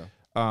thing. Yeah.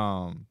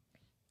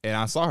 And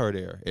I saw her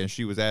there, and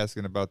she was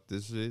asking about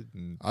this shit.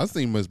 And I've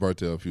seen Miss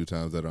Bartell a few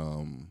times at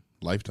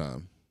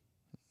Lifetime.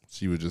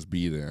 She would just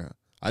be there.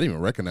 I didn't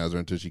even recognize her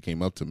until she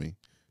came up to me.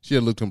 She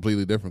had looked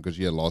completely different because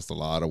she had lost a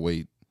lot of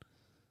weight.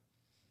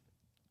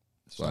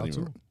 So I didn't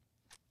even,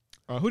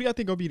 who do y'all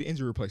think will be the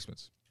injury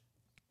replacements?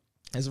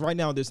 As of right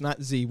now, there's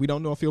not Z. We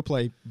don't know if he'll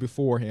play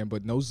beforehand,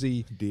 but no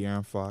Z.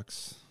 De'Aaron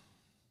Fox.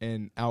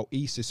 And out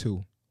east is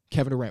who?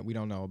 Kevin Durant. We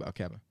don't know about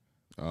Kevin.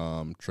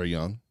 Trey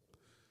Young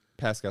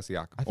Pascal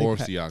Siakam. or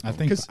Siakam. I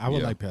think I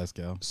would yeah. like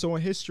Pascal. So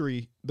in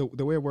history, the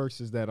way it works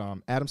is that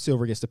Adam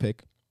Silver gets to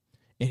pick,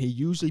 and he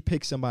usually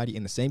picks somebody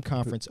in the same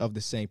conference of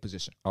the same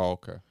position. Oh,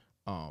 okay.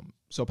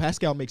 So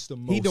Pascal makes the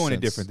most He doing sense.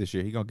 it different this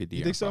year. He gonna get De'Aaron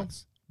You think so?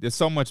 Fox. There's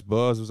so much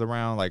buzz was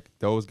around, like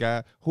those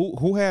guys.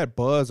 Who had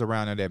buzz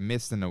around there that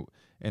missed in the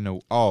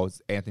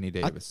it's Anthony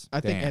Davis. I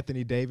think Damn.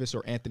 Anthony Davis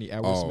or Anthony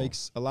Edwards Oh.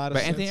 makes a lot of But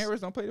sense. Anthony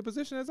Edwards don't play the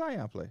position that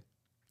Zion play.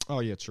 Oh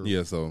yeah, true.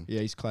 Yeah, so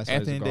Yeah, he's classified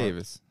Anthony as a guard.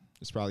 Davis.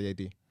 It's probably AD.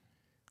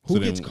 So Who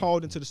then- gets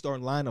called into the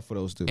starting lineup for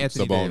those two?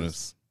 Anthony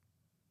Davis.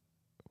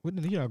 Sabonis.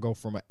 Wouldn't he go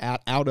from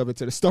out of it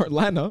to the starting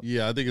lineup?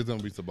 Yeah, I think it's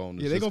gonna be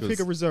Sabonis. Yeah, they're gonna pick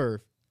a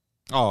reserve.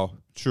 Oh,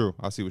 true.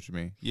 I see what you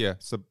mean. Yeah.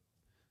 So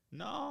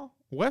no,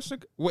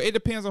 Western. Well, it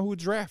depends on who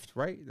draft,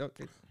 right?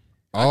 Okay.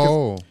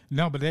 Oh,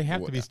 No, but they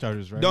have to be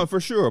starters, right? No, for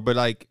sure. But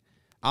like,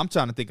 I'm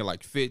trying to think of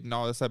like fit and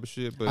all that type of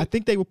shit. But I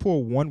think they would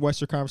pull one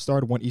Western Conference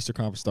starter, one Eastern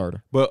Conference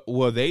starter. but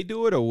will they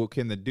do it or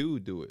can the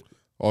dude do it?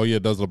 oh yeah.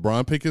 Does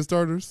LeBron pick his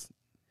starters?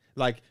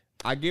 Like,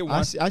 I get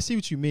one. I see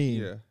what you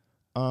mean. Yeah.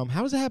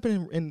 How does it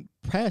happen in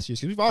past years?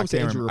 Because we've always had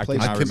can't injury remember. I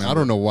replacement. cannot I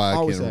don't know why I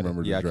Always can't had it.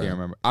 remember. Yeah, I the draft. can't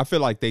remember. I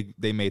feel like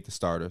they made the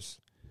starters.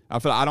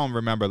 I don't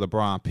remember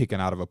LeBron picking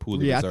out of a pool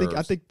of Yeah, reserves.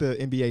 I think the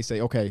NBA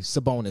say, okay,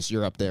 Sabonis,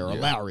 you're up there, or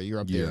Yeah. Lowry, you're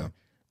up Yeah. there.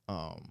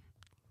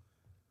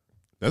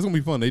 That's gonna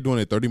be fun. They doing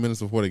it 30 minutes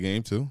before the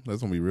game too.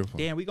 That's gonna be real fun.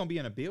 Damn, we gonna be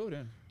in a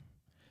building.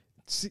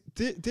 See,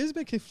 there's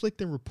been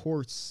conflicting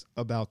reports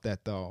about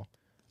that though.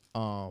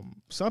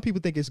 Some people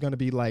think it's going to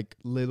be like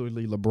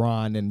literally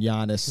LeBron and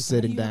Giannis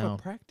sitting down.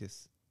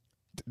 Practice.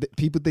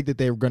 People think that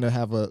they're going to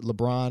have a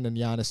LeBron and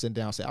Giannis sitting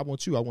down, say, "I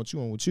want you, I want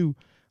you, I want you."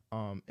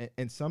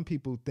 And some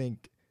people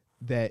think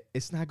that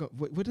it's not going.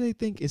 What do they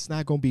think? It's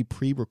not going to be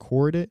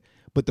pre-recorded,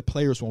 but the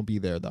players won't be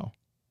there though.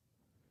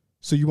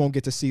 So you won't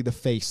get to see the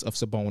face of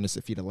Sabonis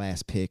if you're the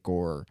last pick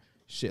or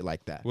shit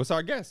like that. What's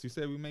our guess? You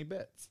said we made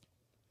bets.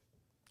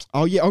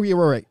 Oh yeah,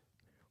 right.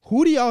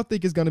 Who do y'all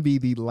think is going to be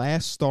the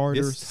last starter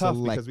It's tough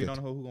selected? because we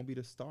don't know who's gonna be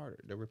the starter,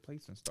 the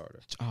replacement starter.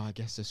 Oh, I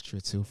guess that's true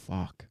too.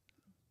 Fuck.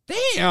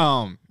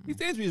 Damn, these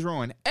injuries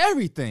ruin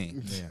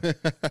everything. Yeah.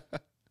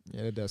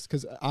 Yeah, it does.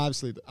 Because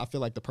obviously, I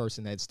feel like the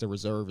person that's the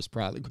reserve is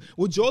probably.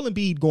 Well, Joel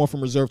Embiid going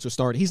from reserve to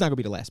starter, he's not going to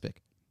be the last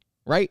pick.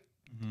 Right?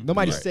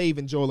 Nobody's Right.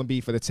 saving Joel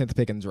Embiid for the 10th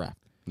pick in the draft.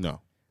 No.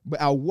 But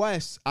out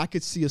west, I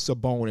could see a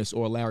Sabonis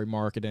or a Larry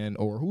Marketing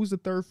or who's the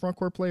third front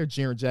court player?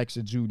 Jaren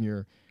Jackson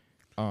Jr.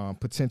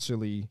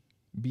 Potentially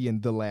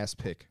being the last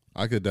pick.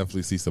 I could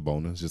definitely see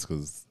Sabonis just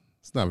because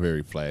it's not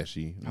very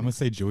flashy. I'm gonna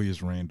say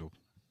Julius Randle.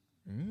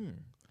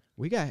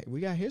 We got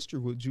history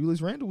with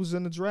Julius Randle was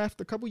in the draft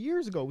a couple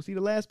years ago. Was he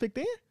the last pick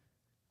then?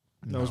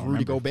 No, it was I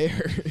Rudy remember.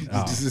 Gobert.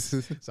 Oh.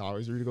 It's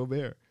always Rudy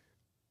Gobert.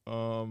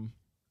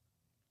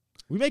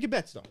 We making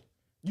bets though.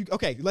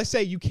 Okay, let's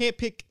say you can't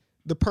pick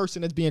the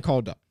person that's being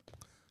called up.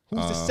 Who's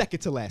the second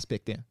to last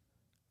pick then?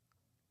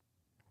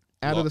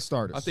 Out of the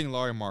starters. I think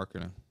Laurie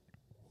Marketing.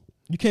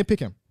 you can't pick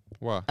him.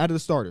 Why? Out of the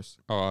starters.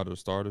 Oh, out of the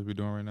starters we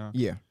doing right now.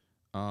 Yeah.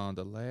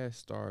 The last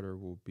starter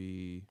will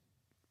be.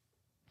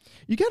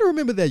 You got to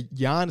remember that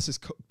Giannis is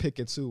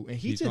picking too, and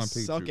he He's gonna just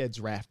pick suck Drew. at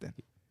drafting.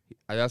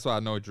 That's why I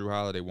know Drew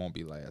Holiday won't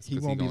be last. He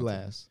 'cause won't be going to-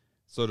 last.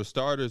 So the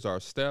starters are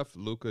Steph,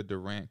 Luka,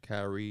 Durant,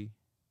 Kyrie.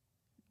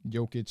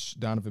 Jokic,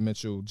 Donovan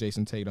Mitchell,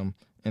 Jason Tatum,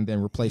 and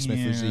then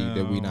replacement for Z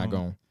that we not Yeah.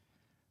 going.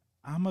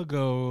 I'm gonna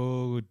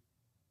go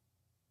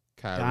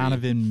Kyrie.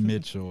 Donovan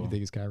Mitchell. You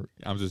think it's Kyrie?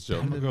 I'm just I'm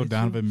joking. gonna go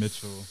Donovan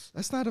Mitchell.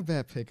 That's not a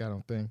bad pick, I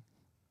don't think.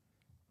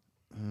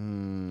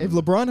 If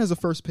LeBron has a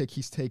first pick,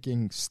 he's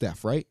taking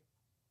Steph, right?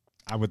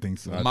 I would think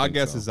so. I My think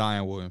guess so. is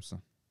Zion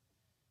Williamson.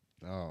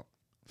 Oh.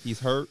 He's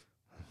hurt.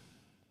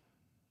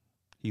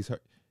 He's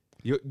hurt.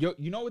 You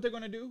know what they're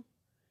going to do?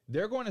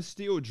 They're going to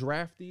still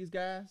draft these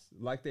guys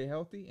like they're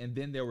healthy, and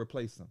then they'll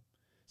replace them.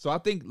 So I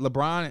think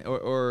LeBron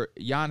or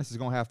Giannis is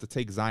gonna have to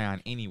take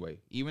Zion anyway,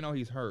 even though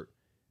he's hurt.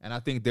 And I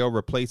think they'll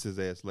replace his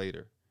ass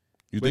later.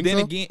 You But think then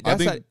so? again, I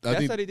that's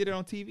think how they did it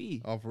on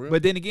TV. Oh, for real?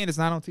 But then again, it's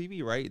not on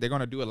TV, right? They're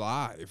gonna do it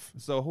live.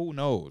 So who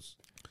knows?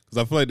 Because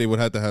I feel like they would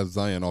have to have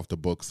Zion off the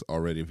books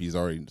already if it's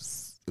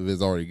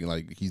already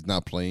like he's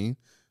not playing.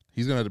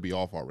 He's gonna have to be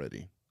off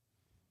already.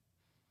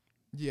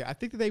 Yeah, I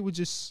think that they would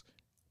just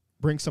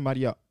bring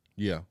somebody up.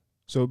 Yeah.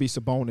 So it'd be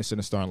Sabonis in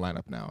the starting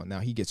lineup now.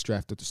 Now he gets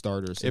drafted to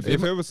starters. If it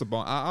was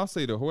Sabonis, I'll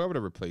say whoever the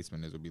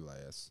replacement is will be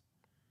last.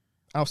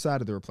 outside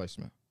of the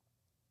replacement.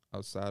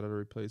 Outside of the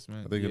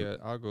replacement, I think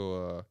I'll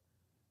go.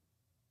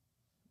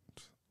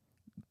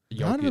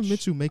 Donovan Jokic.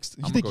 Mitchell makes.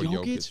 You I'm think gonna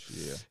go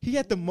Jokic? Yeah, He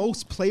had the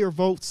most player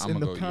votes I'm in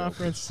the gonna go Jokic.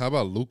 conference. How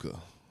about Luka?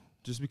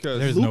 just because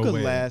There's no Luka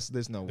way. last.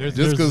 There's no way.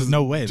 There's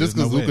no way. Just There's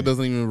because no Luka way.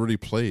 doesn't even really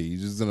play,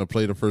 he's just gonna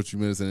play the first few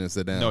minutes and then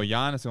sit down. no,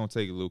 Giannis gonna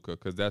take Luka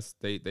because that's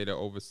they the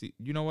oversee.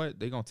 You know what?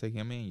 They gonna take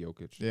him and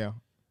Jokic. Yeah.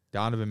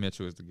 Donovan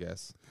Mitchell is the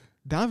guess.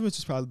 Donovan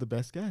Mitchell's probably the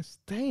best guess.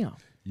 Damn.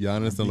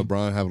 Giannis and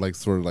LeBron have like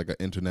sort of like an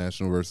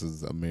international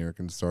versus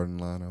American starting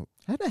lineup.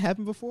 Had that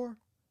happened before?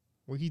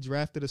 Where he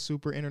drafted a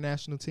super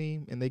international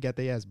team and they got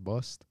their ass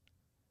bust?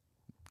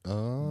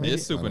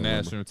 This super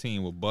national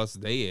team will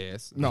bust their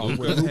ass. No,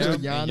 Luka, Luka, him,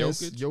 and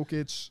Giannis, Jokic,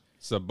 Jokic.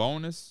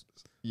 Sabonis,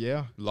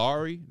 Yeah.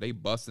 Laurie, they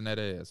busting that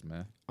ass,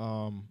 man.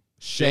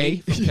 Shea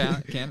from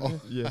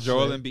Canada, yeah,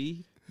 Joel Shea.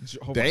 Embiid,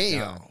 Oh my Damn.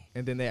 God.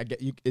 And then I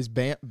get you. Is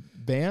Bam?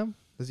 Bam?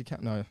 Does he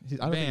count? No, I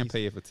don't Bam think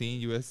pay it for Team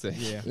USA.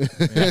 he's, yeah.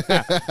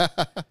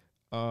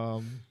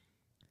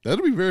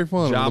 That'll be very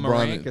fun. John LeBron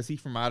Morant, because he's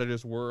from out of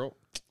this world.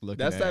 Looking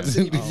That's at that it.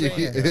 shit you be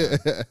saying.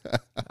 Yeah.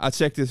 I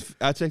checked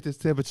his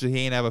temperature. He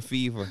ain't have a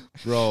fever.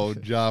 Bro,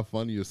 Ja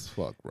funny as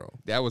fuck, bro.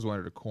 That was one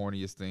of the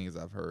corniest things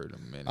I've heard in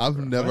a minute. I've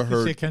bro. never What's the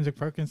heard. shit Kendrick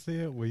Perkins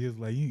said where he was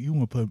like, you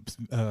want to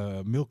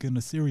put milk in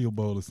a cereal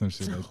bowl or some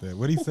shit like that.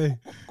 What'd he say?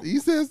 He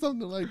said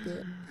something like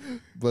that,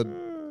 but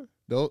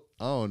don't.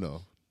 I don't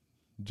know.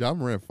 Ja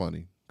Morant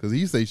funny because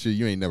he say shit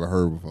you ain't never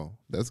heard before.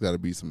 That's got to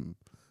be some.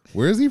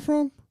 Where is he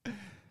from?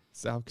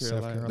 South South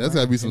Carolina. Carolina. That's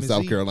got to be some Tennessee.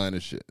 South Carolina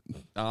shit.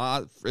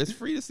 It's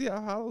free to see how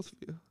Hollows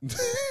feel.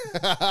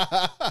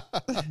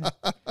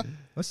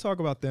 Let's talk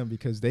about them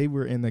because they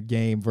were in the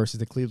game versus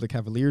the Cleveland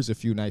Cavaliers a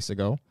few nights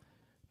ago.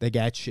 They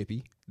got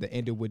chippy. That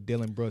ended with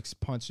Dylan Brooks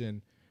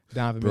punching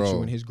Donovan Bro.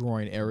 Mitchell in his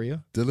groin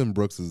area. Dylan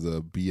Brooks is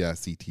a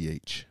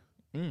BICTH.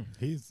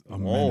 He's a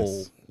Whoa.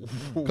 menace.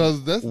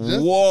 Because that's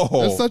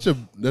Whoa. such a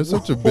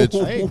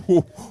bitch, Hey,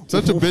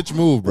 such a bitch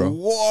move, bro.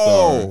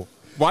 Whoa. Sorry.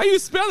 Why you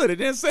spell it? It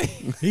didn't say.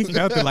 He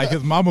felt it like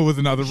his mama was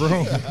in another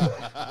room.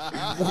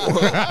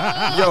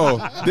 Yo,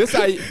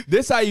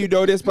 this how you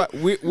know this. But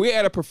we're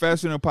at a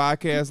professional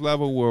podcast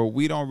level where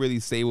we don't really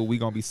say what we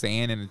gonna be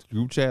saying in the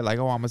group chat. Like,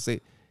 oh, I'm gonna say.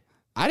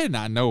 I did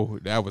not know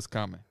that was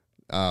coming.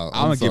 I'm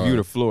gonna give you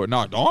the floor.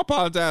 No, don't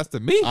apologize to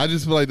me. I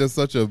just feel like that's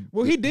such a.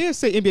 well, he did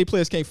say NBA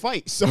players can't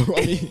fight, so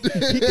I mean, he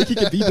think he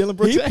could beat Dylan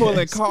Brooks. He pulling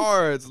ass.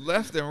 cards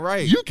left and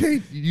right. You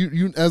can't.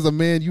 You as a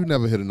man, you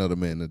never hit another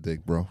man in the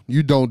dick, bro.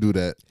 You don't do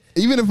that.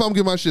 Even if I'm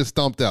getting my shit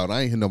stomped out,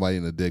 I ain't hit nobody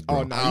in the dick,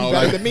 bro. Oh no, you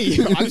better than me.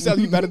 I'm telling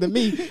you, better than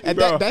me. And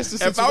Bro, that's the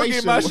situation. if I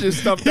get my shit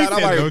stumped He out, I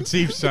said no might.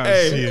 cheap shot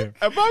Hey, shit.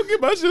 if I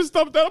get my shit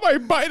stumped out, I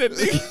might bite it.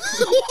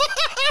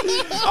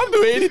 I'm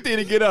doing anything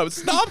to get up.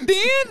 Stop,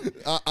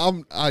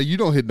 then. You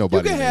don't hit You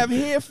nobody. can in the have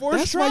dick. head force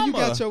That's trauma. why you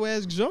got your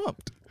ass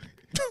jumped.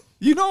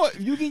 You know what?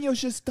 You getting your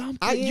shit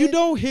stumped.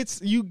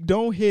 You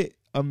don't hit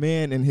a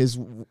man in his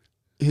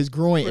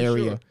groin For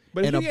area sure.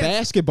 But if in a you get-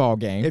 basketball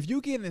game. If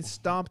you getting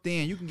stomped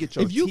in, you can get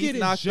your If you teeth getting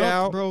knocked jumped,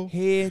 out, bro.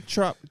 head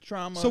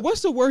trauma. So what's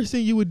the worst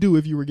thing you would do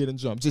if you were getting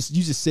jumped? You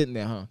just sitting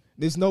there, huh?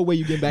 There's no way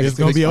you get back. It's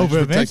into gonna this be fight. over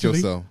Protect eventually.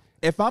 yourself.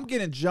 If I'm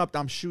getting jumped,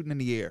 I'm shooting in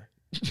the air,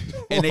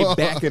 and they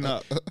backing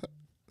up.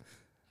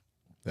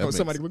 That makes-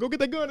 Somebody will go get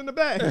that gun in the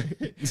back.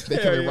 They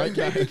Hell coming yeah. right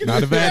back.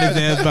 Not advantage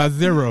ass by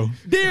 0.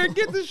 Derek,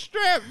 get the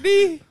strap,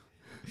 D.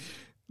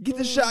 Get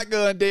the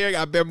shotgun, Derek.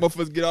 I bet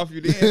motherfuckers get off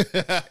you then.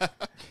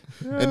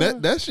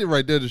 And that shit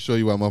right there to show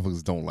you why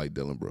motherfuckers don't like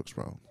Dylan Brooks,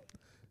 bro.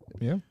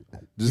 Yeah.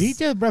 He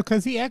just, bro,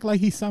 because he act like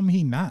he's something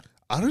he not.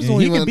 I just And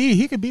don't even.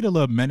 he could be the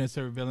little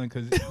menacer villain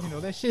because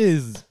that shit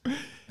is.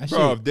 That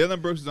Bro, if shit,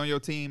 Dylan Brooks is on your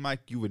team,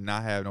 Mike, you would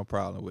not have no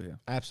problem with him.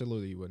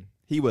 Absolutely, you wouldn't.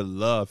 He would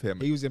love him.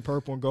 He was in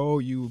purple and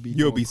gold. You would be.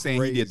 You'll going be saying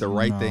crazy. he did the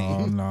right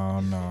thing.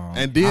 No.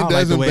 And then I don't like the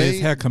Desmond way his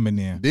Bane- hair coming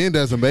in. Then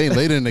Desmond Bane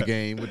later in the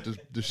game with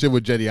the shit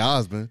with Jetty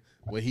Osmond,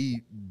 where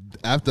he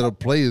after the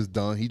play is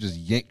done, he just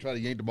try to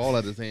yank the ball out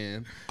of his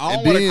hand. I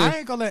And don't wanna- then- I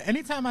ain't gonna let.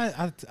 Anytime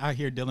I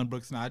hear Dylan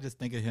Brooks now, I just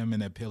think of him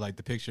in that like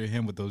the picture of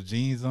him with those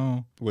jeans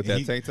on With And that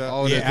he- tank top?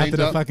 Oh, yeah, that after tank the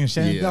top? fucking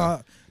Shannon, Yeah.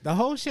 dog, the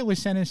whole shit with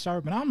Shannon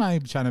Sharp, and I'm not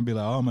even trying to be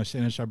like, oh, my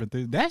Shannon Sharp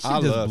and that shit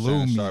I just love blew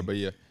Shannon me. Sharp, but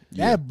yeah.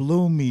 That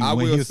blew me I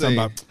when will he was talking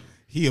say- about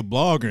he a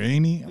blogger,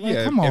 ain't he? Like,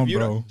 Yeah, come on, you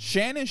bro. don't-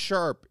 Shannon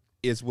Sharp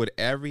is what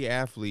every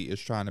athlete is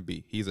trying to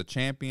be. He's a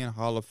champion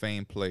Hall of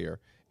Fame player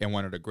and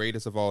one of the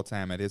greatest of all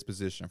time at his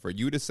position. For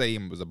you to say he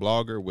was a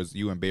blogger was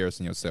you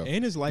embarrassing yourself.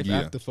 And his life Yeah.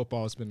 after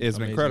football has been It's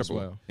been amazing incredible.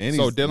 as well. And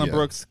So he's- Dylan yeah.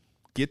 Brooks,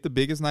 get the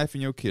biggest knife in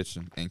your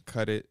kitchen and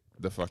cut it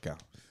the fuck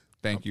out.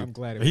 Thank you. I'm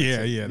glad it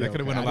Yeah, that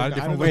could have went a lot of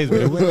different I ways. don't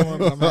know But it where it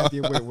went. I'm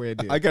happy with where it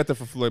did. I got that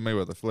from Floyd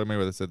Mayweather. Floyd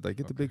Mayweather said, like,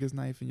 get the biggest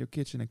knife in your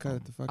kitchen and cut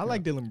it the fuck I out.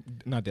 like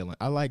not Dylan.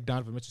 I like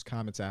Donovan Mitchell's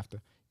comments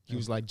after. He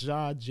was like,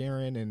 Ja,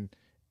 Jaren,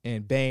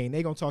 and Bane,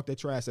 they gonna talk their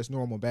trash. That's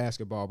normal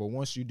basketball. But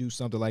once you do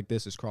something like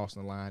this, it's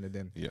crossing the line. And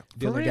then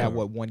Dylan got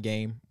one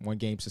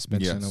game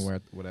suspension or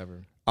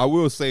whatever. I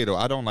will say though,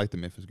 I don't like the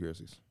Memphis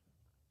Grizzlies.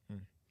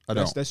 I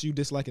don't. That's you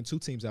disliking two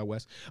teams out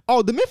west.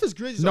 Oh, the Memphis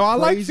Grizzlies. No, are I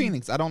like crazy.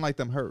 Phoenix. I don't like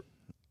them hurt,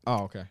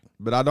 Oh, okay.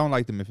 but I don't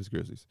like the Memphis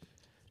Grizzlies.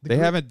 They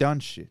haven't done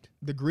shit.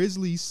 The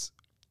Grizzlies.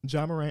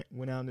 John Morant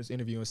went out in this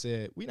interview and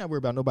said, "We're not worried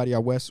about nobody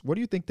out west. What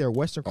do you think their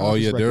Western Oh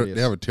Conference yeah, record is?"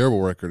 they have a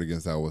terrible record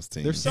against that West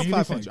team. They're sub Can you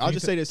 500. I'll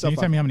just say this. Can you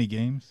tell me how many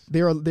games?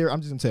 They're. I'm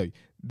just gonna tell you.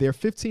 They're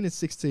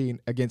 15-16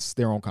 against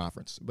their own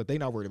conference, but they're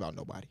not worried about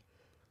nobody.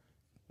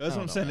 That's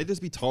what I'm saying. They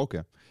just be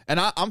talking. And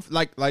I'm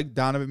like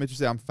Donovan Mitchell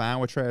said, I'm fine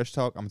with trash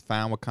talk. I'm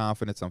fine with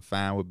confidence. I'm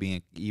fine with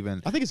being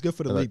even. I think it's good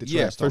for the league. The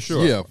yeah, trash for talk.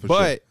 sure. Yeah, for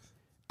but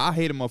I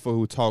hate a motherfucker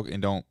who talk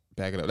and don't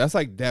back it up. That's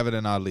like Devin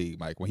in our league,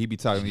 Mike. When he be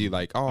talking to you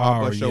like, "Oh,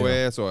 I'll bust your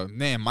ass," or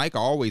 "Man, Mike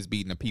always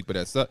beating the people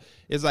that suck."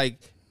 It's like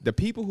the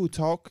people who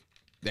talk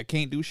that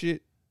can't do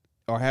shit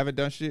or haven't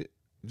done shit,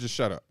 just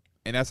shut up.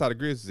 And that's how the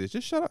Grizzlies is.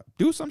 Just shut up.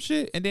 Do some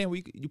shit, and then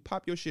you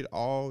pop your shit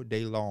all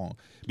day long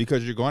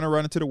because you're going to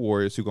run into the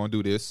Warriors who going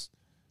to do this.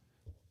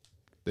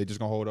 They just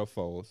going to hold up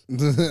foes.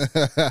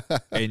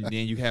 And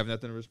then you have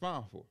nothing to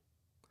respond for.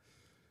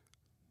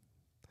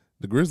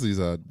 The Grizzlies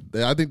I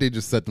think they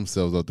just set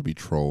themselves up to be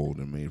trolled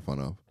and made fun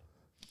of.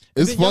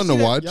 It's Then fun to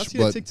watch, Y'all see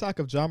but the TikTok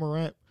of John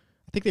Morant?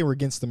 I think they were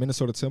against the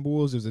Minnesota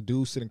Timberwolves. There was a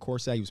dude sitting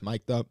courtside. He was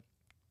mic'd up.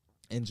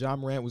 And John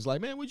Morant was like,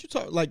 "Man, would you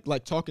talk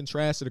like talking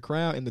trash to the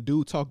crowd?" And the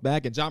dude talked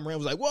back, and John Morant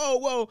was like, "Whoa,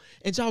 whoa!"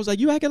 And John was like,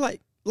 "You acting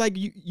like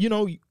you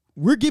know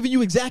we're giving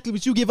you exactly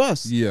what you give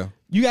us. yeah.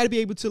 You got to be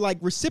able to like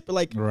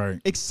reciprocate,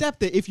 Right.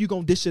 accept it if you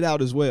gonna dish it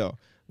out as well,"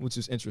 which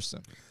is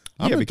interesting.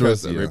 I'm Yeah,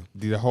 because interested,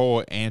 the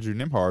whole Andrew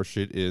Nemhard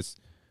shit is,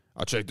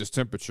 I checked this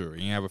temperature.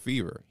 You have a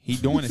fever. He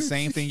doing the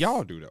same thing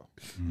y'all do though.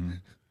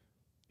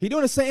 He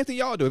doing the same thing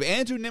y'all do. If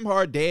Andrew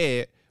Nemhard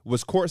dad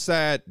was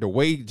courtside the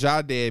way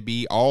Ja dad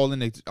be all in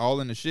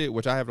the shit,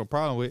 which I have no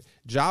problem with,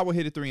 Ja would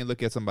hit a three and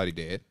look at somebody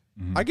dead.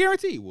 I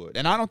guarantee he would.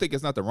 And I don't think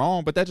it's nothing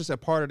wrong, but that's just a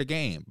part of the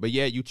game. But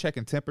yeah, you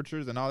checking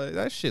temperatures and all that.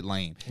 That shit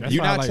lame. That's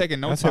You're why I not like- checking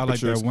no that's why I like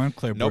that temperatures. one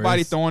clip where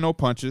Nobody it's- throwing no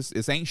punches.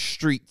 This ain't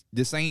street.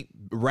 This ain't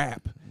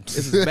rap.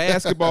 This is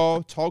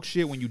basketball. Talk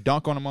shit when you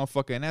dunk on a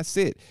motherfucker, and that's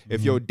it.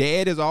 If your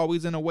dad is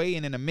always in the way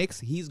and in the mix,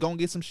 he's gonna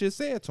get some shit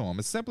said to him.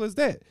 As simple as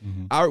that.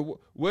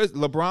 Where's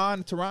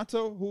LeBron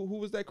Toronto? Who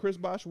was that? Chris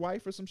Bosh's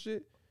wife or some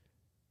shit?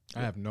 I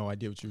have no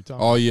idea what you were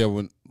talking. Oh yeah,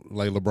 when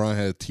like LeBron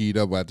had teed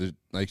up after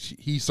like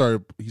he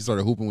started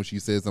hooping when she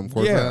said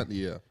something.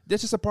 Yeah.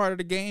 That's just a part of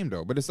the game,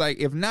 though. But it's like,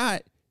 if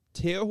not,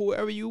 tell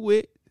whoever you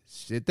with,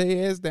 sit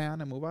their ass down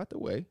and move out the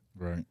way.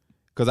 Right.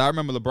 Because I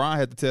remember LeBron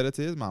had to tell that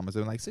to his mama.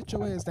 So like, sit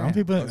your ass down.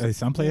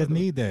 Some players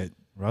need that.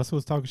 Russell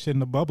was talking shit in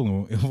the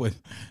bubble with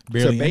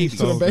barely any babies.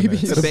 souls To in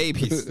babies. that. To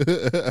babies.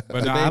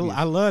 But no,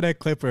 I love that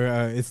clip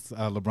where it's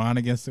LeBron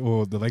against the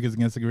Lakers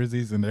against the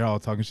Grizzlies, and they're all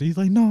talking shit. He's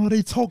like, "No,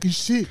 they talking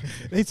shit.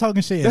 They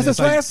talking shit." That's And his it's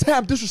like- last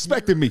time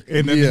disrespecting me.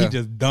 And then Yeah. he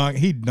just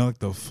dunked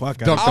the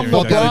fuck out Dunked of I'm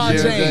the Jared fuck out of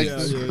LeBron Jared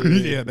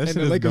James. Yeah, that and shit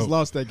the is Lakers dope.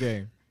 lost that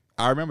game.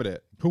 I remember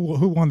that. Who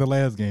won the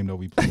last game though?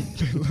 We played.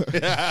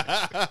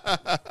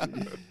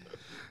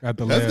 At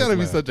the That's last gotta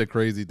be lap. such a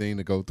crazy thing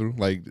to go through.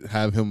 Like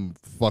have him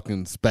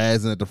fucking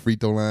spazzing at the free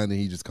throw line and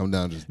he just come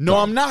down and just No,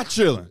 I'm not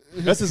chilling.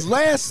 That's his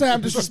last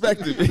time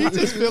disrespecting me. He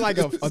just feel like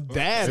a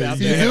dad out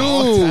He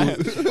there.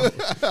 do.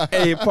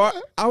 Hey,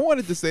 I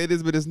wanted to say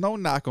this, but it's no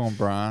knock on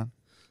Brian.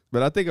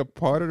 But I think a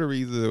part of the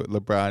reason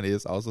LeBron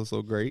is also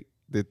so great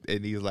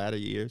in these latter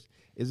years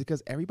is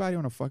because everybody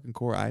on the fucking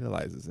court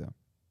idolizes him.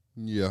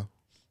 Yeah.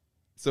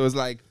 So it's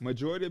like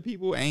majority of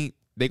people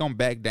they gonna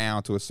back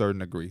down to a certain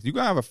degree. You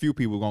gonna have a few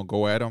people gonna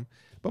go at him,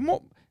 but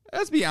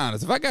let's be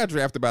honest. If I got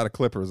drafted by the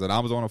Clippers and I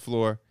was on the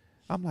floor,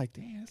 I'm like,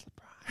 damn, that's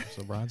LeBron.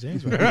 So LeBron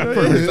James.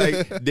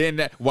 It's like,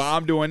 then while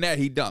I'm doing that,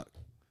 he dunked.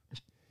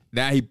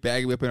 Now he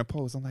bagged me up in a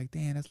post. I'm like,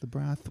 damn, that's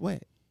LeBron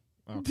Sweat.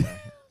 Okay.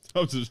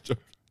 I'm just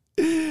joking.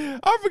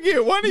 I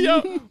forget one of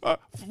y'all.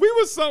 We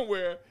was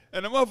somewhere,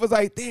 and the motherfucker's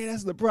like, "Damn,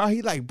 that's LeBron.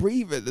 He like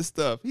breathing and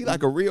stuff. He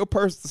like a real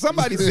person."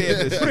 Somebody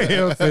said this.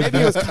 Shit. Maybe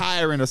it was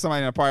Kyrie or somebody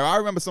in the party. I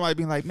remember somebody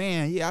being like,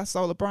 "Man, yeah, I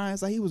saw LeBron.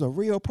 It's like he was a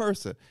real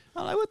person."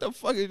 I'm like, "What the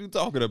fuck are you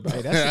talking about?"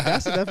 Hey,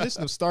 that's the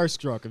definition of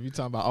starstruck. If you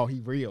talking about, he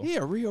real. He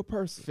a real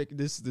person.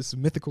 This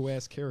mythical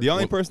ass character. The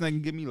only person that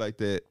can get me like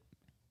that.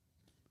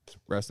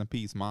 Rest in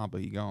peace, Mamba.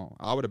 He gone.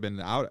 I would have been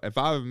out if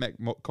I would met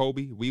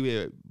Kobe.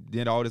 We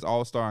did all this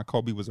All Star, and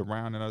Kobe was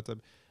around and all that.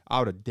 I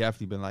would have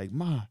definitely been like,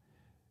 "Ma,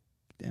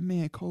 that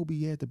man Kobe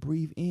had to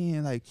breathe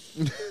in, like,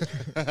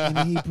 and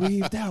then he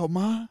breathed out.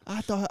 Ma,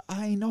 I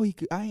ain't know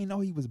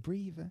he was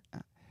breathing.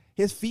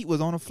 His feet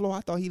was on the floor. I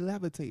thought he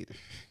levitated."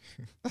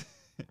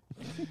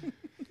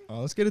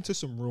 Let's get into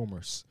some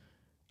rumors.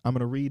 I'm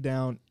gonna read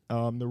down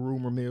the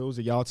rumor mills,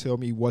 and y'all tell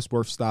me what's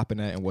worth stopping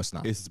at and what's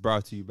not. This is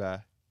brought to you by.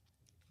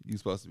 You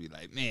supposed to be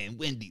like, man,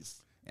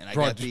 Wendy's. and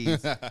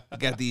I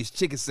got these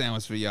chicken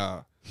sandwiches for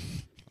y'all.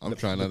 I'm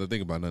trying not to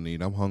think about nothing to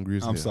eat. I'm hungry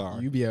as hell. I'm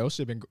sorry. UBL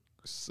should have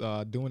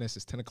been doing this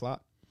since 10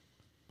 o'clock.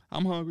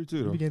 I'm hungry too,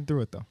 We'll though. be getting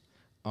through it,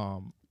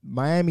 though.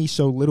 Miami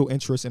showed little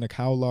interest in a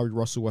Kyle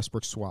Lowry-Russell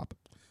Westbrook swap.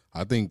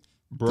 I think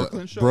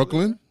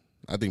Brooklyn.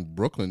 I think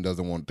Brooklyn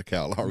doesn't want the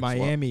Kyle Lowry swap.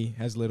 Miami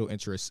has little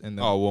interest in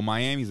the. Oh, well,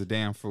 Miami's a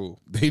damn fool.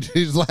 They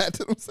just lied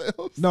to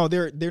themselves. No,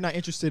 they're not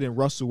interested in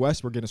Russell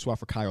Westbrook getting a swap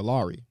for Kyle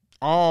Lowry.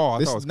 Oh, I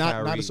This thought it is was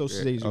not Kyrie.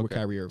 associated with Okay.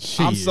 Kyrie Irving.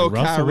 I'm so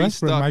Russell Kyrie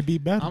Westbrook stuck. might be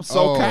better. I'm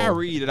so Oh.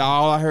 Kyrie that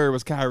all I heard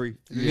was Kyrie.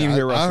 Didn't even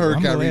hear I Russell. heard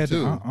I'm Kyrie glad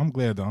too. I'm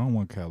glad though. I don't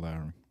want Kyle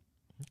Lowry.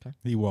 Okay.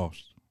 He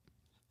washed.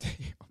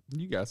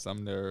 You got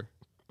something there.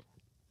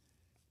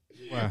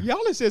 Wow.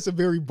 Y'all have said some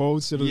very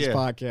bold shit on this Yeah.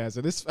 podcast,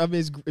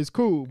 and it's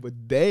cool,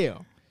 but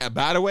damn.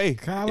 By the way,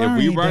 Kyle if Lowry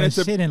we ain't run done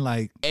into shit in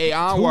like Hey,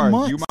 onward.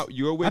 months.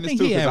 You're a witness think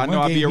too, he because had I know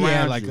one I'll be game he had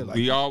around like you. a- like-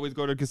 We always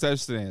go to concession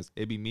stands.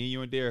 It'd be me,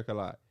 you, and Derek a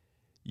lot.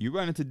 You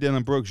run into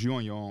Dylan Brooks, you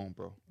on your own,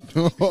 bro.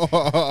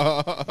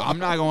 I'm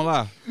not gonna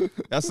lie.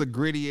 That's a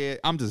gritty ass.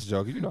 I'm just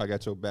joking. You know I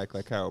got your back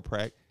like Kyle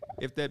Pratt.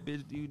 If that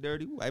bitch do you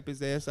dirty, wipe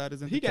his ass out.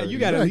 His You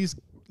got to at least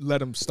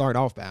let him start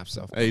off by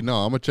himself. Hey, no,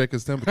 I'm gonna check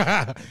his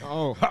temperature.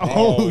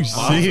 oh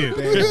shit.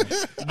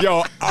 Damn.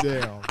 Yo,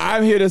 Damn.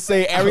 I'm here to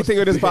say everything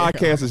on this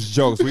podcast is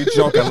jokes. We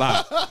joke a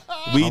lot.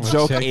 We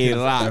joke Check a his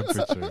lot.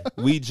 temperature.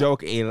 We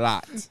joke a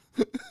lot.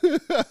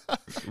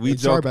 We Hey, joke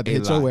sorry about to a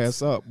hit lot. your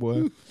ass up,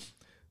 boy.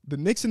 The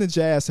Knicks and the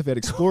Jazz have had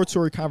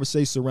exploratory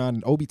conversations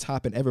surrounding Obi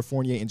Toppin, Evan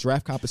Fournier, and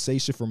draft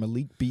compensation for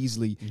Malik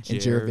Beasley and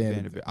Jared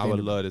Vanderbilt. I would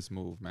love this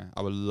move, man.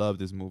 I would love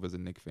this move as a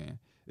Knicks fan.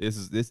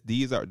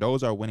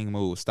 Those are winning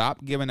moves.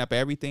 Stop giving up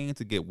everything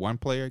to get one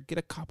player. Get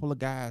a couple of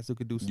guys who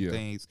can do some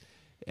things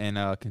and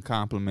can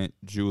complement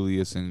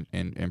Julius and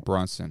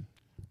Brunson.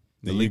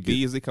 Then you Malik get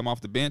Beasley come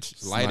off the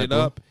bench, light it Sniper.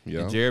 up,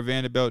 Yeah. and Jared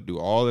Vanderbilt do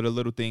all of the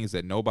little things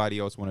that nobody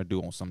else want to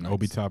do on some nights.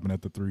 Obi Toppin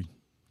at the 3.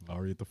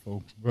 Lowry at the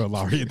 4. Well,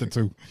 Lowry at the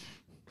 2.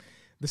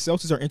 The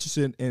Celtics are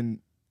interested in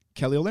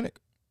Kelly Olynyk.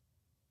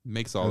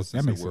 Makes all the That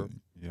sense in makes the world.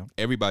 sense. Yeah.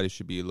 Everybody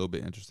should be a little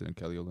bit interested in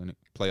Kelly Olynyk.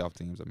 Playoff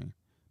teams, I mean.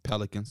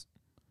 Pelicans.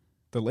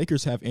 The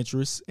Lakers have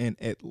interest in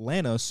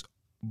Atlanta's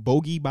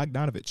Bogey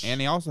Bogdanovic. And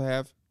they also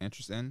have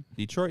interest in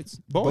Detroit's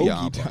Bogey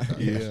Bojan.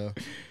 Bogdanovic.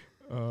 Yeah.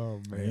 Oh,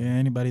 Yeah, man.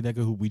 anybody that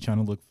could hoop, we trying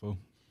to look for.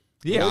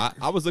 Yeah,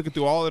 I was looking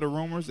through all of the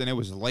rumors, and it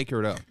was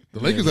Lakered up.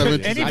 The Lakers have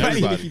interest in I just need to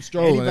everybody. keep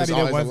strolling. There's Anybody,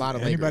 always that a wants, lot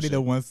of anybody Lakers that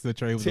shit. wants to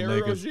trade with Terry the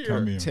Lakers, Rozier.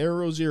 come in. Terry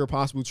Rozier, a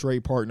possible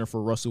trade partner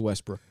for Russell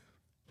Westbrook.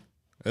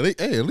 At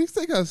least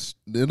they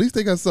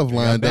got stuff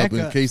lined up in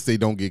backup. case they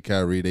don't get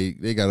Kyrie.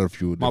 They got a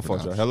few. My different fault,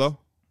 y'all. options. Hello?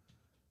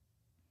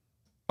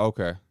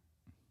 Okay.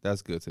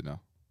 That's good to know.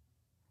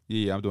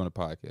 Yeah, I'm doing a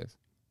podcast.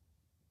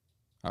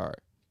 All right.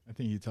 I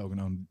think you're talking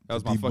on. That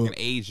was the my D-book. fucking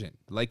agent.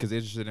 Lakers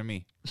interested in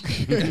me.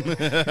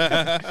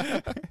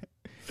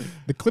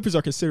 The Clippers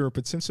are considering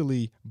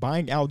potentially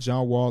buying out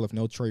John Wall if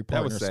no trade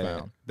That was partners sad.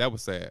 found. That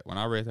was sad. When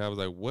I read that, I was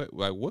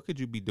like, what could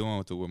you be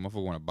doing to a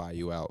motherfucker want to buy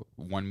you out?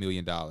 $1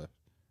 million.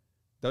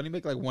 Don't he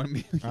make like $1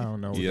 million? I don't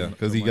know. what Yeah, the-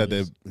 because the he got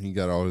money is. that. He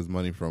got all his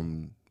money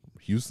from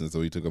Houston,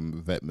 so he took a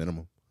vet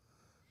minimum.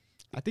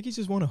 I think he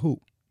just want to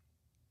hoop.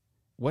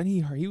 When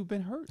he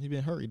been hurt. He's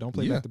been hurt. He don't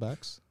play Yeah. back to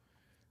backs.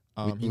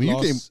 He When you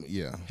lost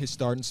yeah, his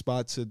starting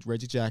spot to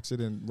Reggie Jackson,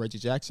 and Reggie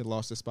Jackson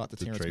lost his spot to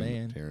to Terrence trade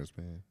Mann. Terrence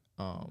Mann.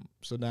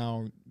 So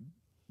now,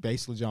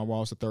 basically, John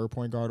Wall's the third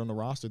point guard on the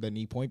roster that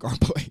need point guard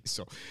play.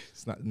 So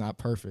it's not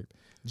perfect.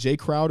 Jay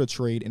Crowder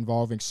trade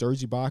involving Serge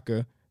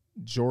Ibaka,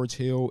 George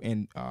Hill,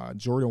 and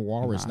Jordan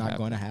Wall is Not not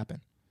going to happen.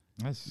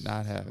 That's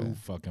Not too happening.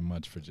 fucking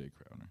much for Jay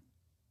Crowder.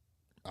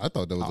 I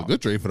thought that was Oh. a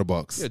good trade for the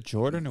Bucks. Yeah,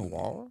 Jordan and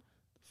Wall.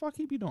 The fuck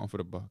he be doing for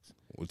the Bucks?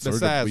 With Serge-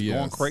 Besides yes.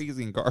 going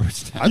crazy in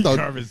garbage time. I thought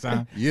Garbage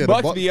time. yeah, the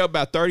Bucks Bucks, be up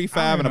by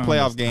 35 in a I don't know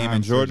how playoff much game, time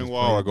and Jordan Serge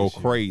Wall played go this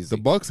year. crazy.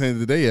 the Bucks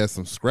handed they had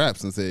some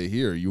scraps and said,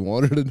 "Here, you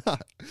want it or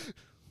not?"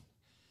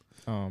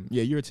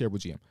 Yeah, you're a terrible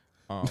GM.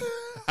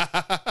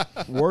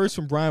 Words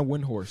from Brian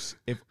Windhorst.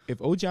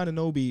 If OG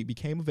Anunoby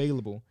became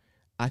available,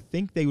 I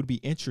think they would be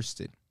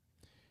interested.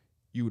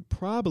 You would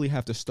probably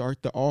have to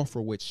start the offer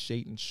with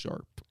Shaedon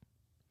Sharp.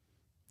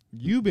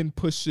 You've been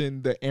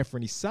pushing the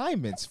Anthony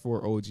Simons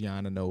for OG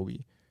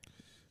Anunoby.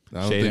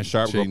 I don't Shaden think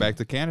Sharp go Shaden- back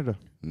to Canada.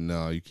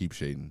 No, you keep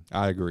Shaden.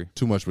 I agree.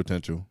 Too much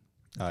potential.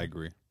 I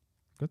agree.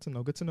 Good to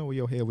know. Good to know where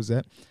your head was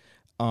at.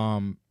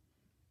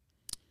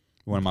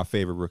 One of my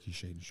favorite rookies,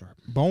 Shaden Sharp.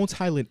 Bones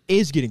Highland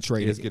is getting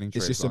traded. Is getting It's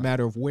traded, just a fine.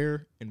 matter of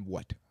where and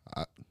what.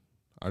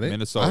 Are they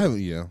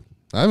Minnesota.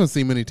 I haven't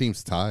seen many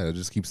teams tied. I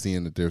just keep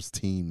seeing that there's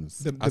teams.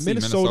 The I see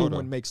Minnesota Minnesota.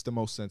 one makes the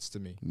most sense to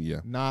me.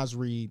 Yeah. Nas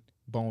Reed,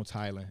 Bones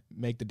Highland,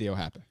 make the deal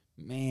happen.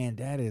 Man,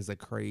 that is a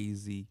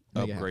crazy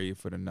Make it upgrade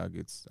for the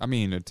Nuggets. I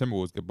mean, the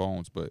Timberwolves get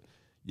Bones, but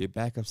your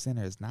backup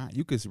center is not.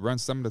 You could run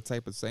some of the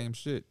type of same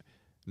shit.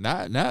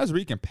 Nas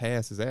Reed can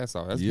pass his ass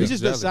off. That's Yeah. He big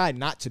just jelly. decided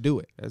not to do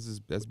it.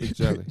 That's big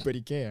jelly. But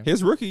he can.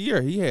 His rookie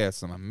year, he had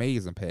some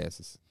amazing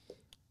passes.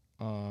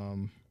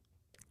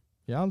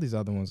 Yeah, all these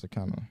other ones are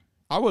kind of.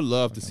 I would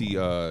love to see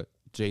Jalen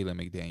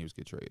McDaniels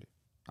get traded.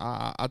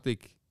 I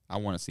think I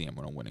want to see him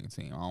on a winning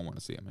team. I don't want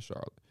to see him in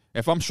Charlotte.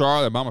 If I'm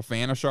Charlotte, if I'm a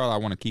fan of Charlotte, I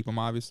want to keep him,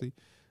 obviously.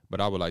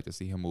 But I would like to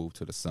see him move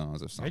to the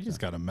Suns or They something. just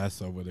got a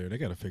mess over there. They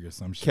got to figure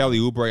some shit. Kelly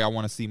Oubre, I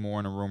want to see more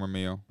in the rumor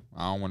mill.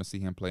 I don't want to see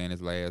him playing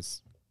his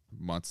last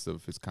months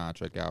of his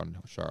contract out in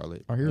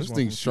Charlotte. I just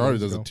think Charlotte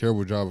does a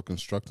terrible job of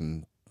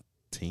constructing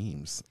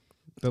teams.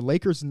 The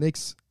Lakers,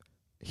 Knicks,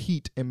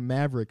 Heat, and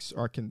Mavericks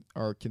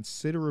are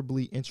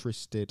considerably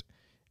interested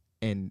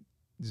in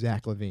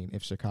Zach LaVine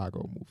if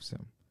Chicago moves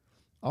him.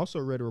 Also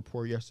read a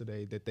report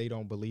yesterday that they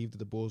don't believe that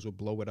the Bulls will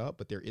blow it up,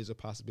 but there is a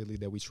possibility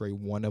that we trade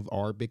one of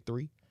our big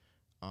three,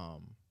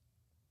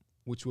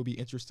 which will be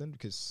interesting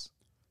because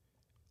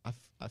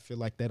I feel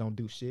like they don't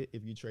do shit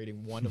if you're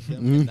trading one of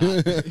them.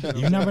 And not,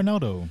 You never know,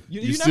 though.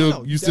 You never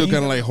know. You still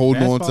kind of like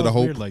holding on to the Basketball's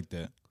hope. weird like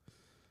that.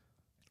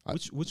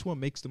 Which one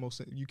makes the most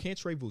sense? You can't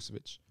trade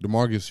Vucevic.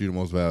 DeMar gives you the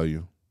most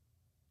value.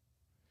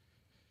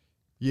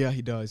 Yeah,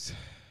 he does.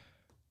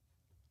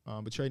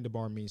 But trading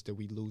DeMar means that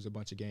we lose a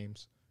bunch of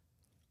games.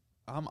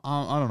 I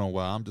don't know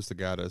why. I'm just a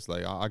guy that's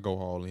like I go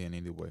all in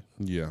anyway.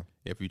 Yeah.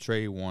 If you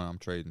trade one, I'm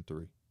trading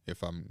three.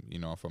 If I'm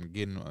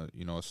getting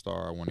a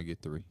star, I want to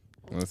get three.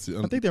 I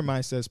think their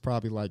mindset is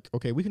probably like,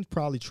 okay, we can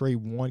probably trade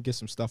one, get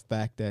some stuff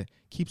back that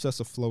keeps us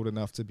afloat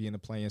enough to be in a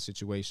play-in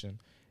situation.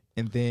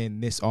 And then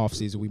this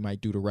offseason, we might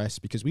do the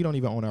rest because we don't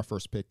even own our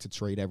first pick to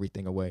trade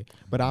everything away.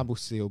 But I will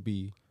still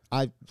be –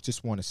 I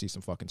just want to see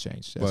some fucking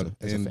change.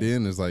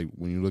 Then it's like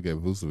when you look at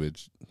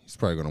Vucevic, he's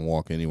probably going to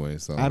walk anyway.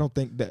 So I don't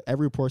think that –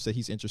 every report said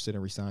he's interested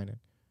in resigning.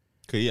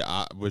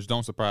 Which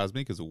don't surprise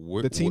me because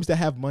the teams that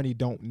have money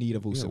don't need a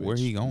Vucevic. where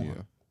he going?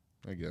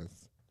 Yeah, I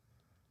guess.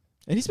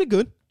 And he's been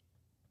good.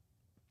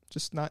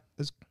 Just not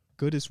as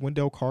good as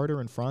Wendell Carter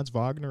and Franz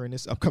Wagner in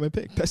this upcoming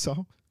pick. That's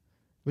all.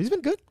 But he's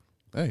been good.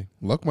 Hey,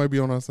 luck might be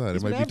on our side.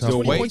 He's It might been be averaging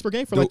tough. 20 points per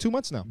game for like 2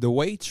 months now. The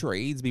way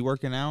trades be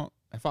working out,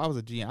 if I was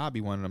a GM, I'd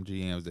be one of them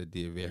GMs that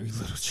did very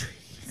little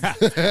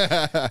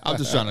trades. I'm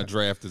just trying to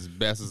draft as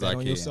best as I Bet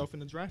on can. yourself in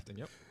the drafting.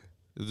 Yep.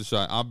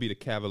 I'll be the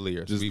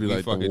Cavaliers. Just be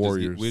like the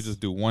Warriors. We'll just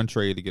do one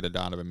trade to get a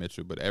Donovan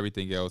Mitchell, but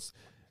everything else,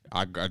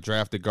 I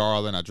drafted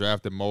Garland, I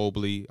drafted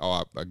Mobley.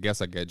 Oh, I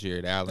guess I got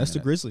Jared Allen. That's the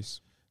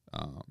Grizzlies.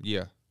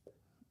 Yeah.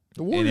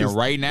 The And then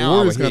right now, the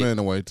Warriors kind of in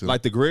the way too.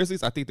 like the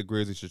Grizzlies, I think the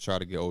Grizzlies should try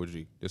to get OG.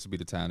 This would be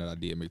the time that I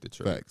did make the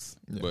trade. Facts.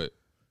 Yeah. But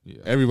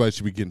yeah, Everybody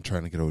should be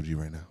trying to get OG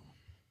right now.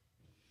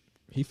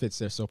 He fits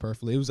there so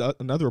perfectly. It was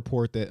another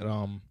report that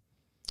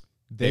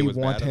they was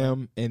want battling.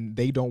 him and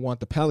they don't want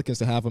the Pelicans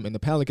to have him, and the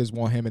Pelicans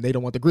want him and they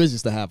don't want the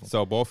Grizzlies to have him.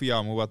 so both of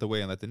y'all move out the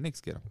way and let the Knicks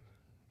get him.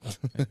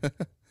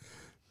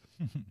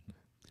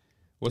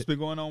 What's been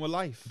going on with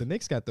life? The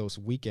Knicks got those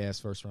weak ass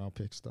first round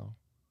picks though.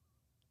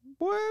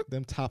 What?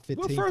 Them top 15.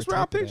 What to first top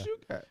round of picks that. you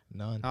got?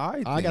 None. All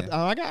right, I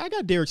then.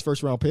 got Derek's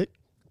first round pick.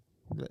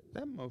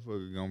 That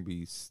motherfucker gonna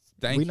be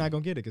We're stanky. not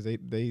gonna get it because they,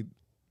 you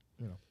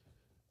know.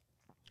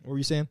 What were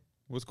you saying?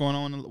 What's going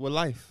on with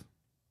life?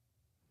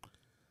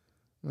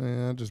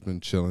 Man, I've just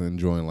been chilling,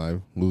 enjoying life,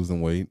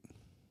 losing weight.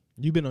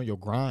 You've been on your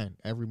grind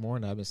every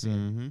morning. I've been seeing.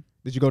 Mm-hmm.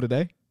 Did you go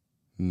today?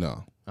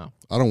 No. Oh.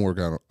 I don't work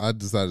out. I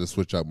decided to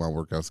switch out my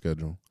workout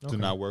schedule. To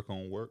not work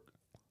on work.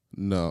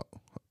 No,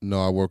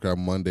 I work out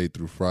Monday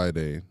through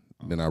Friday.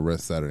 Then I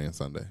rest Saturday and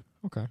Sunday.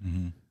 Okay.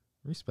 Mm-hmm.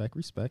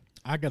 Respect.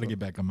 I got to get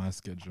back on my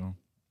schedule.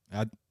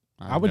 I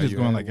I was know just you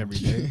going had like one. every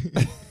day.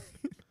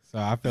 So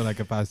I feel like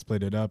if I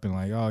split it up and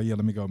like, oh yeah,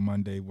 let me go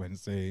Monday,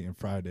 Wednesday, and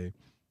Friday,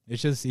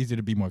 it's just easier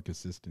to be more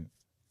consistent.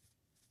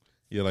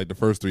 Yeah, like the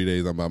first 3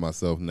 days I'm by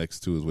myself.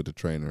 Next 2 is with the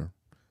trainer.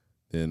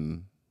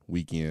 Then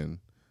weekend,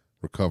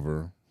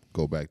 recover,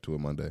 go back to it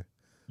Monday.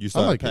 You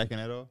started like it. packing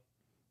that off?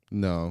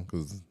 No,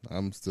 because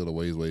I'm still a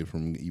ways away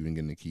from even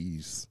getting the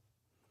keys.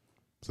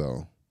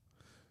 So,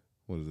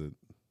 what is it?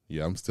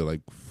 Yeah, I'm still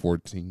like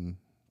 14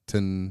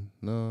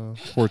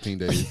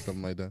 days,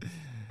 something like that.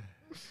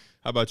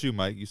 How about you,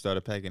 Mike? You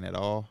started packing at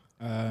all?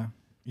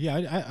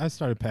 Yeah, I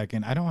started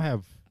packing. I don't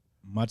have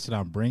much that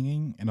I'm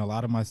bringing, and a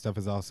lot of my stuff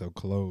is also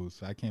clothes.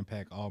 So I can't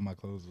pack all my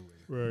clothes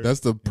away. That's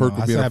the perk I of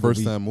being still a have a week.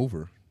 first-time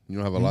mover. You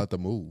don't have a lot to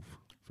move.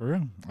 For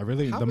real, I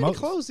really How the many most.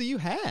 clothes do you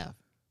have?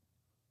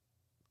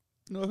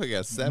 No, I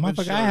got 7 Motherfucker,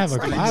 shirts. I have a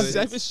Like closet.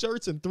 7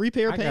 shirts and 3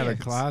 pair of I pants. got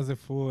a closet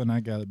full, and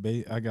I got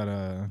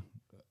a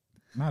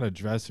not a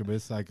dresser, but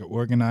it's like an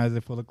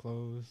organizer full of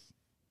clothes.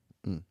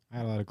 Mm. I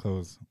had a lot of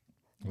clothes,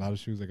 a lot of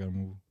shoes I gotta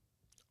move.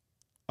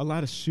 A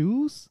lot of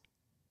shoes?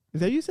 Is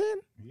that you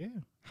saying? Yeah,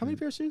 How many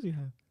pair of shoes do you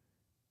have?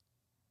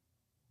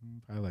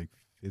 probably like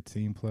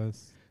 15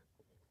 plus.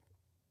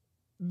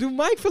 Do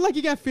Mike feel like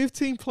you got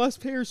 15 plus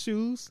pair of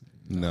shoes?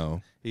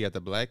 No, He got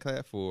the black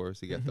Clad 4s.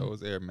 He got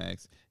those Air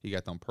Max. He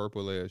got them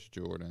purple Air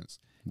Jordans.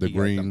 the He got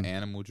them green,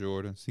 animal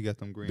Jordans. He got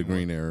them green. the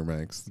green Air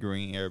Max.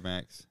 Green Air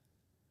Max.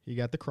 He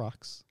got the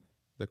Crocs.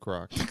 The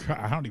Crocs.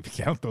 I don't even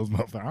count those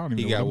motherfuckers. I don't even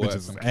He know got what what?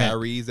 bitches Some is at.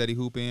 Kyries that he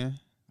hoop in.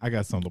 I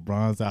got some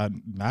LeBrons I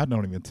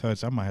don't even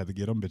touch. I might have to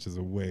get them bitches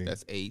away.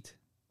 That's 8.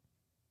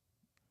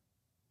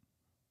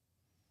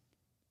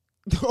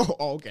 Oh,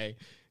 okay.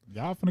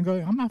 Y'all finna go.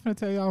 I'm not finna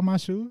tell y'all my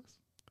shoes.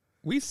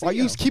 We see. Are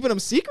you him. keeping them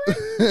secret?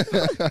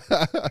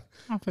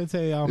 I'm gonna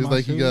tell y'all It's my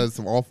like shoes. you got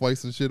some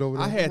off-whites and shit over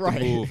there. I had Right.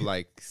 to move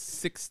like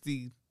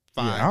 65.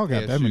 Yeah, I don't got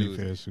pair that of many shoes.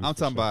 pair of shoes I'm for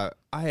talking sure. about.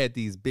 I had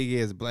these big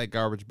ass black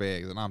garbage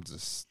bags, and I'm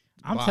just.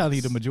 I'm box, telling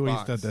you, the majority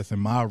box. of stuff that's in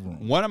my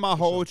room. One of my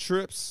whole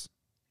trips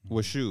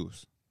was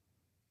shoes.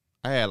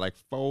 I had like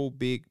 4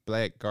 big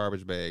black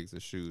garbage bags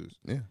of shoes.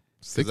 Yeah,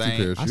 60 I ain't-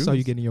 pair of I shoes. saw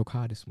you get in your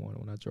car this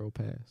morning when I drove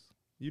past.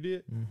 You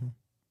did? Mm-hmm.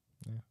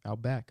 Yeah.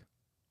 Out back.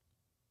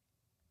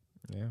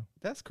 Yeah.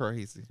 That's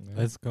crazy. Yeah.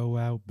 Let's go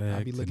out back.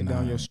 I be looking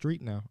down your tonight.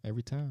 street now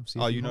every time. See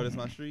Oh, if you know home. this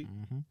my street?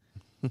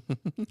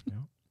 Mm-hmm. Yeah.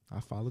 I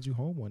followed you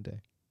home one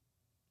day.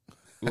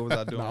 What was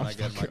I doing No, when I'm I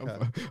got in my fucking-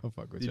 car? I'm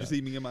fucking with Did you y'all.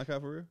 see me in my car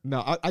for real?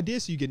 No, I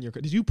did see you get in your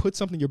car. Did you put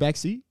something in your back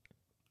seat?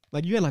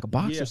 Like you had like a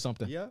box Yeah. or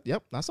something? Yeah.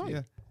 Yep, I saw you.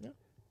 Yeah. Yeah.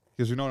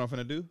 Because you know what I'm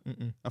finna do?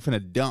 Mm-mm. I'm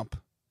finna dump.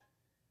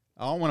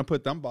 I don't want to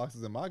put them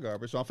boxes in my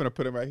garbage, so I'm finna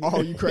put them right here.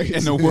 Oh, you crazy.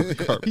 in the wood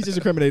garbage. He's just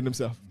incriminating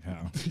himself.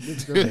 Yeah.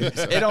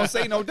 It don't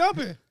say no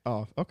dumping.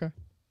 Oh, okay.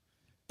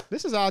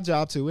 This is our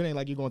job too. It ain't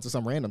like you're going to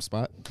some random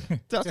spot.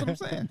 That's what I'm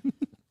saying.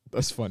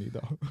 That's funny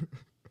though.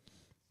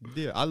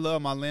 Yeah, I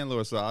love my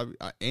landlord, so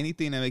I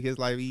anything that make his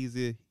life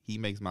easier, he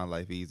makes my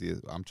life easier.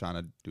 I'm trying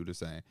to do the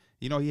same.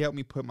 You know, he helped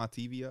me put my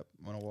TV up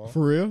on a wall.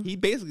 For real? He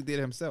basically did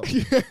it himself,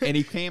 and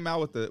he came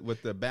out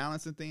with the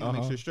balancing thing to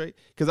make Uh-huh. sure straight.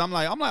 Because I'm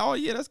like, oh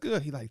yeah, that's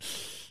good. He like,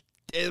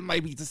 it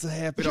might be just a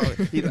half bit off.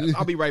 He like,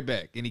 I'll be right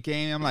back. And he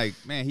came. I'm like,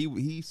 man,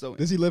 he so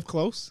Does he live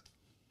close?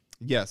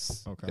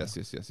 yes, Okay.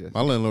 yes.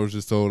 My landlord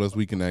just told us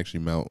we can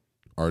actually mount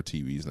our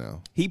TVs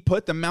now. He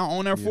put the mount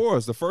on there for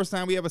us. The first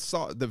time we ever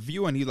saw the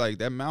view, and he like,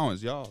 that mount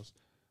is y'all's.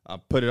 I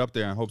put it up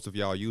there in hopes of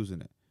y'all using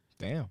it.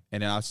 Damn.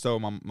 And then I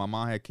told my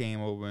mom had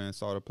came over and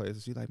saw the place.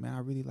 And she's like, man, I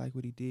really like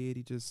what he did.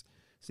 He just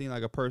seemed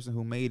like a person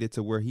who made it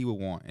to where he would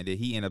want. And then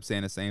he ended up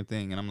saying the same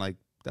thing. And I'm like,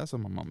 that's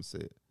what my mom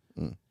said.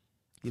 Mm.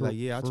 He For- like,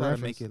 yeah, I for try to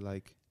reference, make it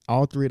like.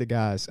 All three of the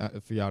guys,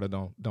 for y'all that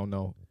don't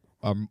know,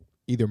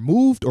 either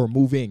moved or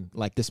moving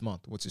like this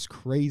month, which is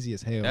crazy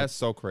as hell. That's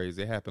so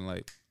crazy. It happened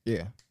like.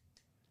 yeah.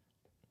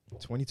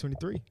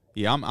 2023.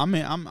 Yeah,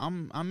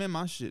 I'm in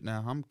my shit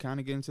now. I'm kind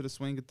of getting to the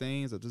swing of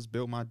things. I just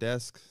built my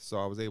desk, so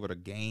I was able to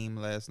game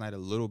last night a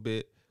little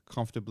bit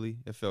comfortably.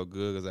 It felt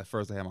good because at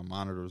first I had my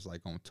monitors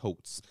like on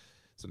totes,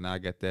 so now I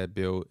got that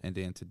built. And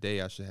then today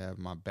I should have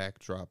my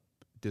backdrop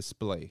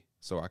display,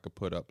 so I could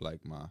put up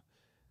like my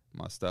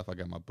stuff. I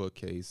got my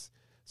bookcase,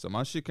 so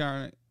my shit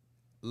kind of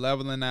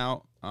leveling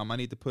out. I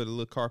need to put a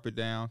little carpet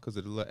down because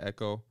of the little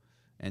echo,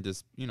 and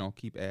just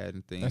keep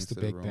adding things. That's the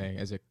to big room. thing.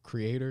 As a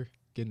creator,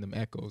 getting them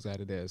echoes out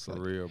of there is For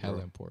like real, hella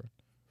bro. important.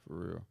 For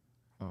real.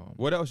 Um,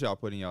 What else y'all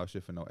put in y'all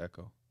shit for no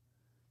echo?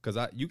 Cause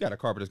you got a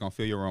carpet that's gonna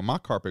fill your room. My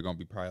carpet gonna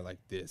be probably like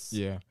this.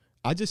 Yeah.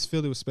 I just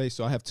filled it with space.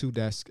 So I have 2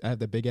 desks. I have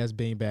the big ass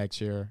beanbag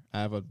chair.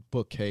 I have a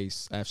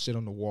bookcase. I have shit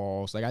on the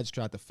walls. Like I just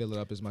tried to fill it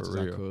up as much For as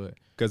I real. could.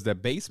 Cause the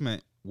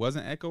basement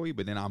wasn't echoey,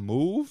 but then I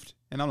moved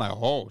and I'm like,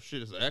 oh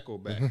shit, it's an echo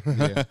back.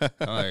 Yeah.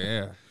 I'm like,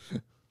 yeah.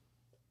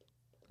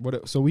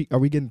 So are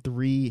we getting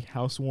 3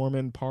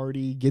 housewarming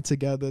party get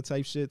together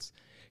type shits?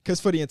 Because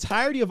for the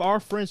entirety of our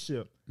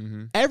friendship,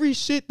 Mm-hmm. every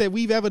shit that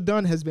we've ever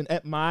done has been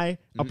at my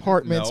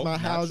apartments, No, my not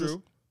houses.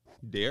 true.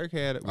 Derek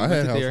had it. We I went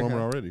had to Derek housewarming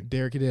house. already.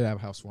 Derek did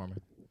have housewarming.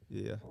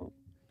 Yeah.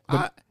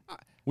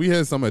 We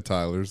had some at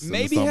Tyler's. in the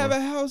Maybe summer. have a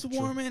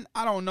housewarming.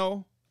 I don't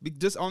know.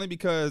 Just only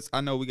because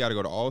I know we got to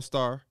go to All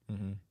Star.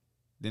 Mm-hmm.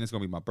 Then it's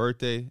gonna be my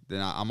birthday.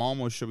 Then I'm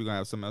almost sure we're gonna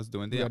have something else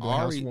doing. We Then got the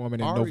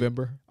housewarming in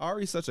November.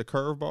 Ari's such a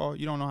curveball.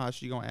 You don't know how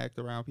she gonna act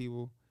around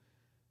people.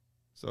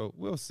 So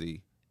we'll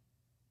see.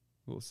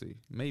 We'll see.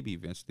 Maybe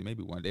eventually.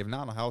 Maybe one day. If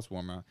not a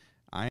housewarmer,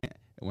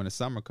 when the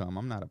summer come,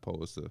 I'm not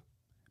opposed to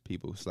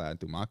people sliding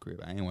through my crib.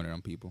 I ain't one of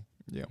them people.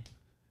 Yeah.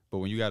 But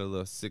when you got a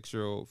little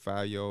 6-year-old,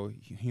 5-year-old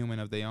human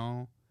of their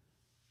own,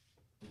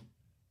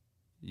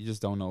 you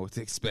just don't know what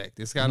to expect.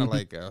 It's kind of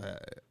like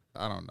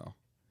I don't know.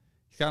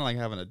 It's kind of like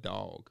having a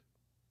dog.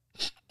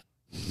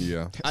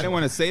 Yeah. I didn't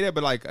want to say that,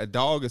 but like a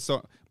dog is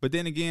so. But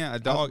then again, a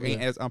dog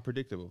ain't as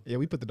unpredictable. Yeah,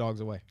 we put the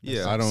dogs away.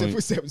 Yeah. I don't.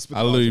 Simple said we just put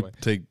I the dogs literally away.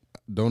 take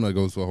Donut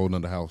goes to a whole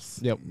nother house.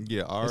 Yep.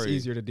 Yeah, Ari. It's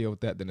easier to deal with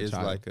that than a It's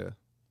child. like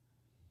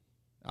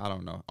I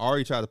don't know.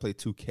 Ari tried to play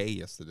 2K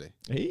yesterday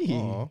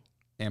Hey.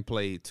 and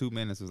played 2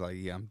 minutes. Was like,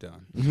 yeah, I'm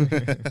done.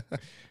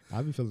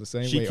 I be feeling the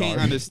same way. She can't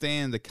Ari.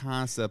 understand the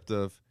concept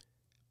of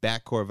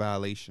backcourt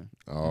violation.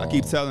 Oh. I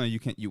keep telling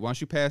her you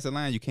once you pass the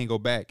line, you can't go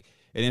back.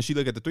 And then she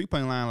look at the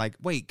 3-point line like,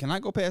 wait, can I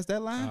go past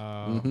that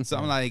line? So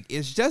I'm like,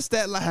 it's just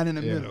that line in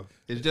the Yeah. middle.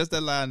 It's just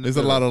that line in the There's a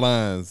middle. lot of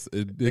lines. I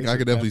could definitely see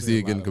it definitely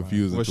a getting lot of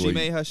confusing. When to she where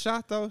made her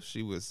shot though,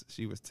 she was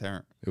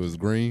tearing. it was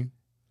green.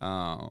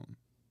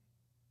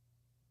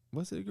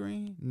 Was it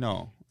green?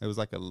 No, it was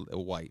like a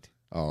white.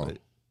 Oh, But,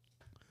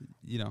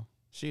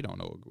 she don't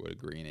know what a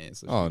green is.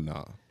 So oh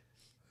no.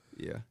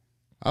 yeah.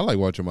 I like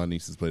watching my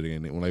nieces play the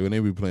game. When they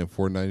be playing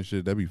Fortnite and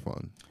shit, that'd be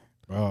fun.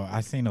 Bro,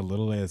 I seen a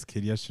little ass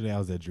kid yesterday. I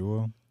was at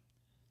Jewel.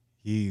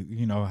 He,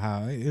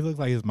 how it looked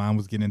like his mom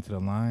was getting into the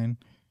line.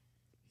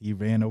 He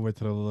ran over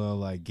to the little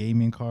like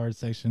gaming card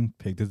section,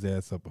 picked his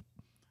ass up a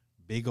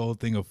big old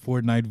thing of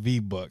Fortnite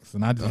V-Bucks.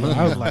 And I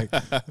was like,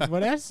 well,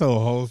 that's so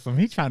wholesome.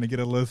 He trying to get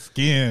a little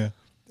skin.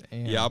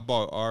 Damn. Yeah, I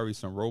bought Ari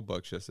some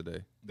Robux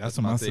yesterday. That's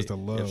what my thing. sister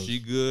loves. If she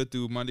good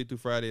through Monday through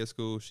Friday at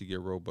school, she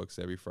get Robux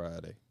every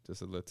Friday.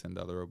 Just a little $10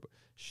 Robux.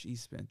 She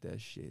spent that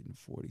shit in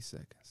 40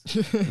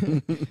 seconds.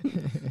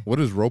 What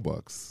is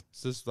Robux?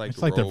 It's just like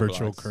It's like the Roblox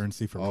virtual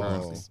currency for Oh,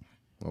 currencies.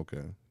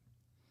 okay.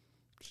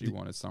 She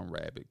wanted some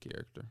rabbit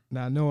character.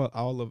 Now I know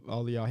all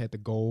of y'all had the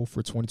goal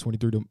for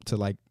 2023 to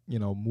like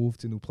move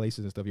to new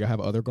places and stuff. Y'all have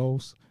other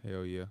goals?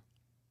 Hell yeah.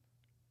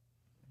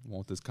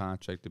 Want this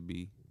contract to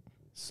be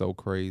so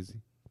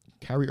crazy.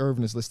 Kyrie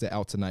Irving is listed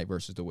out tonight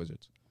versus the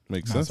Wizards.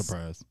 Makes Not sense.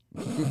 surprised.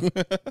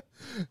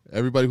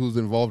 Everybody who's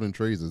involved in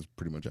trades is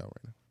pretty much out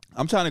right now.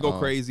 I'm trying to go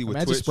crazy with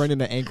Imagine Twitch. spraining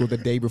the ankle the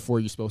day before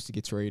you're supposed to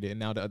get traded, and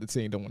now the other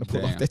team don't want to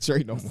pull off Damn. that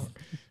trade no more.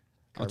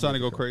 I'm trying to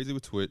go crazy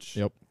with Twitch.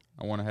 Yep.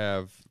 I want to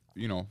have,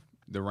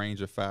 the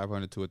range of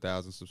 500 to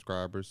 1,000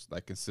 subscribers,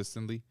 like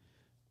consistently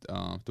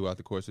throughout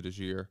the course of this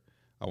year.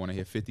 I want to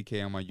hit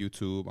 50K on my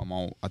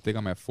YouTube. I think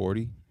I'm at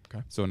 40.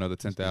 Okay. So another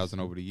 10,000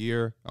 over the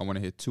year. I want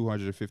to hit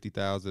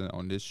 250,000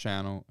 on this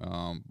channel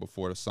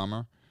before the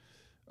summer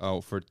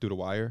for Through the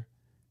Wire.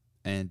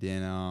 And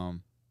then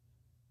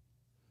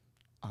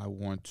I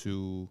want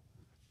to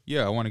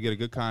get a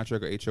good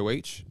contract with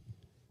HOH.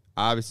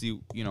 Obviously,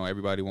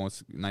 everybody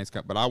wants nice,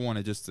 but I want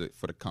it just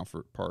for the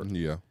comfort part.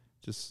 Yeah.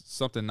 Just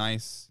something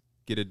nice,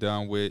 get it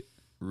done with,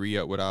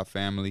 re-up with our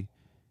family.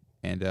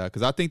 And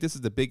because I think this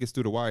is the biggest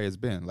Through the Wire has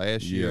been.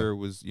 Last year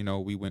was,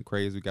 we went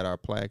crazy. We got our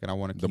plaque, and I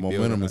want to keep The building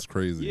momentum that. is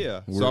crazy.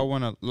 Yeah. So I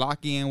want to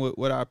lock in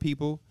with our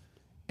people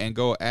and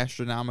go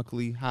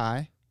astronomically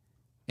high.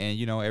 And,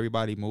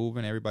 everybody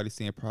moving, everybody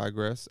seeing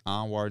progress.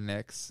 Onward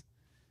next.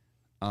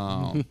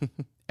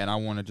 And I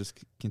want to just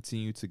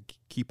continue to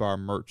keep our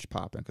merch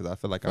popping because I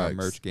feel like our Facts.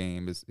 merch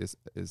game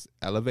is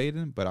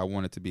elevating, but I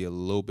want it to be a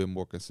little bit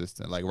more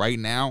consistent. Like right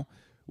now,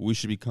 we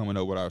should be coming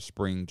up with our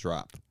spring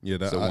drop. Yeah,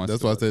 So once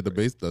that's the why I said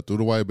weather the Through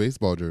the Wire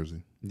baseball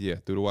jersey. Yeah,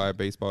 Through the Wire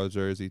baseball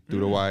jersey, Through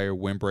the Wire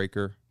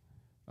windbreaker,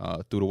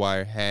 Through the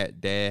Wire hat,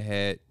 dad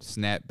hat,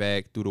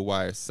 snapback, Through the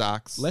Wire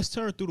socks. Let's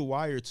turn Through the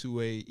Wire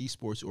to a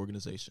esports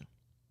organization.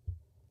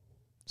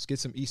 Let's get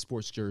some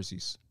esports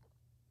jerseys.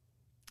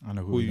 I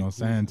know who we're going to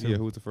sign to. Yeah,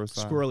 who's the first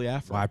sign? Squirrely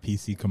Afro.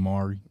 YPC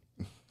Kamari.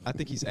 I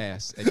think he's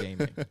ass at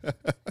gaming.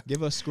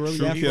 Give us Squirrely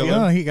True Afro. killer.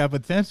 Yeah, he got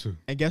potential.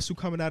 And guess who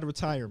coming out of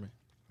retirement?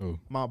 Who?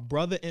 My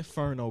brother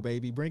Inferno,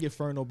 baby. Bring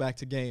Inferno back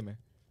to gaming.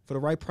 For the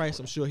right price,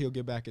 I'm sure he'll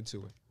get back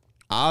into it.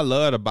 I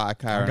love to buy I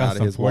Kyrie got out of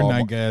some his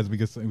Fortnite Walmart. guys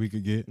we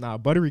could get. Nah,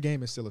 buttery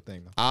game is still a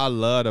thing, though. I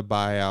love to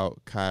buy out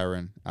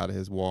Kyron out of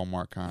his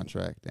Walmart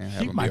contract and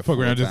have He him might be a fuck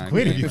around and just full-time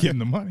quit if gamer. you give him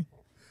the money.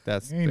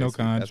 That's Ain't no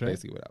basically- contract. That's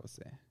basically what I was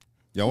saying.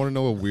 Y'all want to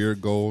know a weird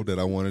goal that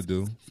I want to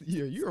do?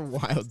 Yeah, you're a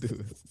wild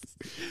dude.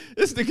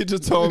 This nigga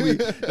just told me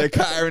that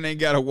Kyron ain't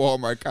got a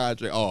Walmart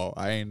contract. Oh,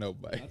 I ain't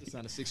nobody. I just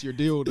signed a 6-year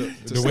deal to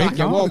The way stock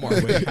at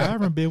Walmart.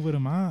 Kyron been with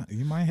him,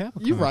 you might have a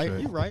You're right.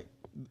 contract. You're right.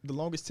 The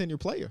longest tenure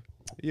player.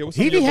 Yeah, what's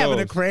He some of be your having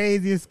the goals?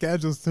 craziest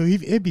schedules too.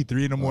 It'd be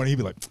 3 a.m. He'd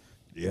be like,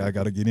 "Yeah, I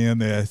gotta get in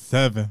there at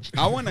 7."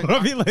 I want I'd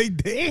to. be like,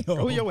 "Damn."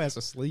 Oh, your ass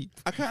asleep.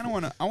 I kind of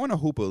want to. I want to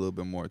hoop a little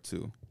bit more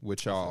too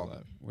with y'all.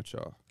 With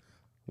y'all.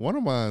 One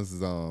of mine is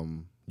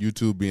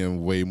YouTube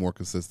being way more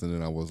consistent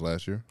than I was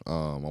last year. I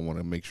want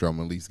to make sure I'm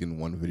at least getting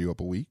one video up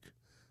a week,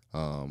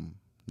 no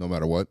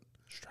matter what.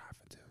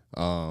 Striving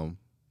to.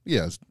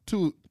 Yes,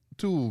 two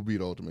will be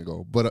the ultimate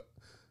goal, but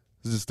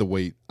it's just the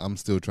weight. I'm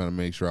still trying to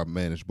make sure I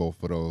manage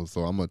both of those,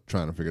 so I'm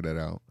trying to figure that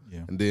out.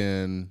 Yeah. And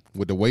then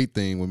with the weight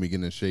thing, when we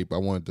get in shape, I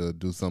wanted to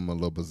do something a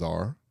little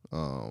bizarre.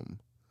 I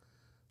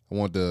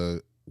want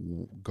to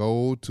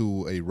go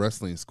to a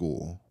wrestling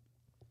school.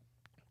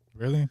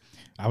 Really?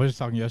 I was just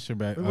talking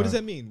yesterday about. What does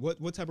that mean? What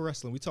type of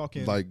wrestling? We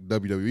talking Like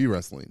WWE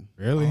wrestling.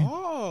 Really?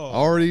 Oh, I've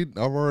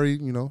already,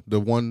 the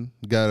one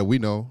guy that we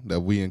know that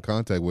we in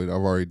contact with, I've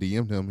already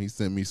DM'd him. He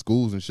sent me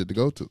schools and shit to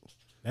go to.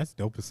 That's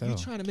dope as hell. you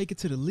trying to make it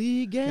to the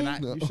league game?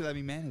 You should let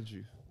me manage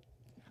you.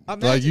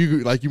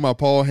 Imagine, Like you my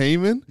Paul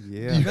Heyman.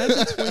 Yeah. imagine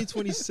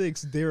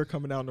 2026, Derek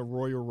coming out in the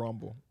Royal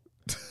Rumble.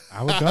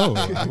 I would go.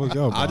 I would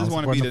go. I just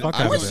want wanna to be the- fuck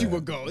I out wish of you that.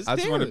 would go. It's I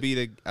just want to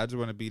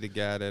Derek. be the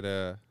guy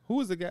that who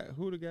was the guy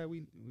who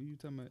you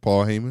talking about?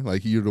 Paul Heyman.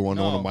 Like you're the one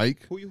on the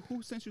mic.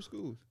 Who sent you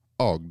schools?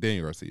 Oh,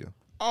 Daniel Garcia.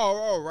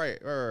 Oh, right.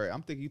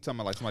 I'm thinking you talking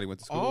about like somebody went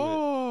to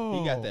school with.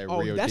 He got that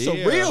real that's deal.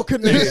 a real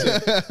connection.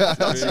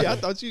 I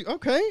thought you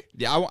okay.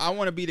 Yeah, I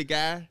want to be the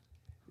guy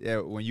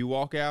that when you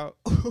walk out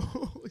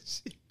Oh,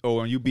 shit. or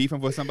when you beefing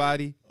for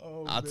somebody,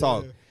 Oh, I man.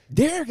 talk.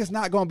 Derek is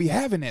not gonna be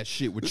having that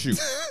shit with you.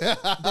 Bro,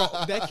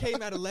 that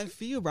came out of left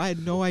field, bro. I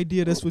had no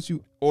idea that's what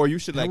you. Or you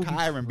should let That would be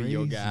Kyron be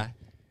your crazy. guy.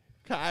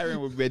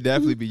 Kyron would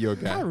definitely be your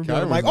guy.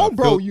 I'm like, oh,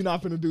 bro, you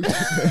not finna do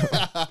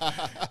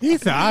that. He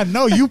said, "I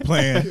know you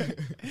playing."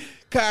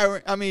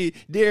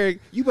 Derek,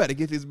 you better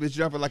get this bitch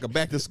jumping like a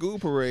back to school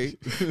parade,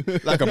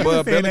 like a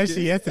Bud Saying that Belichick.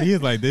 shit yesterday. He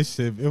was like, "This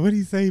shit." What did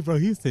he say, bro?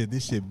 He said,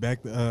 "This shit back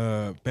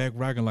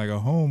rocking like a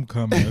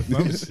homecoming or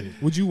some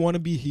shit." Would you want to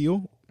be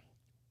heel?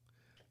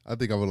 I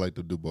think I would like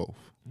to do both.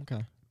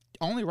 Okay.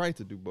 only right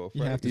to do both.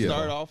 You Right? have to To do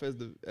start both. off as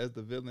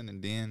the villain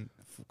and then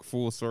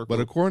full circle. But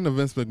according to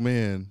Vince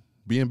McMahon,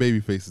 being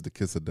babyface is the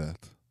kiss of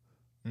death.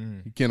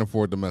 You can't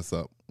afford to mess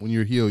up. When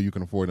you're heel, you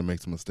can afford to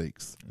make some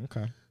mistakes.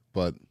 Okay.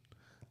 But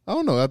I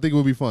don't know. I think it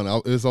would be fun.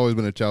 It's always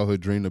been a childhood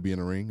dream to be in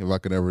a ring. If I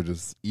could ever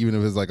just, even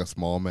if it's like a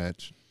small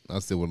match, I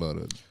still would love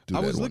to do that. I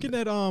was one looking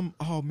day. at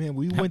oh man,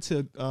 we went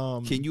to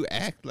can you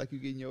act like you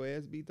getting your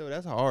ass beat though?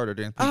 That's harder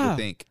than people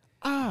think.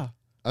 I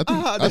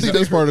that's think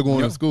that's part of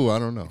going to school. I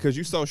don't know. Because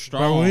you're so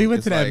strong. Bro, when we went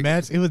it's to that like,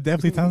 match, it was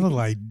definitely times I was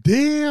like,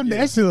 damn,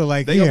 that shit look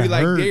like they he gonna be had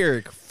like, hurt.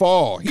 Derek,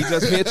 fall. He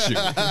just hit you.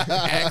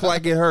 Act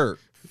like it hurt.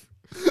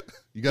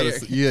 You gotta,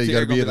 Derek- you gotta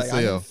Derek be gonna in the like,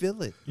 I cell. didn't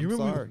feel it. You I'm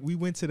remember sorry. we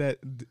went to that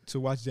to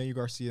watch Daniel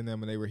Garcia and them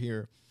when they were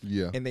here,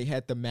 Yeah, and they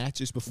had the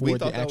matches before We the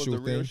thought that was actual the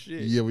real thing.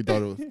 shit. yeah, we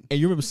thought it was. And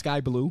you remember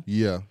Sky Blue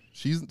Yeah,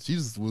 she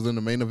just was in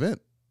the main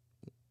event.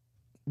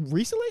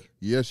 recently?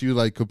 Yeah, she was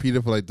like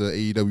competed for like the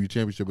AEW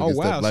championship Oh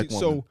against that wow! black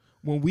So woman.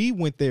 when we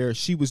went there,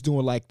 she was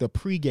doing like the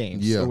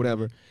pre-games Yeah. or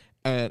whatever.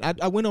 And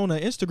I went on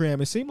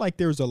Instagram. It seemed like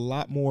there's a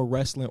lot more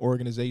wrestling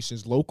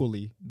organizations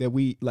locally that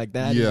we like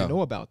that I didn't Yeah. even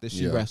know about that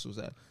she Yeah. wrestles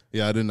at.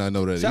 Yeah, I did not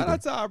know that Shout either.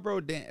 out to our bro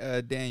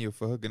Daniel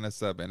for hooking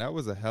us up, and that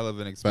was a hell of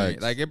an experience.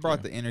 Facts. Like it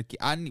brought the inner.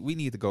 We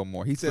need to go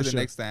more. He said For the sure.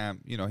 next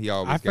time, he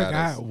always I got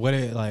us. forgot what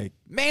it like.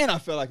 Man, I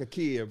felt like a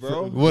kid,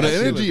 bro. Well, the That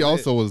shit energy was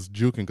also was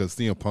juking because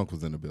CM Punk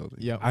was in the building.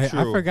 Yeah, I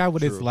True, forgot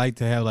what it's true. like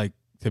to have like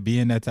to be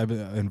in that type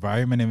of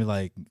environment and be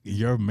like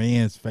your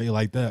man's face,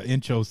 like the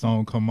intro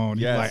song come on.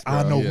 You're Yes, like,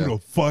 I bro. know Yeah. who the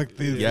fuck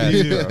this Yes,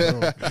 is. bro.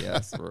 bro.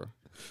 Yes, bro.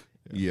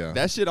 Yeah,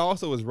 That shit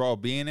also was raw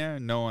being there,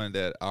 knowing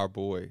that our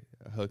boy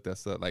hooked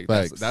us up. Like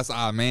Facts. that's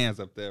our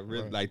man's up there,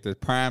 really, like the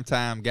prime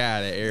time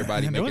guy that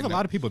everybody. And there was a making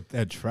lot of people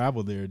that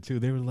traveled there too.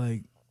 They were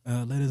like,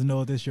 let us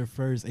know if this your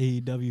first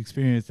AEW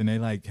experience, and they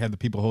like had the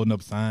people holding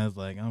up signs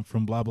like I'm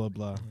from blah blah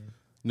blah.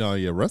 no,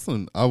 yeah,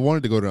 wrestling. I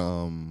wanted to go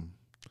to.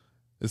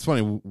 It's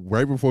funny.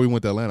 Right before we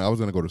went to Atlanta, I was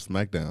gonna go to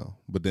SmackDown,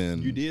 but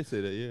then You did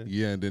say that, yeah.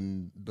 Yeah, and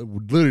then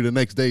literally the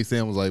next day,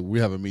 Sam was like, "We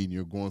have a meeting.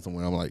 You're going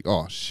somewhere." I'm like,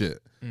 "Oh shit!"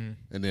 And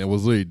then it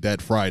was literally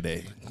that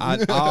Friday. I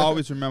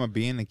always remember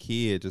being a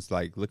kid, just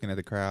like looking at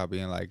the crowd,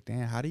 being like,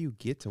 "Damn, how do you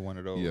get to one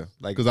of those?" Yeah,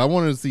 like because I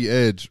wanted to see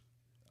Edge.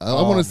 I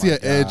Oh want to see my an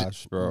Edge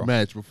gosh, bro.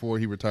 match before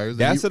he retires. And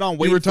That's he, what I'm He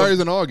waiting for. retires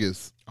in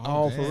August,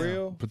 Oh, for damn.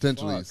 real?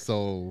 potentially. Fuck.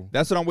 So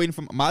That's what I'm waiting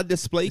for. My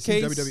display Is he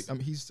case.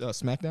 WWE, he's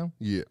SmackDown.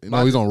 yeah,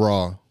 no, he's on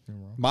Raw.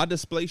 My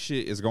display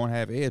shit is gonna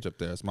have Edge up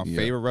there. It's my Yeah.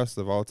 favorite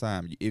wrestler of all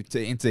time.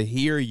 And to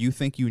hear you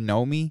think you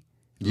know me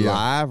Yeah.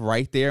 live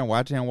right there and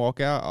watch him walk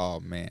out. Oh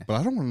man. But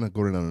I don't want to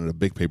go to none of the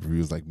big pay per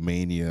views like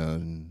Mania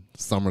and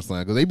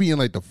SummerSlam because they be in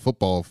like the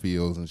football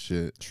fields and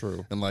shit.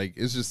 True. And like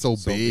it's just so,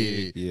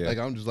 big. big, yeah. Like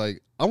I'm just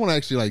like I want to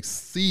actually like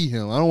see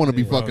him. I don't want to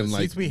be Bro, fucking the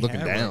like seats we looking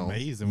had were down.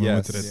 amazing when we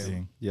went to that Yes.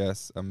 thing.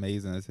 Yes,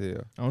 amazing as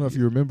hell. I don't know if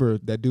you remember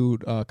that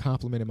dude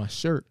complimented my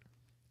shirt.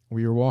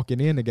 We were walking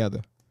in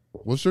together.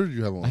 What shirt did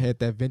you have on? I had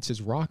that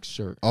vintage rock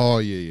shirt. Oh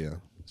yeah.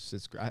 It's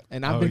just great.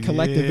 And I've Oh, been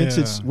collecting yeah.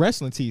 vintage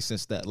wrestling tees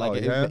since that. Like, Oh,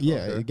 it, yeah? yeah,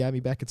 Okay. it got me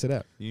back into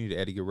that. You need an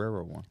Eddie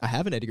Guerrero one. I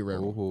have an Eddie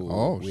Guerrero. Ooh,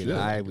 Oh, we shit.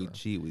 lie, we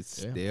cheat, we Yeah.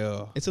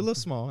 still. It's a little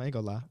small. I ain't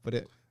gonna lie,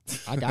 but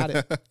I got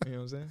it. You know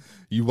what I'm saying?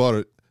 You bought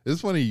it.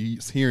 It's funny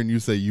hearing you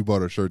say you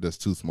bought a shirt that's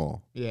too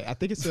small. Yeah, I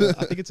think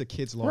it's a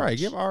kid's large. Right,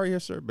 give Ari her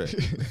shirt back.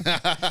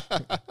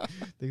 I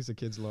think it's a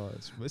kid's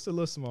large. But it's a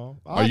little small.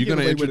 Are you get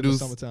gonna away with it in the introduce-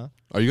 summertime?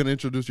 Are you gonna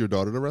introduce your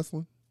daughter to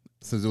wrestling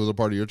since it was a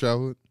part of your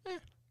childhood?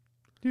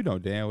 You know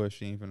damn well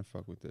she ain't finna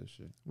fuck with that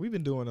shit. We've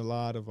been doing a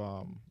lot of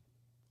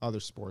other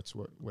sports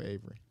with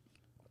Avery.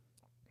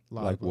 A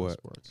lot Like of other what?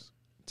 sports.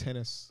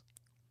 Tennis,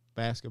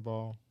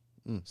 basketball,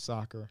 Mm.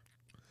 soccer.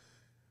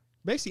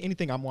 Basically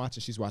anything I'm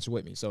watching, she's watching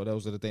with me. So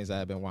those are the things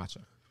I've been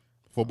watching.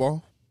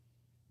 Football?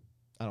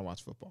 I don't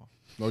watch football.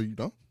 No, you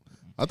don't.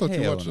 I thought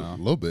you Hell watched no. a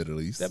little bit at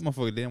least. That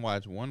motherfucker didn't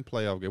watch one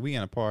playoff game. We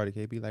in a party,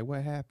 KB. Like,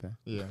 what happened?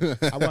 Yeah,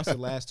 I watched the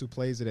last two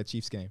plays of that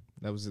Chiefs game.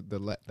 That was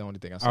the only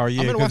thing I saw. Oh I'm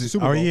yeah, gonna watch the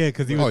Super Bowl.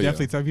 because he was Oh, yeah.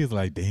 definitely tough. He was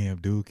like, "Damn,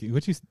 dude,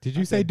 what you did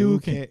you I say, said,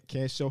 dude?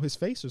 can't show his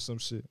face or some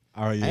shit.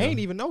 Oh yeah, I ain't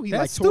even know he That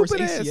like tore his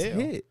stupid ass ACL.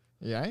 hit.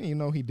 Yeah, I didn't even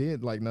know he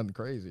did like nothing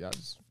crazy. I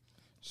just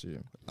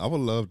shit. I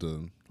would love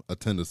to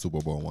attend a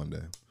Super Bowl one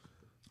day.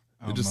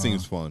 It just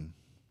seems fun.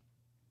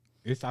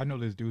 I know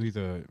this dude. He's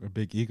a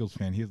big Eagles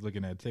fan. He's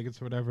looking at tickets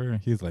or whatever.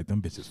 And he's like,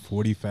 "Them bitches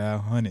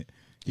 4,500."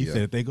 He Yeah.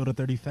 said, "If they go to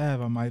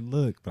 35, I might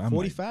look." But I'm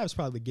 45 is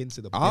probably getting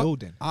to the I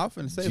building.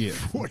 often say, Yeah.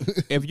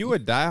 if you a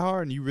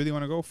diehard and you really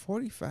want to go,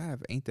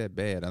 45 ain't that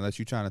bad unless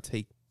you're trying to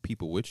take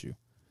people with you.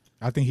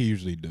 I think he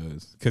usually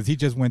does because he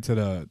just went to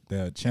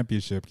the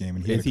championship game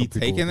and he Is had a he couple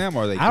people taking with them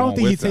or are they I don't going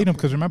think he with taking them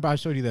because remember I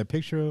showed you that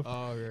picture of,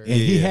 Oh, yeah. and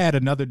he Yeah. had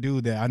another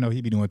dude that I know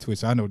he be doing Twitch.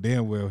 So I know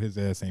damn well his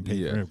ass ain't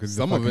paying Yeah. for him because he's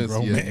Some a fucking events,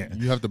 grown yeah, man.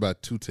 you have to buy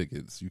 2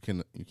 tickets. You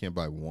can't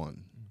buy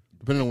one,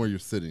 depending on where you're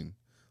sitting.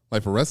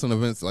 Like for wrestling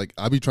events, like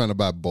I be trying to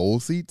buy bowl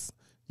seats.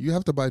 You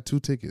have to buy 2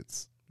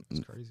 tickets.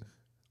 It's crazy.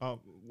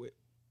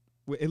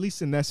 At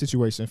least in that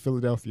situation,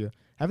 Philadelphia,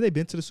 have they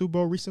been to the Super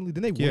Bowl recently?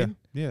 Didn't they win?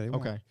 Yeah. They won.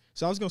 Okay.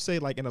 So I was gonna say,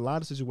 like in a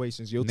lot of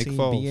situations, your Nick team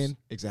Foles.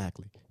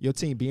 your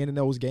team being in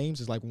those games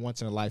is like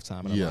once in a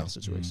lifetime in a Yeah. lot of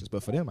situations.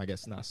 But for them, I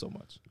guess not so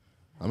much.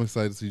 I'm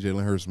excited to see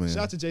Jalen Hurts, man.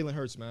 Shout out to Jalen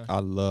Hurts, man. I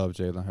love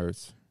Jalen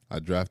Hurts. I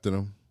drafted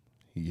him.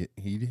 He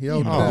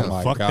held me Oh, down.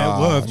 my fuck that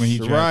was when he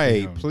drafted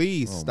right. him.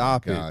 Please Oh,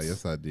 stop my God, it.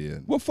 Yes, I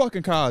did. What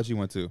fucking college you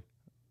went to?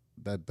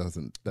 That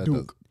doesn't.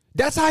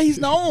 That's how he's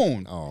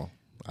known. Oh,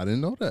 I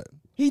didn't know that.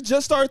 He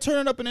just started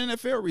turning up in the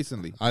NFL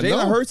recently. I Jalen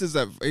know. Hurts he's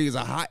a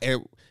high.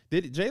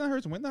 Did Jalen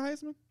Hurts win the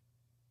Heisman?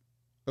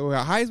 Oh,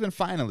 a Heisman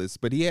finalist,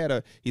 but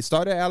he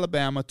started at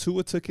Alabama.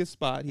 Tua took his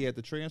spot. He had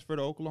to transfer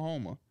to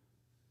Oklahoma.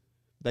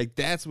 Like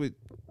that's what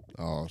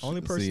Oh,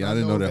 Only shit. person See, I I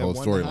didn't know know that that whole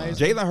won the storyline.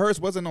 Heisman. Jalen Hurts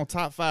wasn't no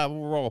top 5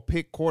 overall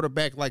pick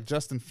quarterback like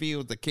Justin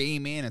Fields that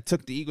came in and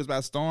took the Eagles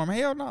by storm.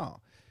 Hell no.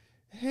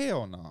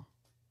 Hell no.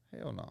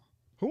 Hell no.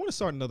 Who want to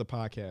start another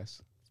podcast?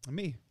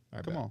 Me. All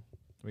right, Come bet. on.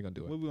 We're going to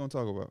do What it. we gonna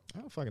talk about? I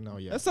don't fucking know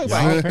yet. Let's talk Y'all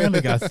about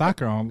apparently got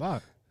soccer on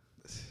lock.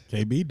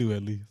 KB do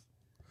at least.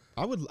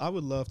 I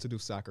would love to do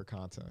soccer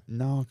content.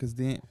 No, because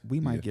then we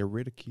might get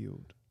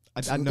ridiculed.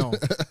 I know.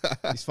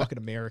 These fucking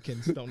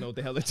Americans don't know what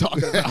the hell they're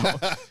talking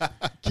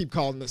about. Keep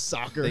calling this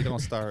soccer. They gonna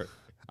start.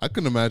 I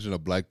couldn't imagine a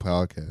black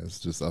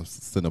podcast just us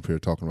sitting up here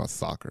talking about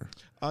soccer.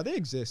 They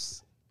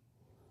exist.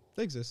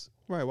 They exist.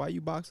 Right? Why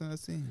you boxing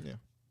us in? Yeah.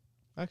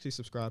 I actually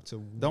subscribe to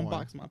Don't one.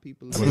 box my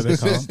people. What are they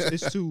called?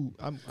 It's too.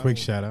 Quick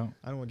shout out.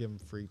 I don't want to give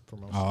them free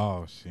promotion.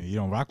 Oh shit, you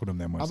don't rock with them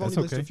that much. I've That's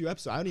only listened to okay. a few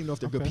episodes. I don't even know if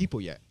they're good Okay.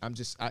 people yet. I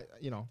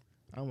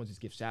don't want to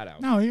just give shout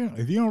outs. No,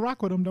 if you don't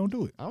rock with them, don't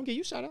do it. I don't give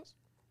you shout outs.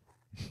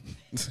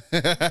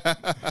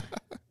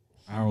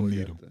 I don't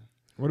need them.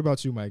 What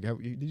about you, Mike?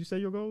 Did you say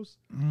your goals?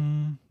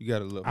 You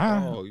gotta look.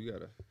 Ah. You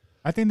gotta.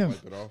 I think that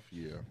Wipe it off,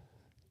 yeah.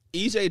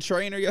 EJ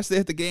Trainer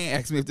yesterday at the game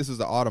asked me if this was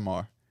an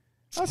Audemars.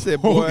 I said,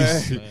 Holy boy.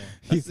 shit. I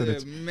He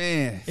said said,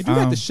 man. It do got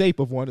Um, the shape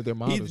of one of their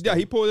models.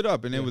 He pulled it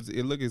up and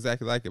it looked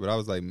exactly like it. But I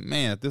was like,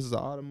 man, if this is an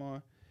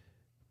Audemars,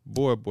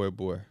 boy.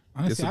 This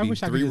Honestly, I would be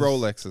wish I could 3 just-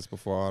 Rolexes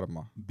before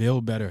Audemars.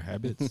 build better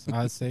habits.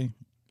 I'd say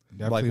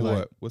Like definitely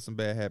what? What's some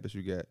bad habits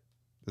you got?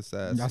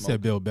 Besides I smoking?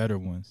 said build better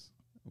ones.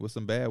 What's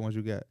some bad ones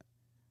you got?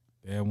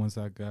 Bad ones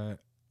I got.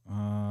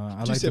 I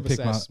You like said to pick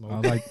my. besides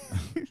smoke.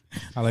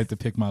 I like to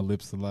pick my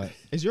lips a lot.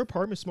 Is your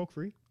apartment smoke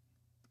free?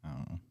 I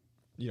don't know.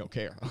 You don't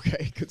care.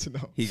 Okay, good to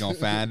know. He gonna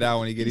find out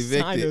when he get He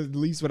signed evicted. a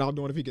lease without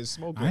knowing if he can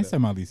smoke. I with ain't it.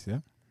 said my lease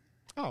yet.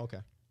 Oh, okay.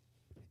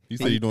 You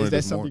said you're doing Is it that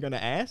this something morning. you're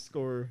gonna ask,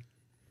 or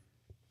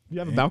you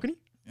have a Yeah. balcony?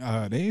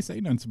 They ain't say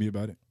nothing to me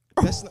about it.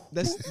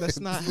 That's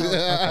not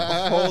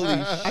how.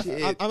 Holy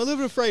shit! I'm a little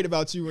bit afraid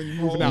about you when you're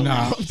moving out.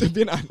 Nah. To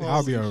be honest.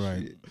 I'll be all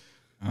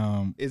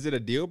right. Is it a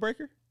deal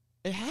breaker?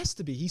 It has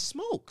to be. He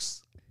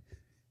smokes.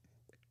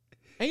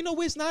 Ain't no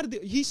way it's not a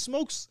deal. He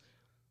smokes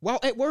while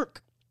at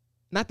work.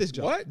 Not this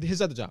job. What?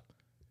 His other job.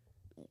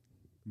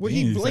 When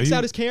Damn, he so blinks you-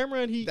 out his camera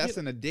and he. That's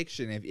an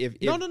addiction. If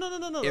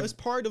no. if- It's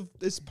part of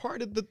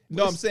the.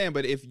 No, I'm saying,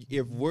 but if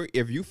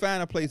you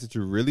find a place that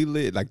you really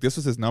lit, like this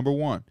was his number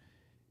one,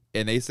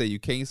 and they say you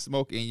can't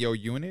smoke in your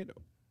unit,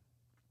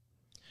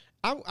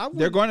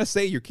 they're going to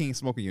say you can't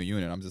smoke in your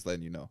unit. I'm just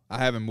letting you know. I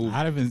haven't moved.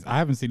 I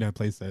haven't seen that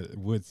place that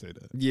would say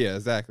that. Yeah,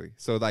 exactly.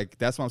 So like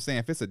that's what I'm saying.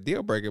 If it's a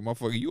deal breaker,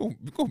 motherfucker, you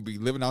gonna be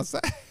living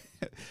outside.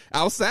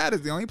 Outside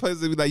is the only place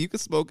that be like you can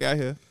smoke out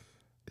here.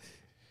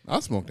 I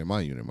smoked in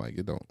my unit, Mike.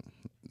 It don't.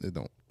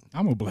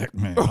 I'm a black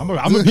man. I'm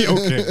gonna be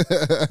okay.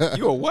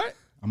 You a what?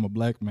 I'm a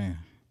black man.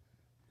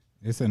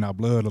 It's in our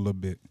blood a little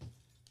bit.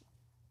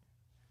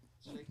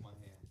 Shake my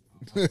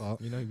hand.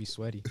 You know he'd be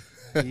sweaty.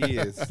 He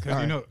is.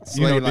 You know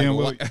Sweaty damn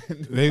well.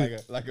 They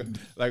like a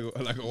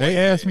white they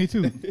man. asked me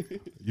too.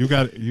 You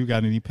got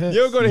any pets?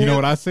 You ever go to You know him?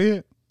 what I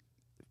said?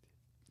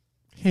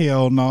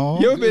 Hell no.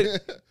 You ever been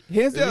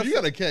hands down? If you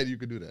got a cat, you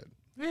can do that.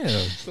 Yeah.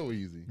 So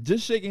easy.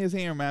 Just shaking his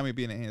hand remind me of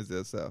being a hands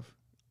down self.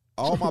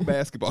 All my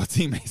basketball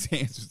teammates'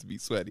 hands used to be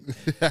sweaty.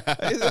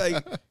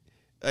 It's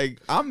like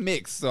I'm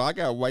mixed, so I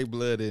got white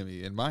blood in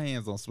me, and my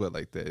hands don't sweat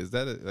like that. Is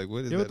that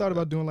what is You ever that thought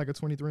about doing like a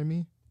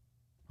 23andMe?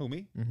 who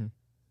me? Mm-hmm.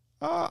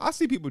 I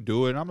see people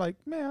do it, and I'm like,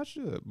 man, I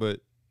should, but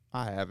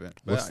I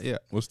haven't. But yeah,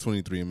 What's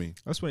 23andMe?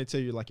 That's when they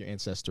tell you like your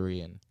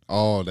ancestry and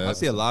Oh, that's. I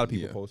see a lot of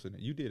people yeah. posting it.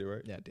 You did it,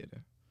 right? yeah, I did it.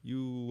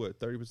 You what?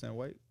 30%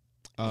 white?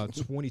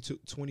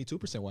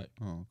 22% white.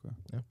 Oh,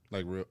 okay.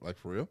 Like real, like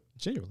for real.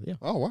 Genuinely, yeah.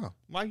 Oh wow.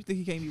 Why you think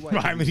he can't be white?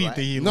 Why would he Black?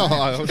 think he No,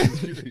 lying? I was just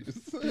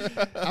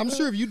curious. I'm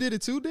sure if you did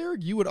it too,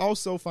 Derek, you would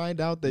also find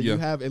out that Yeah. you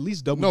have at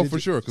least double. No, for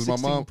sure, 'cause my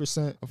mom-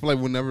 16%. I feel like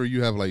whenever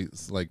you have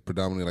like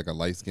predominantly like a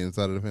light skin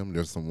side of the family,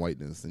 there's some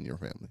whiteness in your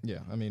family. Yeah,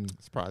 I mean,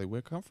 That's probably where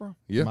it come from.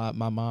 Yeah.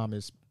 my mom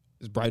is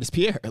as bright as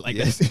Pierre. Like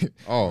Yeah. that's.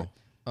 Oh,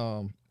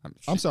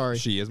 I'm sorry.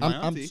 She is my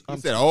I'm auntie. He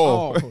said,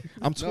 "Oh."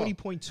 I'm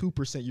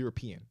 20.2%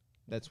 European.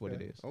 That's what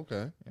it is.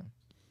 okay.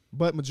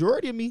 But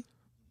majority of me,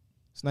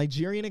 it's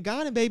Nigerian and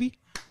Ghana, baby.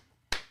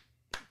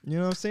 You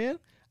know what I'm saying?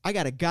 I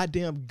got a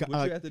goddamn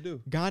What you have to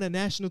do? Ghana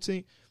national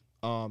team.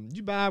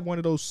 You buy one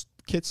of those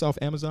kits off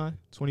Amazon,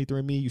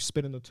 23andMe, you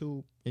spit in the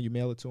tube and you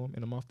mail it to them.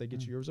 In a month, they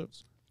get you your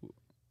results.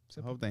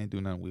 I hope they ain't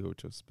do nothing weird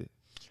with your spit.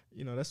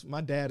 You know, that's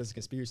my dad is a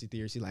conspiracy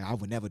theorist. He's like, I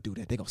would never do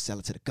that. They're going to sell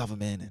it to the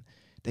government and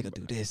they're going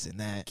to do this and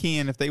that.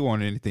 Ken, if they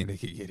wanted anything, they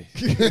could get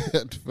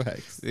it.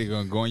 Facts. They're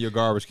gonna go in your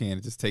garbage can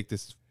and just take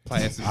this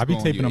plastic I be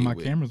spoon taping you on ate my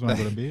with. cameras when I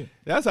go to bed.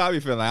 That's how I be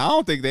feeling. I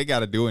don't think they got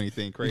to do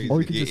anything crazy Or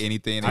you to could get just-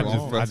 anything they I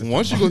want. just-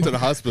 Once you go to the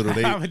hospital,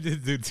 I would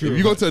just do two. if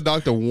you go to the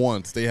doctor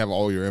once, they have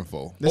all your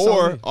info. That's all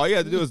Or it is. all you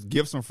have to do is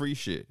give some free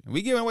shit.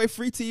 We giving away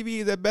free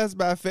TVs at Best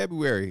Buy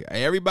February.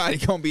 Everybody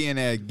gonna be in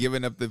there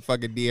giving up the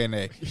fucking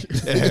DNA.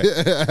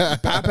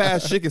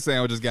 Popeye's chicken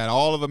sandwiches got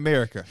all of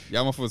America.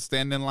 Y'all motherfuckers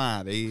stand in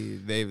line.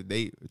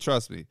 They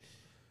trust me.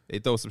 They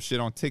throw some shit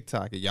on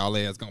TikTok and y'all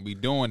ass gonna be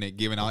doing it,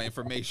 giving out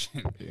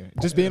information. Yeah.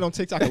 Just being on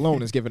TikTok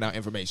alone is giving out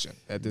information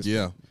at this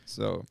Yeah. point.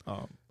 So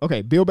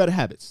Okay, build better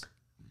habits.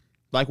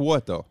 like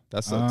what though?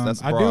 That's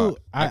I broad. do.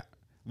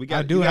 We I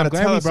got. do. You I'm gotta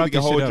glad tell we us so brought we can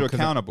this shit hold up you 'cause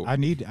accountable. I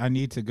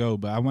need to go,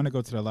 but I want to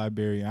go to the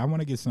library. I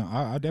want to get some.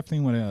 I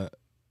definitely want to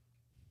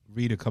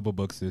read a couple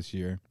books this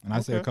year, and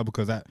I say a Okay. couple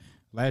because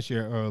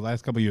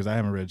last couple years I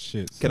haven't read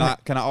shit. So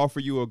Can I offer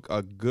you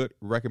a good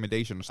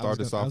recommendation to start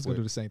this I off was gonna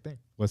do with? the same thing.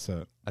 What's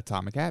up?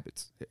 Atomic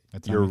Habits.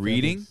 Atomic You're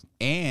reading Habits.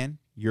 and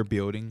you're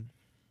building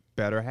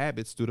better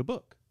habits through the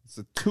book. It's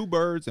two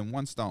birds and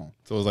one stone.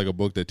 So it's like a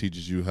book that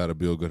teaches you how to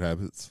build good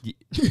habits.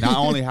 Not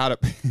only how to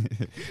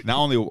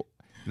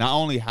not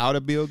only how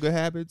to build good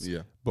habits,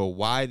 Yeah. but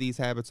why these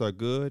habits are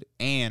good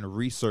and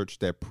research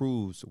that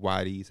proves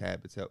why these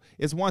habits help.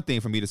 It's one thing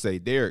for me to say,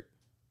 Derek,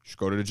 you should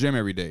go to the gym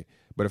every day.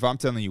 But if I'm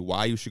telling you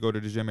why you should go to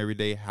the gym every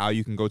day, how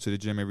you can go to the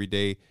gym every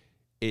day,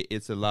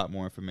 it's a lot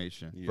more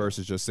information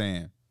versus just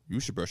saying you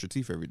should brush your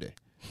teeth every day.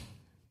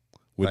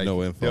 With Like,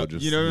 no info.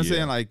 Just, you know what I'm yeah.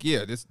 saying? Like,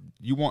 yeah, this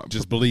you want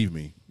Just believe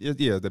me.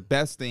 yeah, the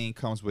best thing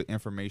comes with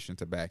information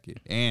to back it.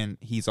 And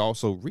he's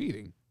also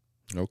reading.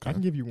 Okay. I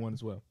can give you one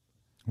as well.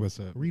 What's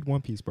up? Read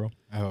One Piece, bro.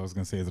 I was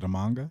gonna say, is it a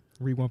manga?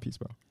 Read One Piece,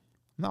 bro.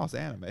 No, it's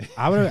anime.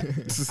 I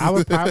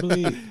would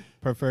probably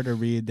prefer to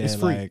read It's that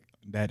free. like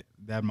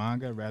that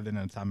manga rather than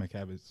Atomic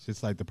Habits.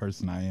 Just like the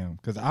person I am,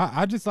 because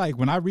I just like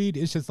when I read,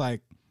 it's just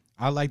like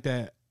I like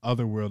that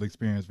other world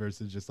experience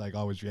versus just like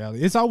always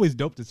reality. It's always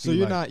dope to see. So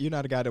you're like,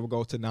 not a guy that will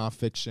go to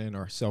nonfiction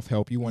or self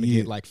help. You want to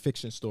Yeah. get like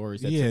fiction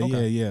stories. That Yeah.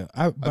 I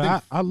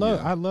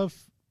yeah. love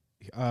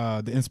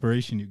the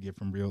inspiration you get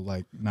from real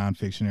like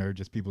nonfiction or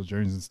just people's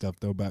journeys and stuff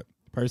though. But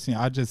personally,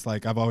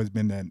 I've always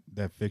been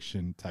that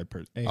fiction type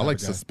person. Hey, I like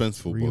guy.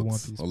 suspenseful Read One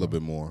books Piece, a little bro.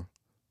 bit more.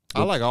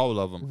 I like all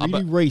of them.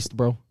 Read Erased,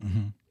 bro.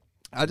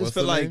 I just What's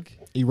feel the name?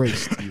 like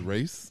Erased.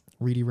 Erase?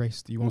 Read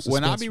Erased. You want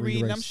when I suspense, be read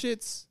reading them Erased.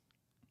 shits,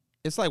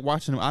 it's like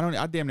watching them.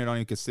 I damn near don't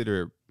even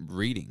consider it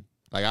reading.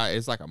 Like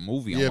it's like a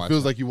movie. Yeah, I'm it feels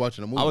watching. like you're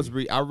watching a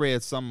movie. I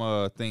read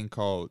some thing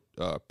called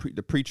The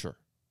Preacher.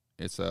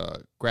 It's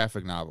a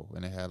graphic novel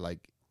and it had like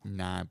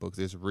 9 books.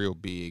 It's real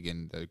big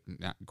and the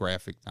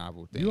graphic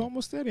novel thing. You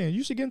almost there then.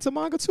 You should get into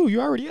manga too.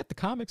 You already at the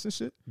comics and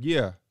shit.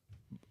 Yeah.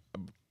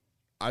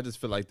 I just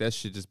feel like that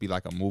should just be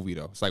like a movie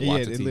though. It's like Yeah,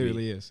 watching it TV.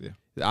 literally is.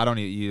 Yeah. I don't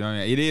need, you know,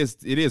 it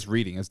is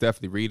reading. It's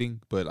definitely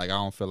reading, but like I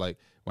don't feel like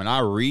when I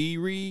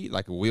reread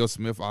like a Will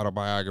Smith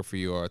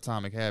autobiography or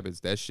Atomic Habits,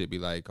 that shit be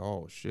like,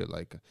 oh shit,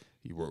 like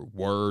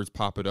words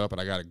pop it up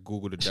and I gotta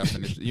Google the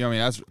definition. You know what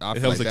I mean? I It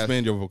feel helps like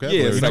expand your Yeah,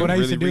 vocabulary. it's You know like what I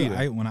used to really do?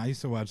 reading. When I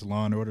used to watch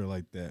Law and Order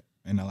like that,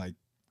 and I like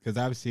because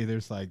obviously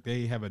there's like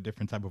they have a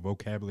different type of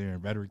vocabulary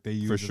and rhetoric they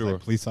use For as, sure.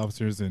 like police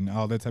officers and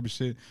all that type of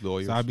shit.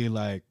 Lawyers. So I'd be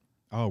like,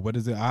 oh, what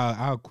is it?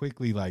 I'll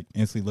quickly like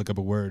instantly look up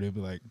a word. It'd be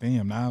like,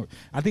 damn. Now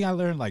I think I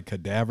learned like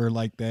cadaver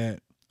like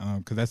that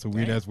because that's a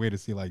weird ass way to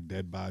see like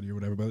dead body or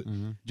whatever. But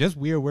just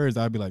weird words.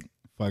 I'd be like,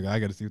 fuck, I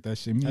got to see what that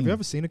shit means. Have you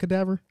ever seen a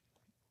cadaver?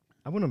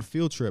 I went on a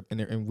field trip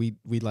and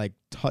we like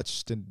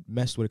touched and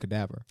messed with a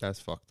cadaver That's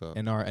fucked up.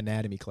 in our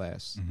anatomy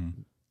class.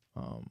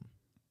 Mm-hmm.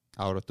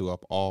 I would have threw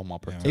up all my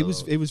Yeah.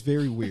 Portillos. It was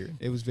very weird.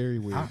 It was very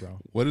weird, bro.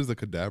 What is a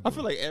cadaver? I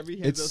feel like every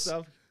Heads It's-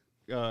 Up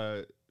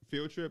South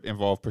field trip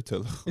involved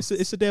Portillo.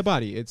 It's a dead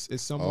body. It's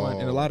someone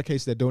in a lot of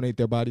cases that donate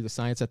their body to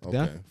science after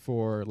death Okay.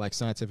 for like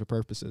scientific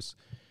purposes.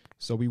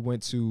 So we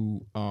went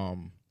to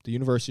the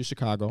University of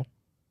Chicago,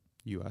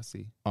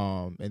 UIC.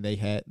 and they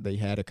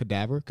had a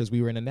cadaver because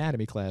we were in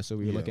anatomy class, so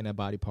we were Yeah. looking at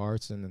body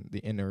parts and the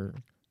inner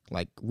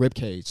like rib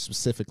cage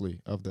specifically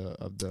of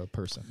the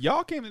person.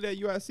 Y'all came to that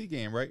UIC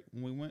game, right?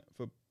 When we went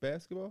for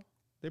basketball,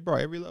 they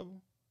brought every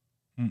level.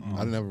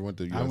 I never went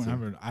to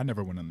USC. I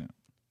never went on that.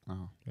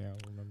 Oh, Yeah,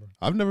 I remember.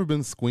 I've never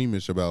been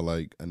squeamish about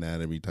like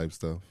anatomy type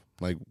stuff.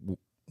 Like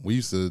we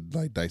used to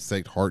like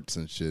dissect hearts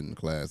and shit in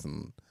class,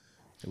 and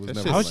it was That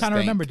never. shit I was like, trying to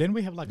stank. remember. Didn't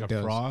we have like It a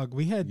does. frog?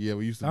 We had yeah,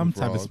 we used to some do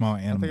type of frogs. small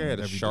I animal. think I had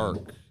a every day.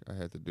 shark. I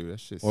had to do that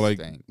shit. Or like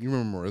stank. you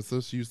remember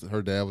Marissa?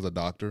 Her dad was a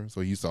doctor,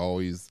 so he used to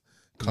always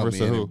come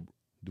Marissa in. who? And,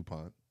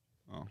 DuPont.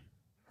 Oh.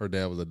 Her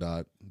dad was a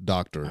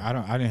doctor. I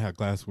didn't have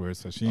glassware,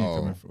 so she ain't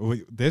Oh.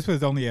 coming. This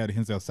was only at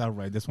Hinsdale South,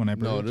 right? This one at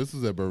No, Bridge? this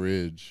was at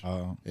Burridge.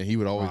 Oh. And he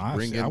would always Oh, I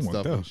bring see. I in want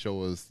stuff that. and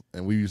show us,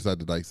 and we used to have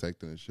to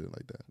dissect it and shit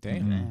like that.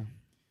 Damn. Mhm.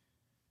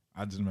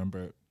 I just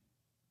remember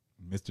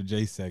Mr.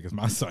 J Sack is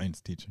my science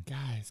teacher.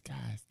 Guys.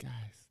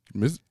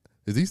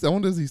 I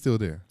wonder is he still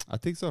there? I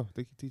think so. I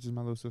think he teaches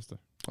my little sister.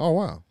 Oh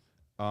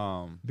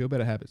wow. Build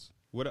better habits.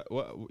 What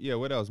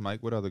else,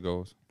 Mike? What other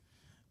goals?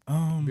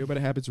 Build better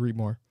habits. Read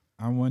more.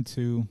 I want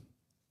to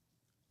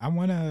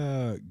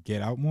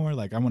get out more.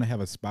 Like I want to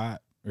have a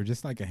spot or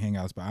just like a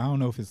hangout spot. I don't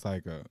know if it's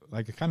like a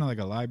kind of like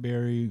a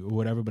library or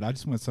whatever, but I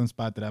just want some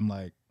spot that I'm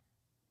like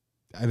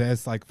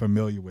that's like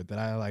familiar with, that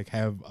I like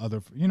have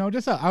other,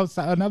 just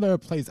another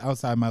place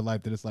outside my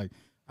life that it's like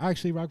I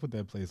actually rock with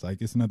that place.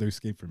 Like it's another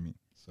escape for me.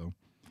 So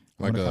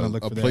like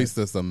a place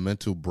that's a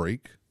mental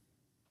break,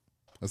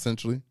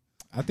 essentially.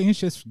 I think it's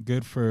just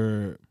good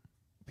for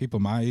people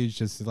my age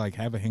just to like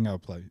have a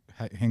hangout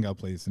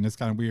place, and it's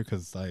kind of weird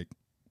because like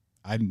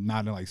I'm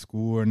not in like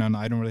school or none.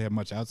 I don't really have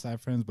much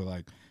outside friends, but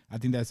like I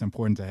think that's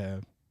important to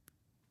have.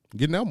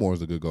 Getting out more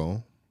is a good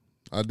goal.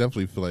 I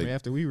definitely feel like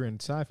after we were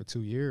inside for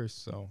 2 years,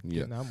 so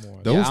getting out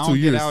more. Those 2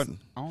 years, I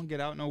don't get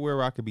out nowhere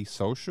where I could be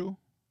social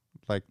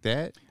like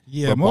that.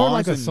 Yeah, but more Barnes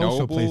like a and social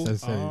Noble, place.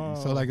 I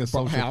say so like a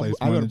social place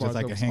I more go than to just Barnes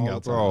like a and Noble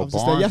hangout. bro. Bro, I was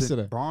just there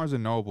yesterday. Barnes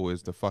and Noble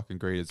is the fucking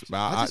greatest.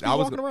 I just be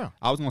walking around.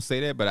 I was gonna say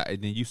that, but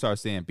then you start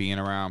saying being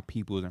around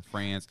people and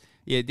friends.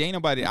 Yeah, there ain't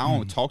nobody. I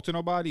don't talk to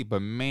nobody,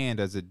 but man,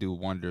 does it do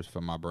wonders for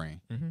my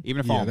brain.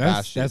 Even if I don't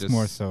buy shit, that's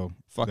more so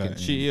fucking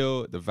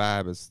chill. The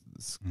vibe is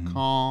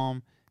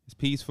calm. It's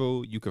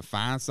peaceful. You can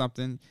find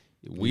something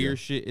weird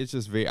shit. It's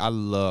just very. I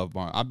love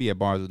Barnes. I'll be at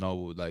Barnes and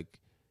Noble. Like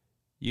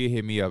you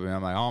hit me up and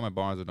I'm like, oh, I'm at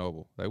Barnes and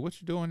Noble. Like, what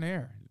you doing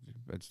there?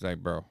 It's like,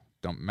 bro,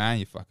 don't mind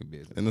your fucking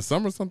business. In the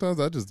summer, sometimes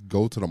I just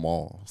go to the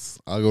malls.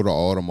 I go to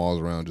all the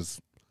malls around.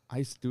 I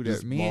used to do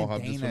that. Me and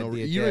Dana did you that.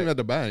 don't even have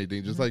to buy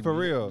anything. Just like For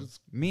real.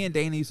 Me and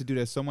Dana used to do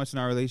that so much in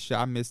our relationship.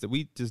 I missed it.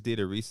 We just did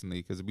it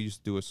recently because we used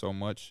to do it so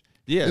much.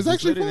 Yeah, it's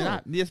actually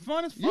fun. It's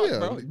fun as fuck, Yeah.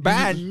 bro.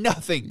 Buying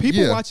nothing.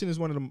 People watching is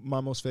one of my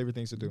most favorite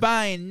things to do.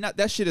 Buying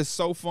that shit is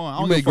so fun. I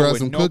You don't may give a fuck grab what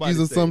some nobody cookies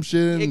or say. some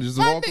shit and just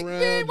walk around.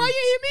 Man, why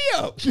you hit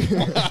me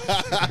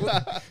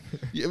up?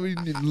 Yeah, I mean,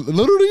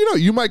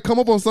 literally, you might come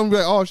up on something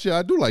like, oh shit,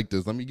 I do like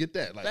this. Let me get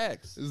that. Like,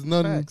 Facts. There's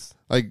nothing Facts.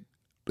 like.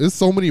 There's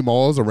so many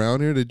malls around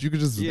here that you could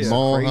just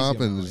mall crazy hop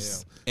and amount,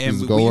 just. And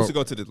just we used to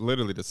go to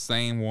literally the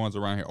same ones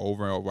around here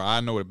over and over.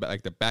 I know it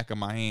like the back of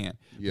my hand,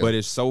 but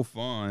it's so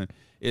fun.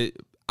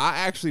 I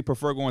actually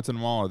prefer going to the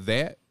mall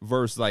that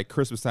versus like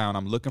Christmas time.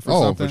 I'm looking for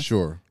something. Oh, for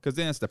sure. Because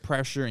then it's the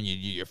pressure and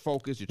you're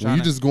focused. You're When trying.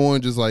 you just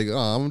going, just like,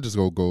 I'm just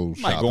gonna go.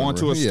 You might shopping go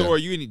into a yeah. store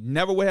you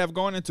never would have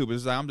gone into, but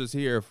it's like, I'm just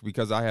here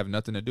because I have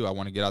nothing to do. I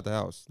want to get out the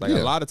house. Like a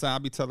lot of time, I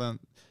be telling,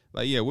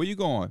 like, yeah, where you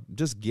going?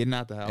 Just getting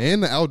out the house.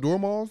 And the outdoor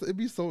malls, it'd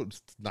be so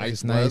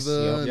nice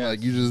weather. And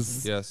like you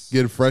just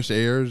get fresh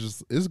air.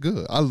 It's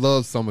good. I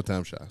love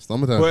summertime shots.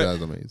 Summertime shots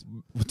is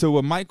amazing. To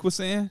what Mike was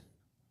saying,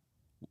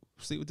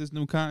 see what this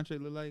new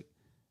contract look like.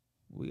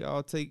 We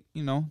all take,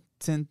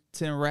 10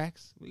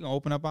 racks. We gonna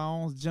open up our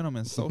own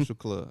gentleman's social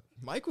club.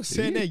 Mike was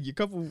saying that a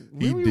couple.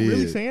 He Were you did.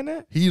 really saying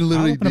that? He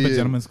literally open up a did.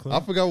 gentleman's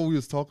club. I forgot what we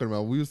was talking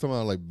about. We was talking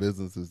about like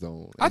businesses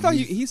though. I thought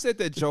he said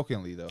that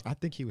jokingly though. I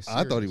think he was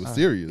serious. I thought he was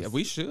serious. Yeah,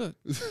 we should.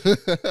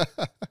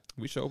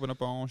 We should open up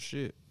our own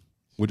shit.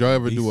 Would y'all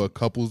ever do a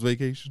couples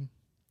vacation?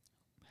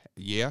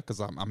 Yeah,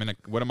 because I'm in a.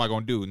 What am I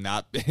gonna do?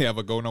 Not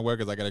ever go nowhere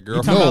because I got a You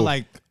girlfriend. talking No. about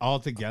like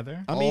all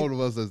together? I mean, all of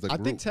us as a I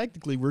group. think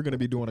technically we're gonna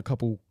be doing a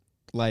couple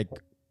like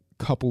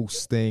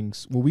couples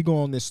things when we go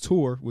on this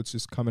tour, which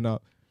is coming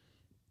up.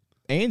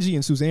 Angie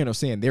and Suzanne are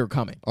saying they're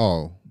coming.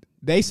 Oh,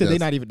 They said they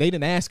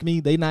didn't ask me.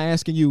 They not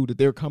asking you that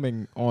they're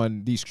coming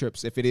on these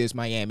trips if it is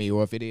Miami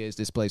or if it is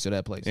this place or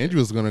that place. Andrew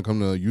was gonna come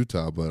to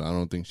Utah, but I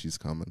don't think she's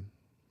coming.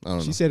 I don't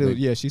know. She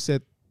said, she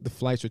said the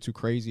flights are too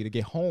crazy to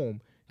get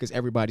home because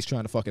everybody's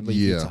trying to fucking leave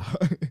Utah.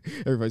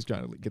 Everybody's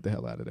trying to get the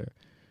hell out of there.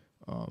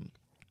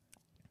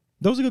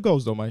 Those are good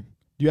goals, though, Mike.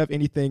 Do you have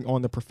anything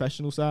on the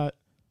professional side?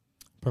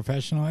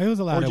 Professional? It was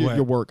a lot or of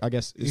your work, I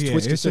guess. Is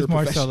Twitch it's just more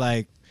so professional?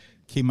 like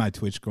keep my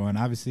Twitch going.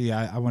 Obviously,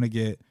 I want to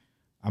get.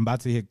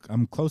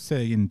 I'm close to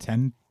getting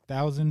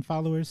 10,000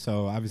 followers,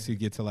 so obviously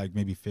get to like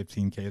maybe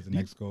 15K as the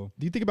next goal.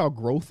 Do you think about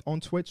growth on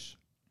Twitch?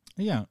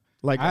 Yeah,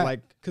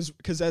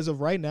 because as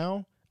of right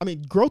now, I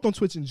mean, growth on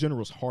Twitch in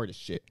general is hard as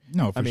shit.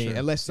 No, for I mean, sure.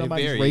 unless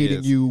somebody's very rating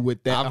is. you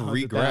with that I've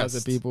 100,000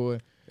 regressed. people.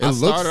 I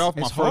started off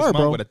my it's first hard, month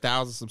bro. with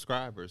 1,000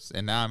 subscribers,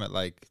 and now I'm at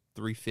like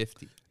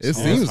 350. It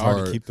seems hard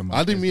to hard. keep them up.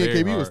 I think It's me and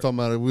very KB was hard. talking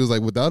about it. We was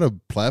like, without a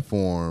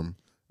platform,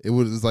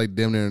 it's like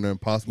damn near an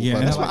impossible. Yeah,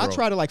 platform That's to why I grow.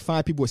 try to like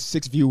find people with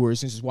 6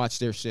 viewers and just watch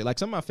their shit. Like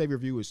some of my favorite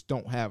viewers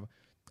don't have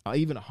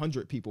even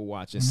 100 people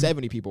watching,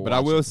 70 people But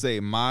watching. I will say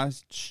my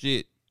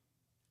shit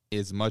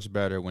is much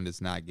better when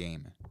it's not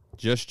gaming.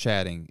 Just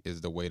chatting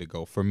is the way to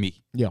go for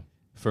me. Yeah.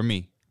 For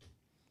me.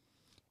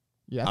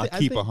 Yeah, I I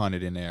keep think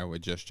 100 in there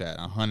with just chat.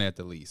 100 at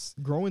the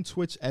least. growing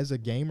Twitch as a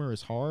gamer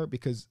is hard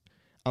because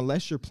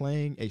unless you're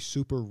playing a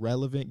super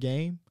relevant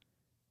game,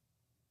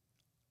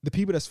 the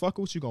people that's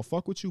fucking with you gonna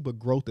fuck with you, but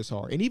growth is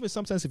hard. And even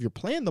sometimes if you're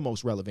playing the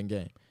most relevant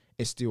game,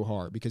 it's still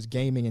hard because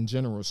gaming in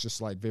general is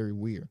just like very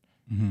weird.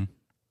 Mm-hmm.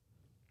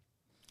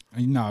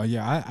 No,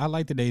 yeah, I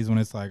like the days when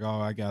it's like, oh,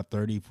 I got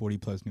 30, 40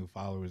 plus new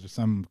followers or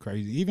something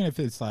crazy. Even if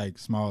it's like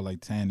small, like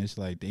 10, it's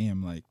like,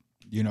 damn, like,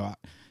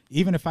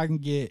 even if I can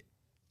get,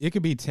 it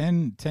could be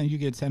 10, you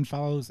get 10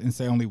 follows and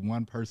say only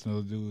one person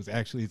will do is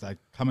actually like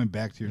coming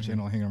back to your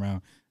channel and hanging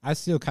around. I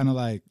still kind of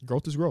like,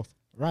 Growth is growth.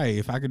 right,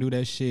 if I could do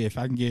that shit, if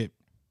I can get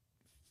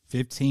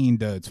 15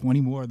 to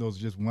 20 more of those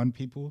just one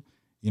people,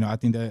 I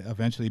think that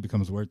eventually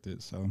becomes worth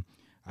it. So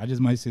I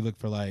just might look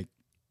for like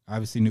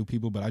obviously new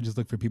people, but I just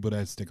look for people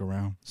that stick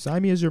around.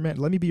 Sign me as your man.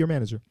 Let me be your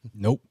manager.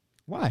 Nope.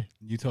 Why?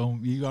 You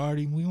told me we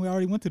already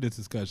went through this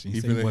discussion. He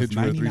said finna hit you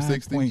at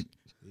 360?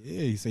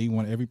 Yeah, he said he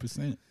want every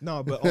percent.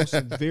 No, but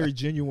also very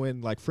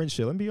genuine like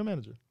friendship. Let me be your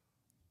manager.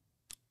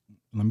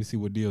 Let me see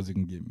what deals he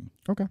can get me.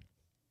 Okay.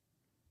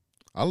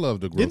 I love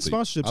the growth. Getting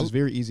sponsorships is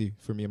very easy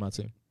for me and my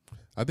team.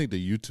 I think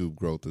the YouTube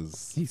growth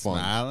is He's fun.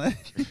 smiling.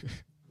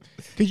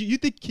 Could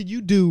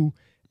you do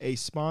a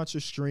sponsor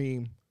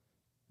stream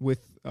with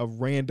a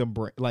random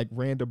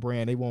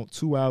brand? They want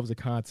 2 hours of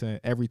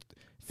content every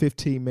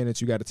 15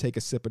 minutes. You got to take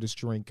a sip of this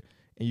drink,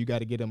 and you got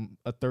to get them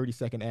a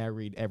 30-second ad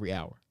read every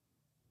hour.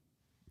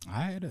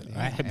 I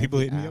had people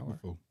hitting me up hour.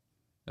 before.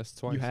 That's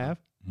twice. You have,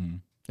 Mm.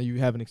 and you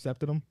haven't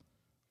accepted them.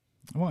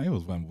 Well, it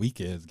was one weak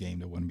ass game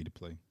that wanted me to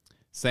play.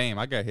 Same.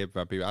 I got hit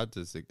by people. I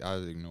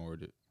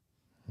ignored it.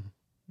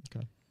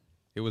 Okay.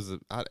 It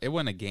wasn't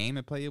a game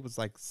to play. It was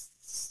like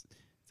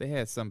they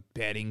had some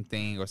betting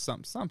thing or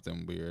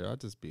something weird. I'll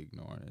just be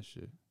ignoring that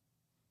shit.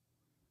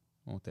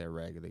 I want that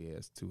raggedy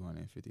ass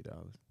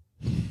 $250.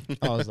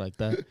 I was like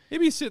that. It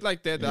be shit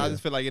like that. I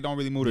just feel like it don't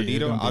really move the Yeah, it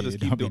needle. don't I'll be- just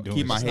it don't be keep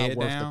doing my It's head not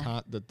worth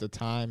down. the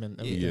time and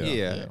Yeah.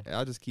 everything.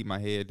 I'll just keep my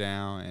head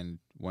down, and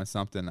when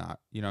something,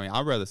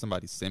 I'd rather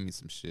somebody send me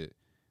some shit.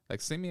 Like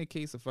send me a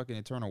case of fucking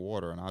Eternal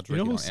Water, and I'll You drink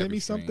know it who on sent every me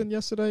stream. something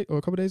yesterday or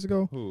a couple days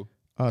ago? Who?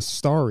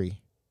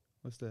 Starry.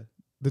 What's that?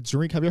 The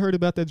drink. Have you heard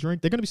about that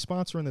drink? They're going to be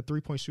sponsoring the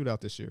 3-point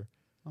shootout this year.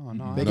 Oh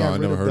no, They No, got I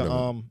rid never of heard the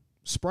of it.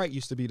 Sprite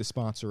used to be the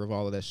sponsor of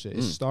all of that shit.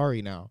 It's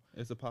Starry now.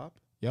 it's a pop.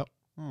 Yep.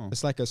 Oh.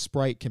 It's like a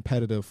Sprite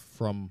competitive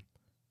from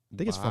I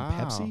think it's from Wow.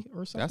 Pepsi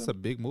or something. That's a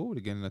big move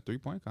to get in a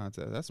 3-point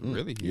contest. That's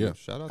really huge. Yeah.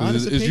 Shout out. Because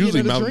Honest it's opinion usually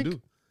of the Mountain drink?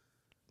 Dew.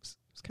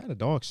 It's kind of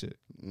dog shit.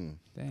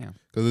 Damn.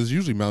 Because it's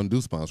usually Mountain Dew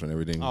sponsoring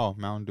everything. Oh,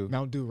 Mountain Dew.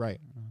 Mountain Dew, right?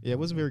 Yeah, it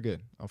wasn't very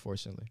good,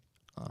 unfortunately.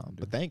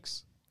 But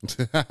thanks.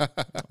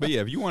 But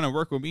yeah, if you want to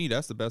work with me,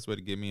 that's the best way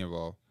to get me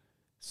involved.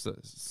 So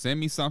send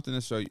me something to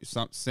show you.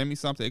 Send me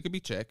something. It could be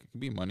check. It could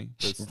be money.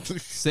 Just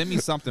send me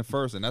something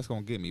first, and that's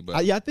gonna get me. But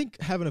I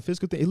think having a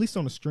physical thing, at least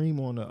on the stream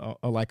on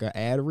like an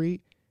ad read,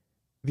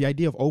 the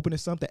idea of opening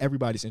something,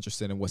 everybody's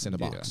interested in what's in the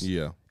box.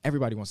 Yeah.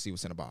 Everybody wants to see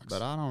what's in the box.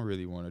 But I don't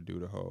really want to do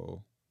the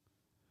whole.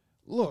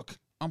 Look,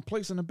 I'm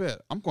placing a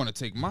bet. I'm going to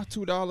take my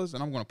 $2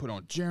 and I'm going to put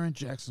on Jaren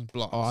Jackson's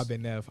blocks. I've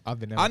been there.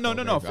 I know,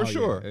 no, for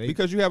sure. Yeah.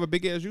 Because you have a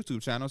big ass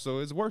YouTube channel, so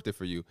it's worth it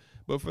for you.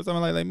 But for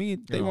someone like me,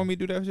 they Yeah. want me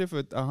to do that shit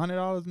for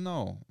 $100.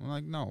 No, I'm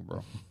like, no,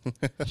 bro.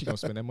 She gonna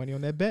spend that money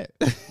on that bet.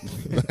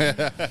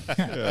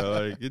 Yeah,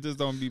 like it just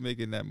don't be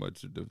making that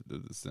much of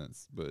the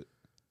sense. But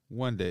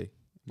one day,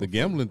 The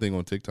gambling thing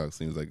on TikTok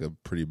seems like a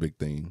pretty big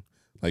thing.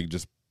 Like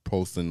just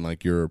posting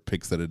like your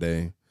picks of the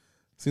day.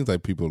 Seems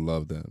like people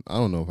love that. I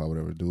don't know if I would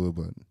ever do it,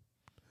 but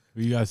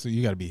You got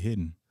to be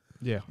hidden.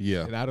 Yeah.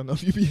 yeah. And I don't know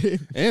if you be.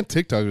 And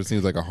TikTok just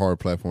seems like a hard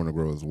platform to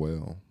grow as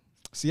well.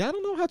 See, I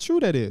don't know how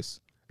true that is.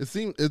 I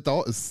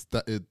thought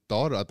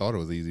it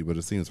was easy, but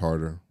it seems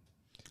harder.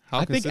 how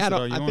I think consistent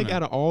are you I on think it?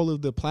 out of all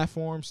of the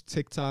platforms,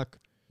 TikTok,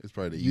 It's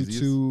probably the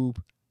easiest. YouTube,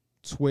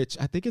 Twitch,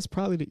 I think it's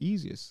probably the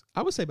easiest.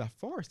 I would say by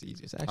far it's the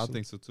easiest. Actually, I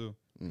think so too.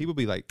 People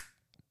be like,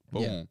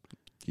 boom. Yeah.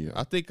 Yeah.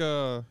 I think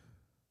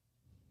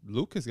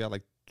Lucas got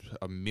like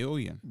 1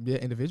 million. Yeah,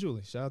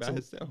 individually. Shout By out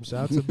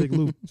himself. to Big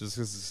Luke. just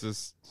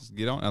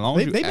get on. As long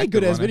as They you make active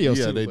good ass on it. videos.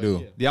 Yeah, too, they but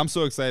do. Yeah, I'm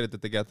so excited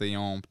that they got their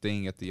own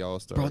thing at the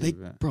All-Star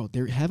event.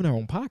 They're having their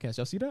own podcast.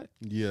 Y'all see that?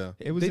 Yeah.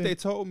 It was They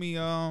told me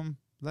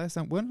last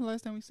time. When was the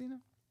last time we seen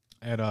them?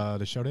 At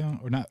the showdown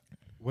or not?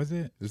 Was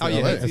it It's Oh LA.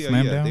 yeah, At yeah,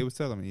 Slam yeah. Down? They was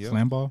telling me. Yeah.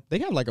 slam ball? they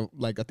got like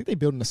I think they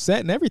building a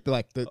set and everything.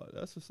 Like Oh,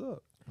 that's what's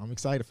up. I'm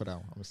excited for that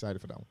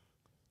one.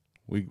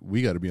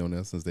 We got to be on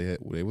that since they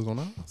was on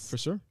us. For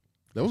sure.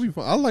 That would be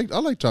fun. I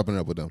like chopping it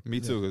up with them. Me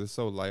too, because it's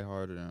so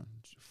lighthearted and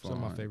fun.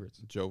 Some of my favorites.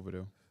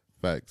 Jovital.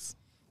 Facts.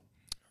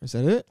 Is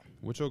that it?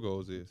 What your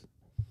goals is?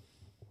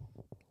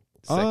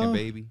 Second Uh,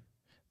 baby.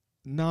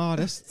 No,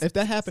 that's if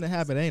that happened to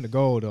happen, it ain't a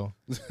goal though.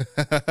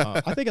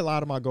 I think a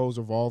lot of my goals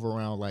revolve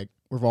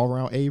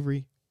around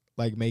Avery,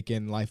 like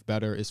making life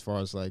better as far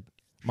as like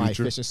my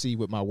Future. efficiency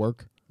with my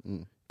work.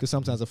 Mm. Because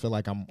sometimes I feel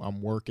like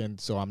I'm working,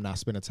 so I'm not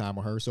spending time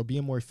with her. So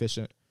being more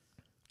efficient,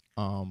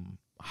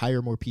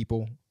 hire more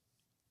people,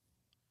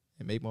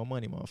 and make more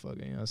money, motherfucker.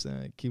 You know what I'm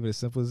saying? Keep it as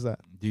simple as that.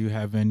 Do you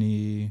have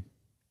any?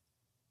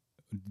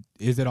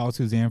 Is it all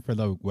Suzanne for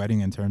the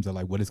wedding in terms of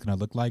like what it's gonna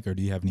look like, or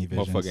do you have any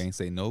visions? Motherfucker ain't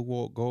say no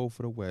goal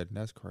for the wedding.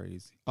 That's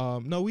crazy.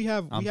 No, we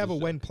have I'm a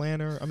just wedding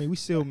planner. I mean, we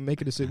still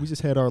make a decision. We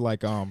just had our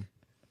like where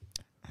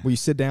you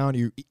sit down,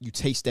 you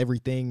taste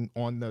everything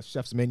on the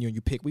chef's menu, and you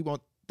pick. We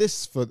want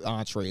this for the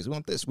entrees. We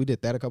want this. We did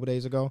that a couple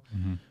days ago.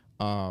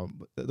 But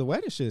the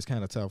wedding shit is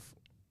kind of tough.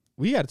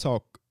 We got to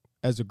talk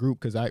as a group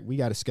because we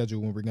got to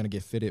schedule when we're gonna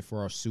get fitted for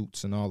our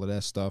suits and all of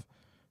that stuff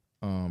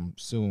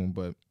soon.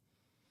 But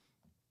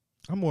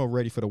I'm more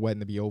ready for the wedding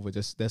to be over.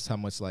 Just that's how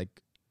much like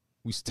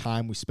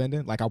time we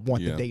spending. Like I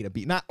want the day to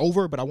be not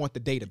over, but I want the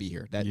day to be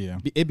here. That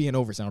it being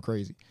over sound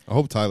crazy. I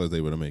hope Tyler's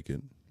able to make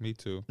it. Me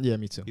too. Yeah,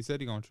 me too. He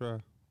said he gonna try.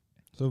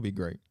 So it'll be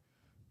great.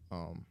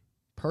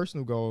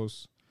 personal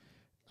goals,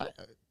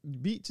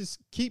 just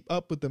keep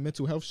up with the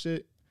mental health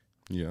shit.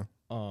 Yeah.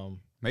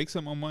 Make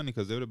some more money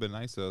because it would have been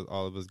nice to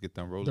all of us get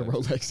them Rolexes. The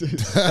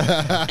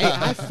Rolexes. Hey,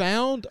 I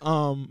found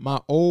my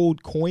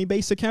old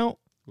Coinbase account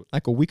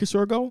like a week or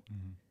so ago,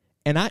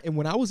 and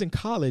when I was in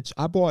college,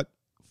 I bought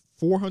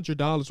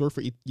 $400 worth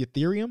of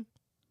Ethereum,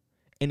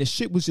 and the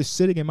shit was just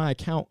sitting in my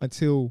account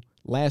until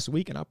last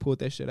week, and I pulled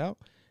that shit out,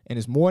 and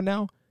it's more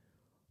now.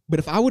 But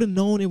if I would have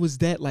known it was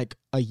that like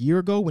a year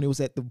ago when it was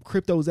at the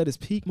crypto was at its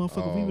peak,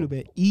 motherfucker, we would have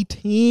been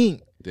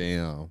eating.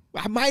 Damn.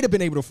 I might have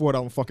been able to afford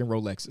all the fucking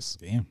Rolexes.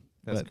 Damn.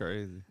 That's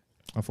crazy.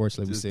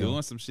 Unfortunately, Just we still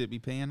doing some shit be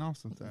paying off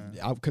sometimes.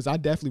 because I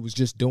definitely was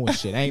just doing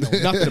shit. I ain't know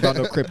nothing about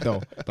no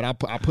crypto, but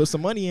I put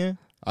some money in.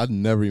 I'd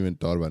never even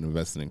thought about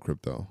investing in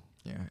crypto.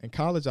 Yeah, in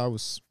college I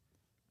was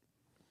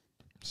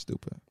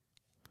stupid.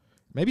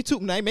 Maybe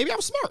I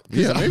was smart.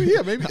 Maybe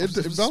I was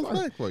it bounced smart.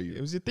 back for you.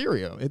 It was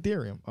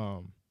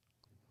Ethereum.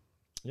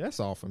 Yeah, that's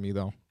all for me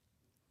though.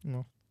 You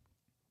know.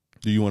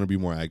 Do you want to be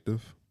more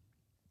active?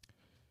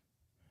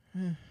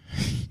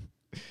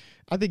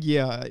 I think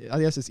I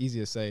guess it's easy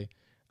to say.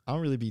 I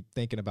don't really be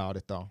thinking about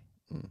it though.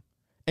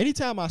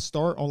 Anytime I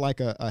start on like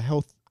a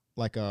health,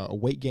 like a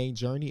weight gain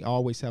journey, I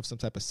always have some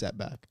type of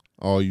setback.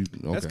 Oh, you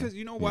okay. That's because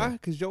you know why?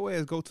 Because your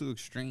ass go to the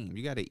extreme.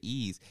 You got to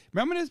ease.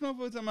 Remember this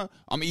motherfucker talking about,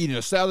 I'm eating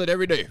a salad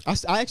every day. I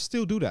actually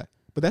still do that,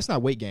 but that's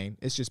not weight gain.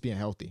 It's just being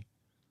healthy.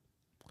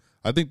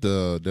 I think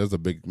there's a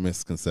big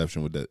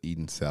misconception with that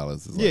eating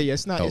salads. Is Yeah.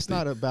 It's not. healthy. It's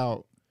not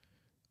about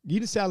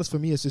eating salads for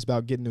me. It's just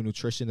about getting the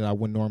nutrition that I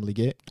wouldn't normally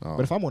get. Oh.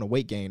 But if I'm on a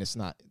weight gain, it's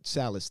not.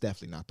 Salad's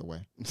definitely not the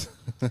way.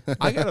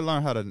 I got to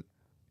learn how to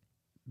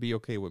be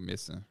okay with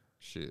missing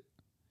shit.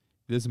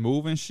 This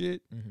moving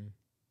shit,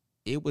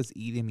 it was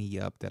eating me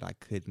up that I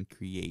couldn't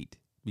create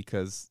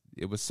because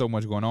it was so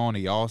much going on.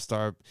 The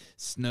all-star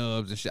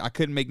snubs and shit. I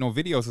couldn't make no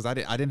videos because I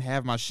didn't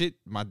have my shit,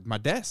 my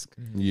desk.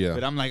 Yeah.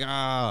 But I'm like,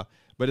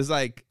 but it's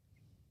like,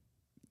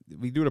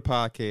 we do the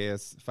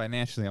podcast.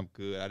 Financially, I'm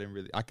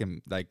good. I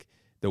can, like,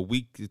 the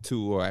week or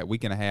two or a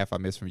week and a half I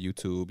missed from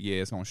YouTube,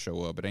 yeah, it's going to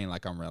show up. It ain't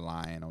like I'm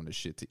relying on the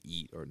shit to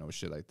eat or no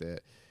shit like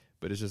that.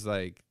 But it's just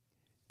like,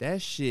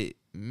 that shit,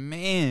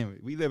 man,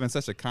 we live in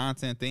such a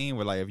content thing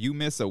where, like, if you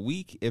miss a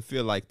week, it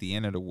feel like the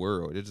end of the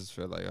world. It just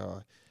feel like,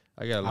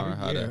 I got to learn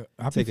how to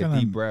take a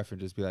deep breath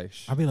and just be like,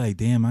 I'll be like,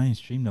 damn, I ain't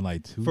streamed in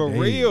like 2 for days.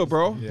 real,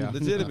 bro. Yeah.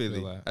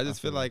 Legitimately. I I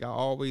just feel like I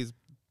always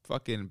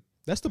fucking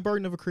That's the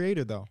burden of a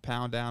creator, though.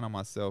 pound down on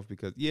myself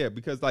because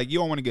like you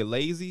don't want to get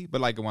lazy,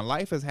 but like when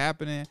life is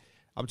happening,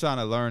 I'm trying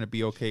to learn to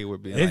be okay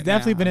with being. It's like,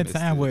 definitely been I a missed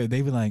time it. where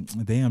they be like,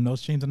 damn, no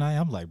stream tonight.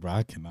 I'm like, bro,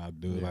 I cannot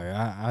do it. Like,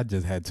 I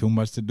just had too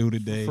much to do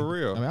today. For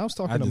real. I mean, I was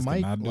talking I to just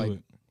Mike cannot do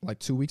it. like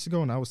 2 weeks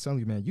ago, and I was telling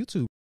you, man,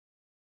 YouTube